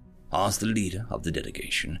vacation?" asked the leader of the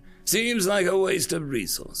delegation. "Seems like a waste of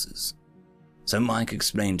resources." So Mike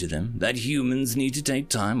explained to them that humans need to take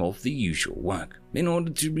time off the usual work in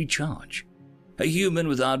order to recharge. A human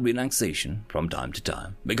without relaxation from time to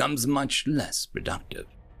time becomes much less productive.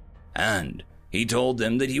 And he told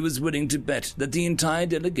them that he was willing to bet that the entire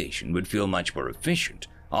delegation would feel much more efficient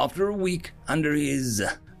after a week under his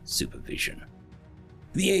supervision.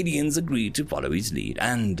 The aliens agreed to follow his lead,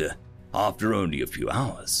 and after only a few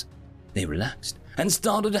hours, they relaxed and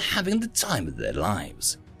started having the time of their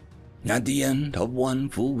lives. At the end of one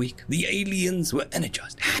full week, the aliens were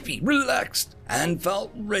energized, happy, relaxed, and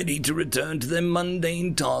felt ready to return to their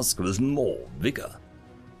mundane task with more vigor.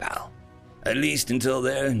 Well, at least until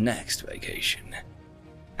their next vacation.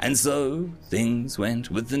 And so things went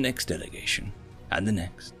with the next delegation, and the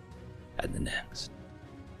next, and the next.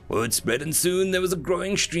 Word spread, and soon there was a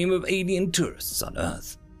growing stream of alien tourists on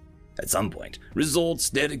Earth. At some point, resorts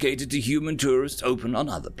dedicated to human tourists opened on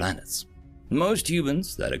other planets. Most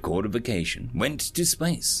humans that had caught a vacation went to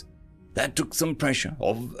space. That took some pressure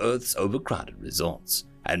off of Earth's overcrowded resorts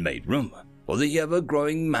and made room for the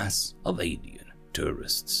ever-growing mass of alien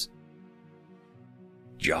tourists.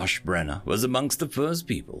 Josh Brenner was amongst the first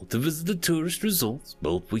people to visit the tourist resorts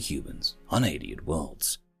built for humans on alien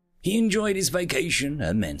worlds. He enjoyed his vacation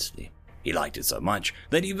immensely. He liked it so much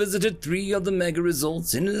that he visited 3 of the mega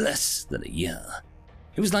resorts in less than a year.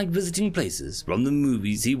 It was like visiting places from the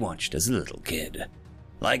movies he watched as a little kid,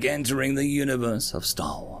 like entering the universe of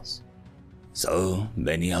Star Wars. So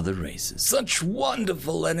many other races, such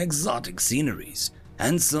wonderful and exotic sceneries,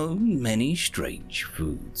 and so many strange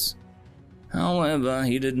foods. However,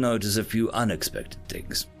 he did notice a few unexpected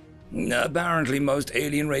things. Apparently, most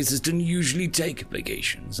alien races didn't usually take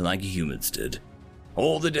vacations like humans did.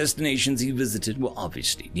 All the destinations he visited were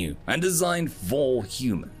obviously new and designed for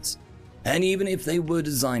humans. And even if they were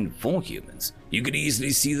designed for humans, you could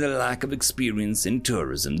easily see the lack of experience in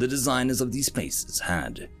tourism the designers of these places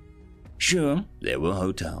had. Sure, there were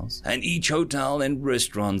hotels, and each hotel and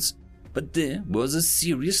restaurants, but there was a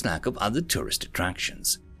serious lack of other tourist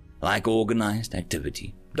attractions, like organized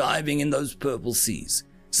activity, diving in those purple seas,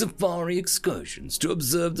 safari excursions to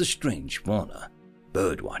observe the strange fauna,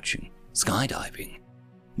 bird watching, skydiving.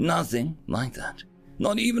 Nothing like that.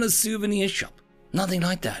 Not even a souvenir shop. Nothing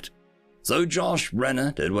like that. So Josh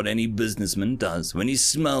Brenner did what any businessman does when he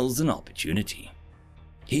smells an opportunity.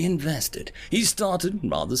 He invested. He started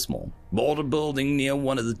rather small, bought a building near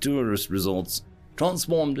one of the tourist resorts,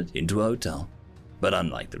 transformed it into a hotel. But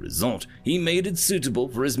unlike the resort, he made it suitable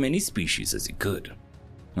for as many species as he could.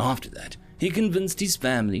 After that, he convinced his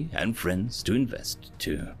family and friends to invest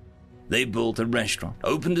too. They built a restaurant,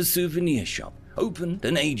 opened a souvenir shop, opened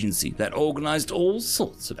an agency that organized all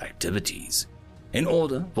sorts of activities, in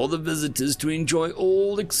order for the visitors to enjoy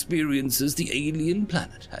all experiences the alien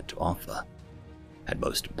planet had to offer. And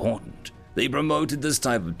most important, they promoted this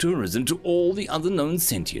type of tourism to all the other known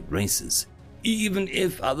sentient races. Even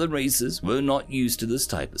if other races were not used to this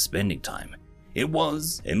type of spending time, it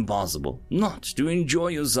was impossible not to enjoy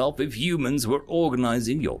yourself if humans were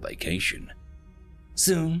organizing your vacation.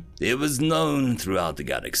 Soon, it was known throughout the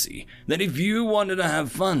galaxy that if you wanted to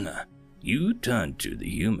have fun, you turned to the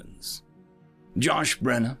humans. Josh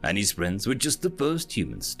Brenner and his friends were just the first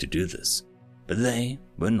humans to do this, but they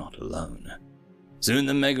were not alone. Soon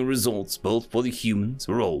the mega resorts built for the humans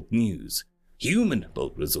were old news.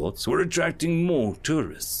 Human-built resorts were attracting more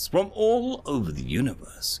tourists from all over the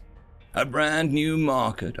universe. A brand new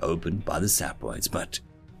market opened by the Sapoids, but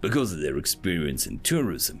because of their experience in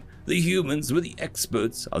tourism, the humans were the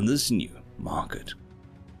experts on this new market.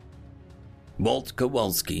 Walt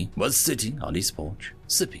Kowalski was sitting on his porch,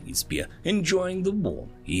 sipping his beer, enjoying the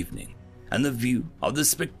warm evening and the view of the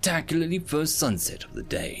spectacularly first sunset of the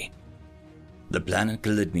day. The planet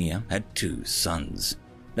Calidnia had two suns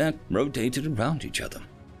that rotated around each other.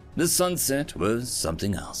 The sunset was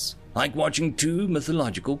something else, like watching two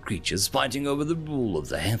mythological creatures fighting over the rule of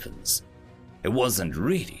the heavens. It wasn't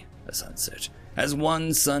really a sunset. As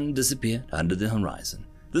one sun disappeared under the horizon,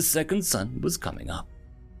 the second sun was coming up.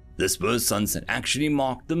 This first sunset actually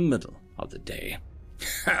marked the middle of the day.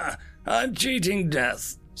 "Ha! I'm cheating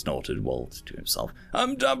death," snorted Walt to himself.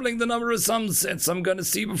 "I'm doubling the number of sunsets I'm going to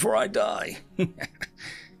see before I die."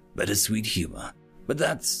 Bittersweet humor, but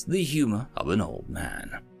that's the humor of an old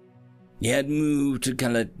man. He had moved to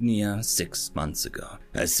Calidnia 6 months ago,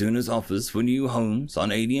 as soon as offers for new homes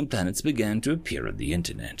on alien planets began to appear on the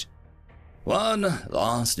internet. One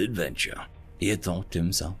last adventure, he had thought to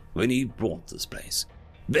himself when he bought this place.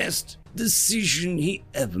 Best decision he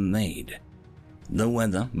ever made. The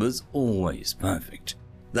weather was always perfect.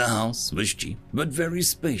 The house was cheap, but very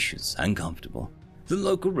spacious and comfortable. The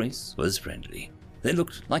local race was friendly. They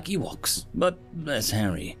looked like Ewoks, but less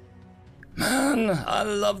hairy. "Man, I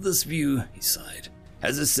love this view," he sighed,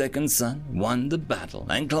 as the second sun won the battle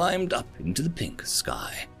and climbed up into the pink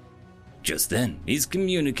sky. Just then, his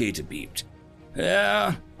communicator beeped.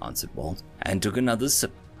 "Yeah," answered Walt, and took another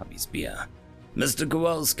sip of his beer. "Mr.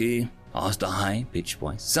 Kowalski," asked a high-pitched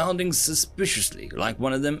voice, sounding suspiciously like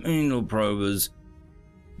one of them anal probers.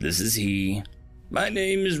 "This is he." "My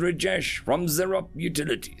name is Rajesh from Zerop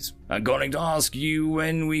Utilities. I'm calling to ask you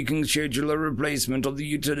when we can schedule a replacement of the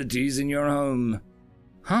utilities in your home."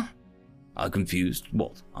 "Huh?" a confused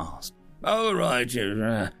Walt asked. "Oh, right.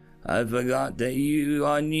 I forgot that you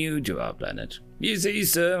are new to our planet. You see,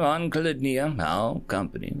 sir, on Calidnia, our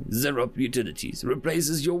company, Zerop Utilities,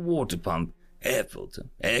 replaces your water pump, air filter,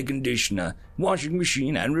 air conditioner, washing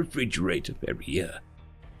machine, and refrigerator every year.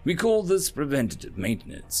 We call this preventative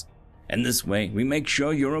maintenance, and this way we make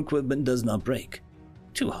sure your equipment does not break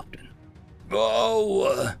too often."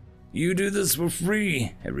 "Oh, you do this for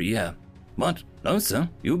free every year?" "What? No, sir.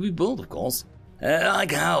 You'll be billed, of course."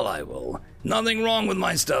 "Like hell I will. Nothing wrong with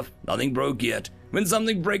my stuff. Nothing broke yet. When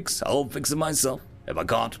something breaks, I'll fix it myself. If I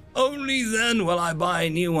can't, only then will I buy a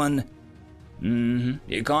new one."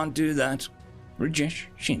 You can't do that." Rajesh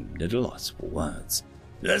seemed at a loss for words.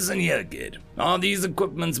 "Listen here, kid. Are these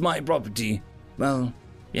equipments my property?" "Well,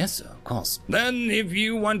 yes, sir, of course." "Then if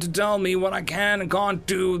you want to tell me what I can and can't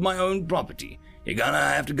do with my own property, you're gonna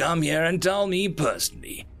have to come here and tell me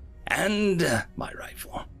personally. And my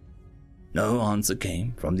rifle." No answer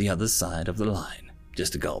came from the other side of the line.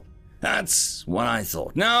 Just a gulp. "That's what I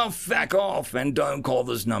thought. Now, feck off and don't call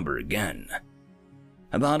this number again."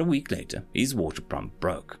 About a week later, his water pump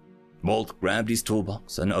broke. Walt grabbed his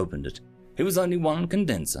toolbox and opened it. It was only one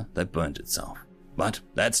condenser that burnt itself, but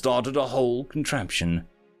that started a whole contraption.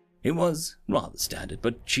 It was rather standard,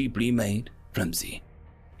 but cheaply made, flimsy.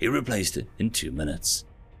 He replaced it in 2 minutes.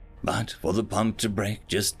 But for the pump to break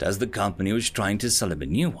just as the company was trying to sell him a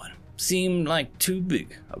new one seemed like too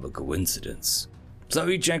big of a coincidence. So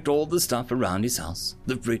he checked all the stuff around his house,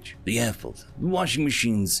 the fridge, the air filter, the washing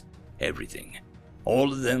machines, everything.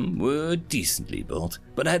 All of them were decently built,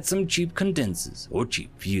 but had some cheap condensers or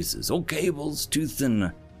cheap fuses or cables too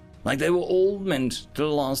thin, like they were all meant to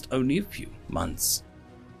last only a few months.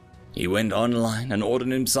 He went online and ordered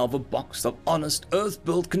himself a box of honest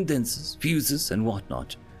earth-built condensers, fuses, and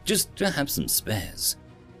whatnot, just to have some spares.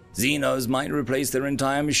 Xenos might replace their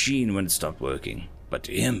entire machine when it stopped working, but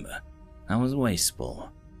to him, that was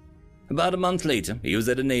wasteful. About a month later, he was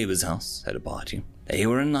at a neighbor's house at a party. They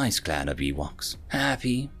were a nice clan of Ewoks,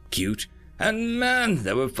 happy, cute, and man,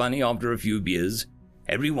 they were funny after a few beers.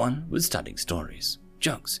 Everyone was telling stories,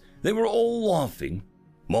 jokes. They were all laughing.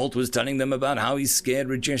 Walt was telling them about how he scared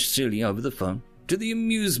Rajesh Sili over the phone, to the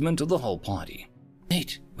amusement of the whole party.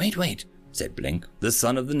 Wait, said Blink, the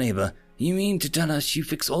son of the neighbor. You mean to tell us you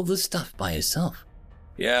fix all this stuff by yourself?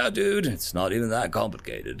 Yeah, dude, it's not even that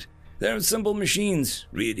complicated. They're simple machines,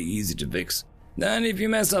 really easy to fix. And if you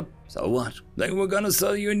mess up, so what? They were gonna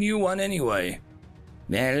sell you a new one anyway.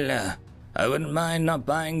 Well, I wouldn't mind not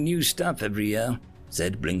buying new stuff every year,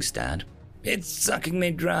 said Blink's dad. It's sucking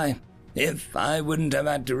me dry. If I wouldn't have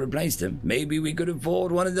had to replace them, maybe we could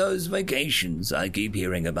afford one of those vacations I keep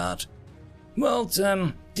hearing about. Walt,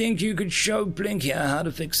 think you could show Blink here how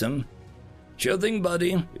to fix them? Sure thing,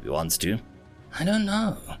 buddy, if he wants to. I don't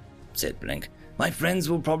know, said Blink. My friends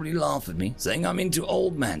will probably laugh at me, saying I'm into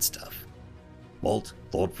old man stuff. Walt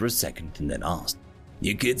thought for a second and then asked,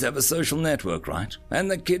 You kids have a social network, right? And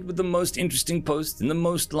the kid with the most interesting posts and the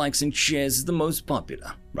most likes and shares is the most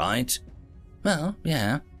popular, right? Well,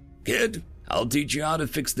 yeah. Kid, I'll teach you how to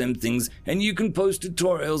fix them things, and you can post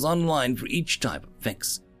tutorials online for each type of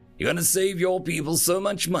fix. You're gonna save your people so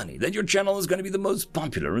much money that your channel is gonna be the most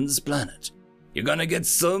popular on this planet. You're gonna get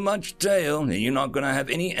so much tail, and you're not gonna have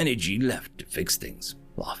any energy left to fix things,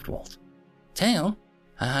 laughed Walt. Tail?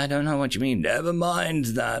 I don't know what you mean. Never mind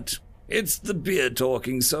that. It's the beer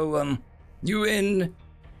talking, so, you in?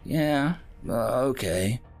 Yeah,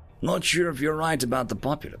 okay. Not sure if you're right about the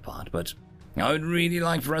popular part, but I would really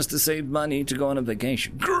like for us to save money to go on a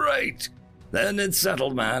vacation. Great! Then it's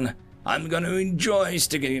settled, man. I'm going to enjoy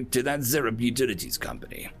sticking to that Zerup Utilities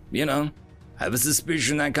company. You know, I have a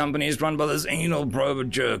suspicion that company is run by those anal prober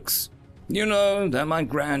jerks. You know, that my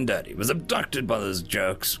granddaddy was abducted by those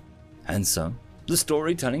jerks. And so, the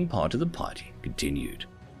storytelling part of the party continued.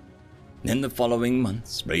 In the following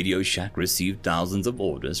months, Radio Shack received thousands of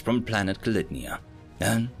orders from Planet Kalitnia,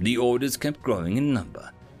 and the orders kept growing in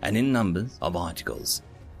number and in numbers of articles.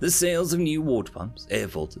 The sales of new water pumps, air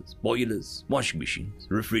filters, boilers, washing machines,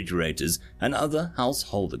 refrigerators, and other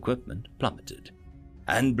household equipment plummeted,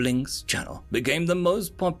 and Blink's channel became the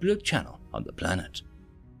most popular channel on the planet.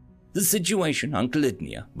 The situation on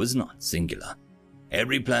Kalitnia was not singular.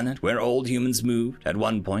 Every planet where old humans moved at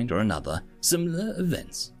one point or another, similar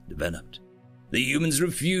events developed. The humans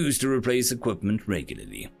refused to replace equipment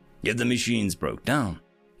regularly. If the machines broke down,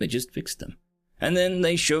 they just fixed them. And then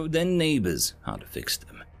they showed their neighbors how to fix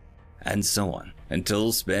them. And so on,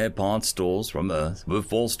 until spare parts stores from Earth were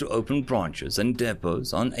forced to open branches and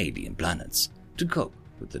depots on alien planets to cope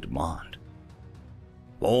with the demand.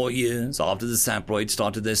 4 years after the Saproids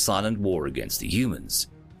started their silent war against the humans,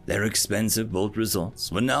 their expensive built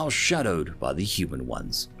resorts were now shadowed by the human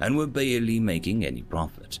ones and were barely making any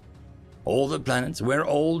profit. All the planets where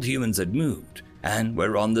old humans had moved and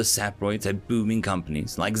whereon the Saproids had booming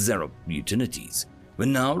companies like Zerup Utilities were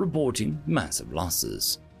now reporting massive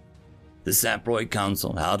losses. The Saproid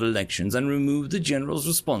Council held elections and removed the generals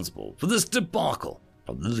responsible for this debacle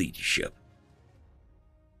from the leadership.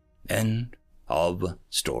 End of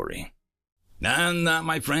story. And that,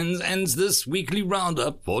 my friends, ends this weekly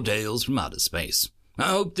roundup for Tales from Outer Space. I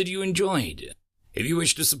hope that you enjoyed. If you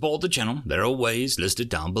wish to support the channel, there are ways listed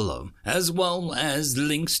down below, as well as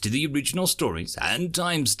links to the original stories and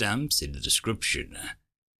timestamps in the description.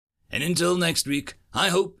 And until next week, I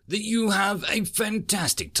hope that you have a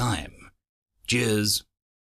fantastic time. Cheers.